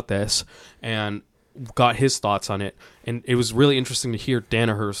bit about this and got his thoughts on it. And it was really interesting to hear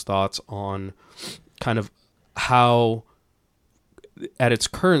Danaher's thoughts on kind of how, at its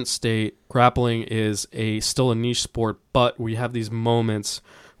current state, grappling is still a niche sport, but we have these moments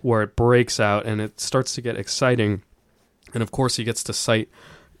where it breaks out and it starts to get exciting. And of course, he gets to cite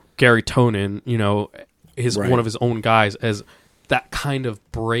Gary Tonin, one of his own guys, as that kind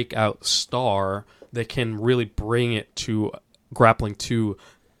of breakout star that can really bring it to grappling to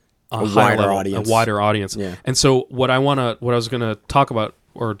a wider audience. Yeah. And so, what I was gonna talk about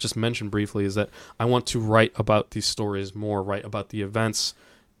or just mention briefly is that I want to write about these stories more, write about the events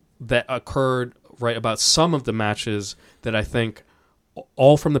that occurred, write about some of the matches that I think,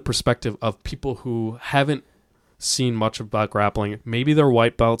 all from the perspective of people who haven't seen much about grappling. Maybe they're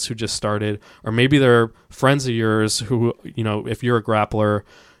white belts who just started, or maybe they're friends of yours who, if you're a grappler,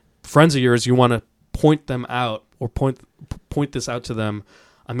 friends of yours, you want to point them out or point this out to them.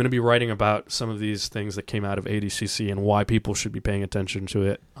 I'm going to be writing about some of these things that came out of ADCC and why people should be paying attention to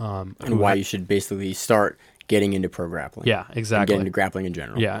it. And why you should basically start getting into pro grappling. Yeah, exactly. And get into grappling in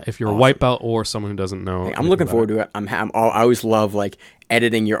general. Yeah, if you're a white belt or someone who doesn't know. Hey, I'm looking forward to it. I always love like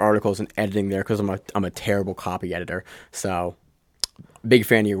editing your articles and editing there because I'm a terrible copy editor. So big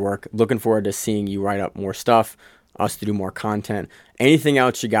fan of your work. Looking forward to seeing you write up more stuff, us to do more content. Anything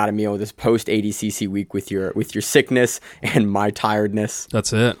else you got, Emil, this post ADCC week with your sickness and my tiredness?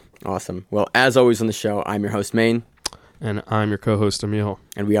 That's it. Awesome. Well, as always on the show, I'm your host, Maine. And I'm your co-host, Emil.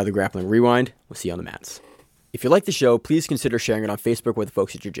 And we are the Grappling Rewind. We'll see you on the mats. If you like the show, please consider sharing it on Facebook with the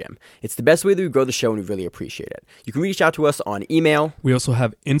folks at your gym. It's the best way that we grow the show, and we really appreciate it. You can reach out to us on email. We also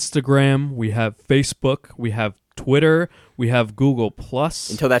have Instagram. We have Facebook. We have Twitter. We have Google Plus.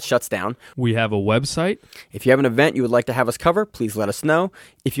 Until that shuts down. We have a website. If you have an event you would like to have us cover, please let us know.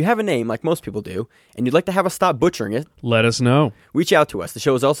 If you have a name, like most people do, and you'd like to have us stop butchering it, let us know. Reach out to us. The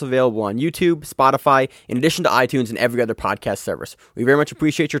show is also available on YouTube, Spotify, in addition to iTunes and every other podcast service. We very much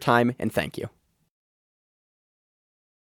appreciate your time, and thank you.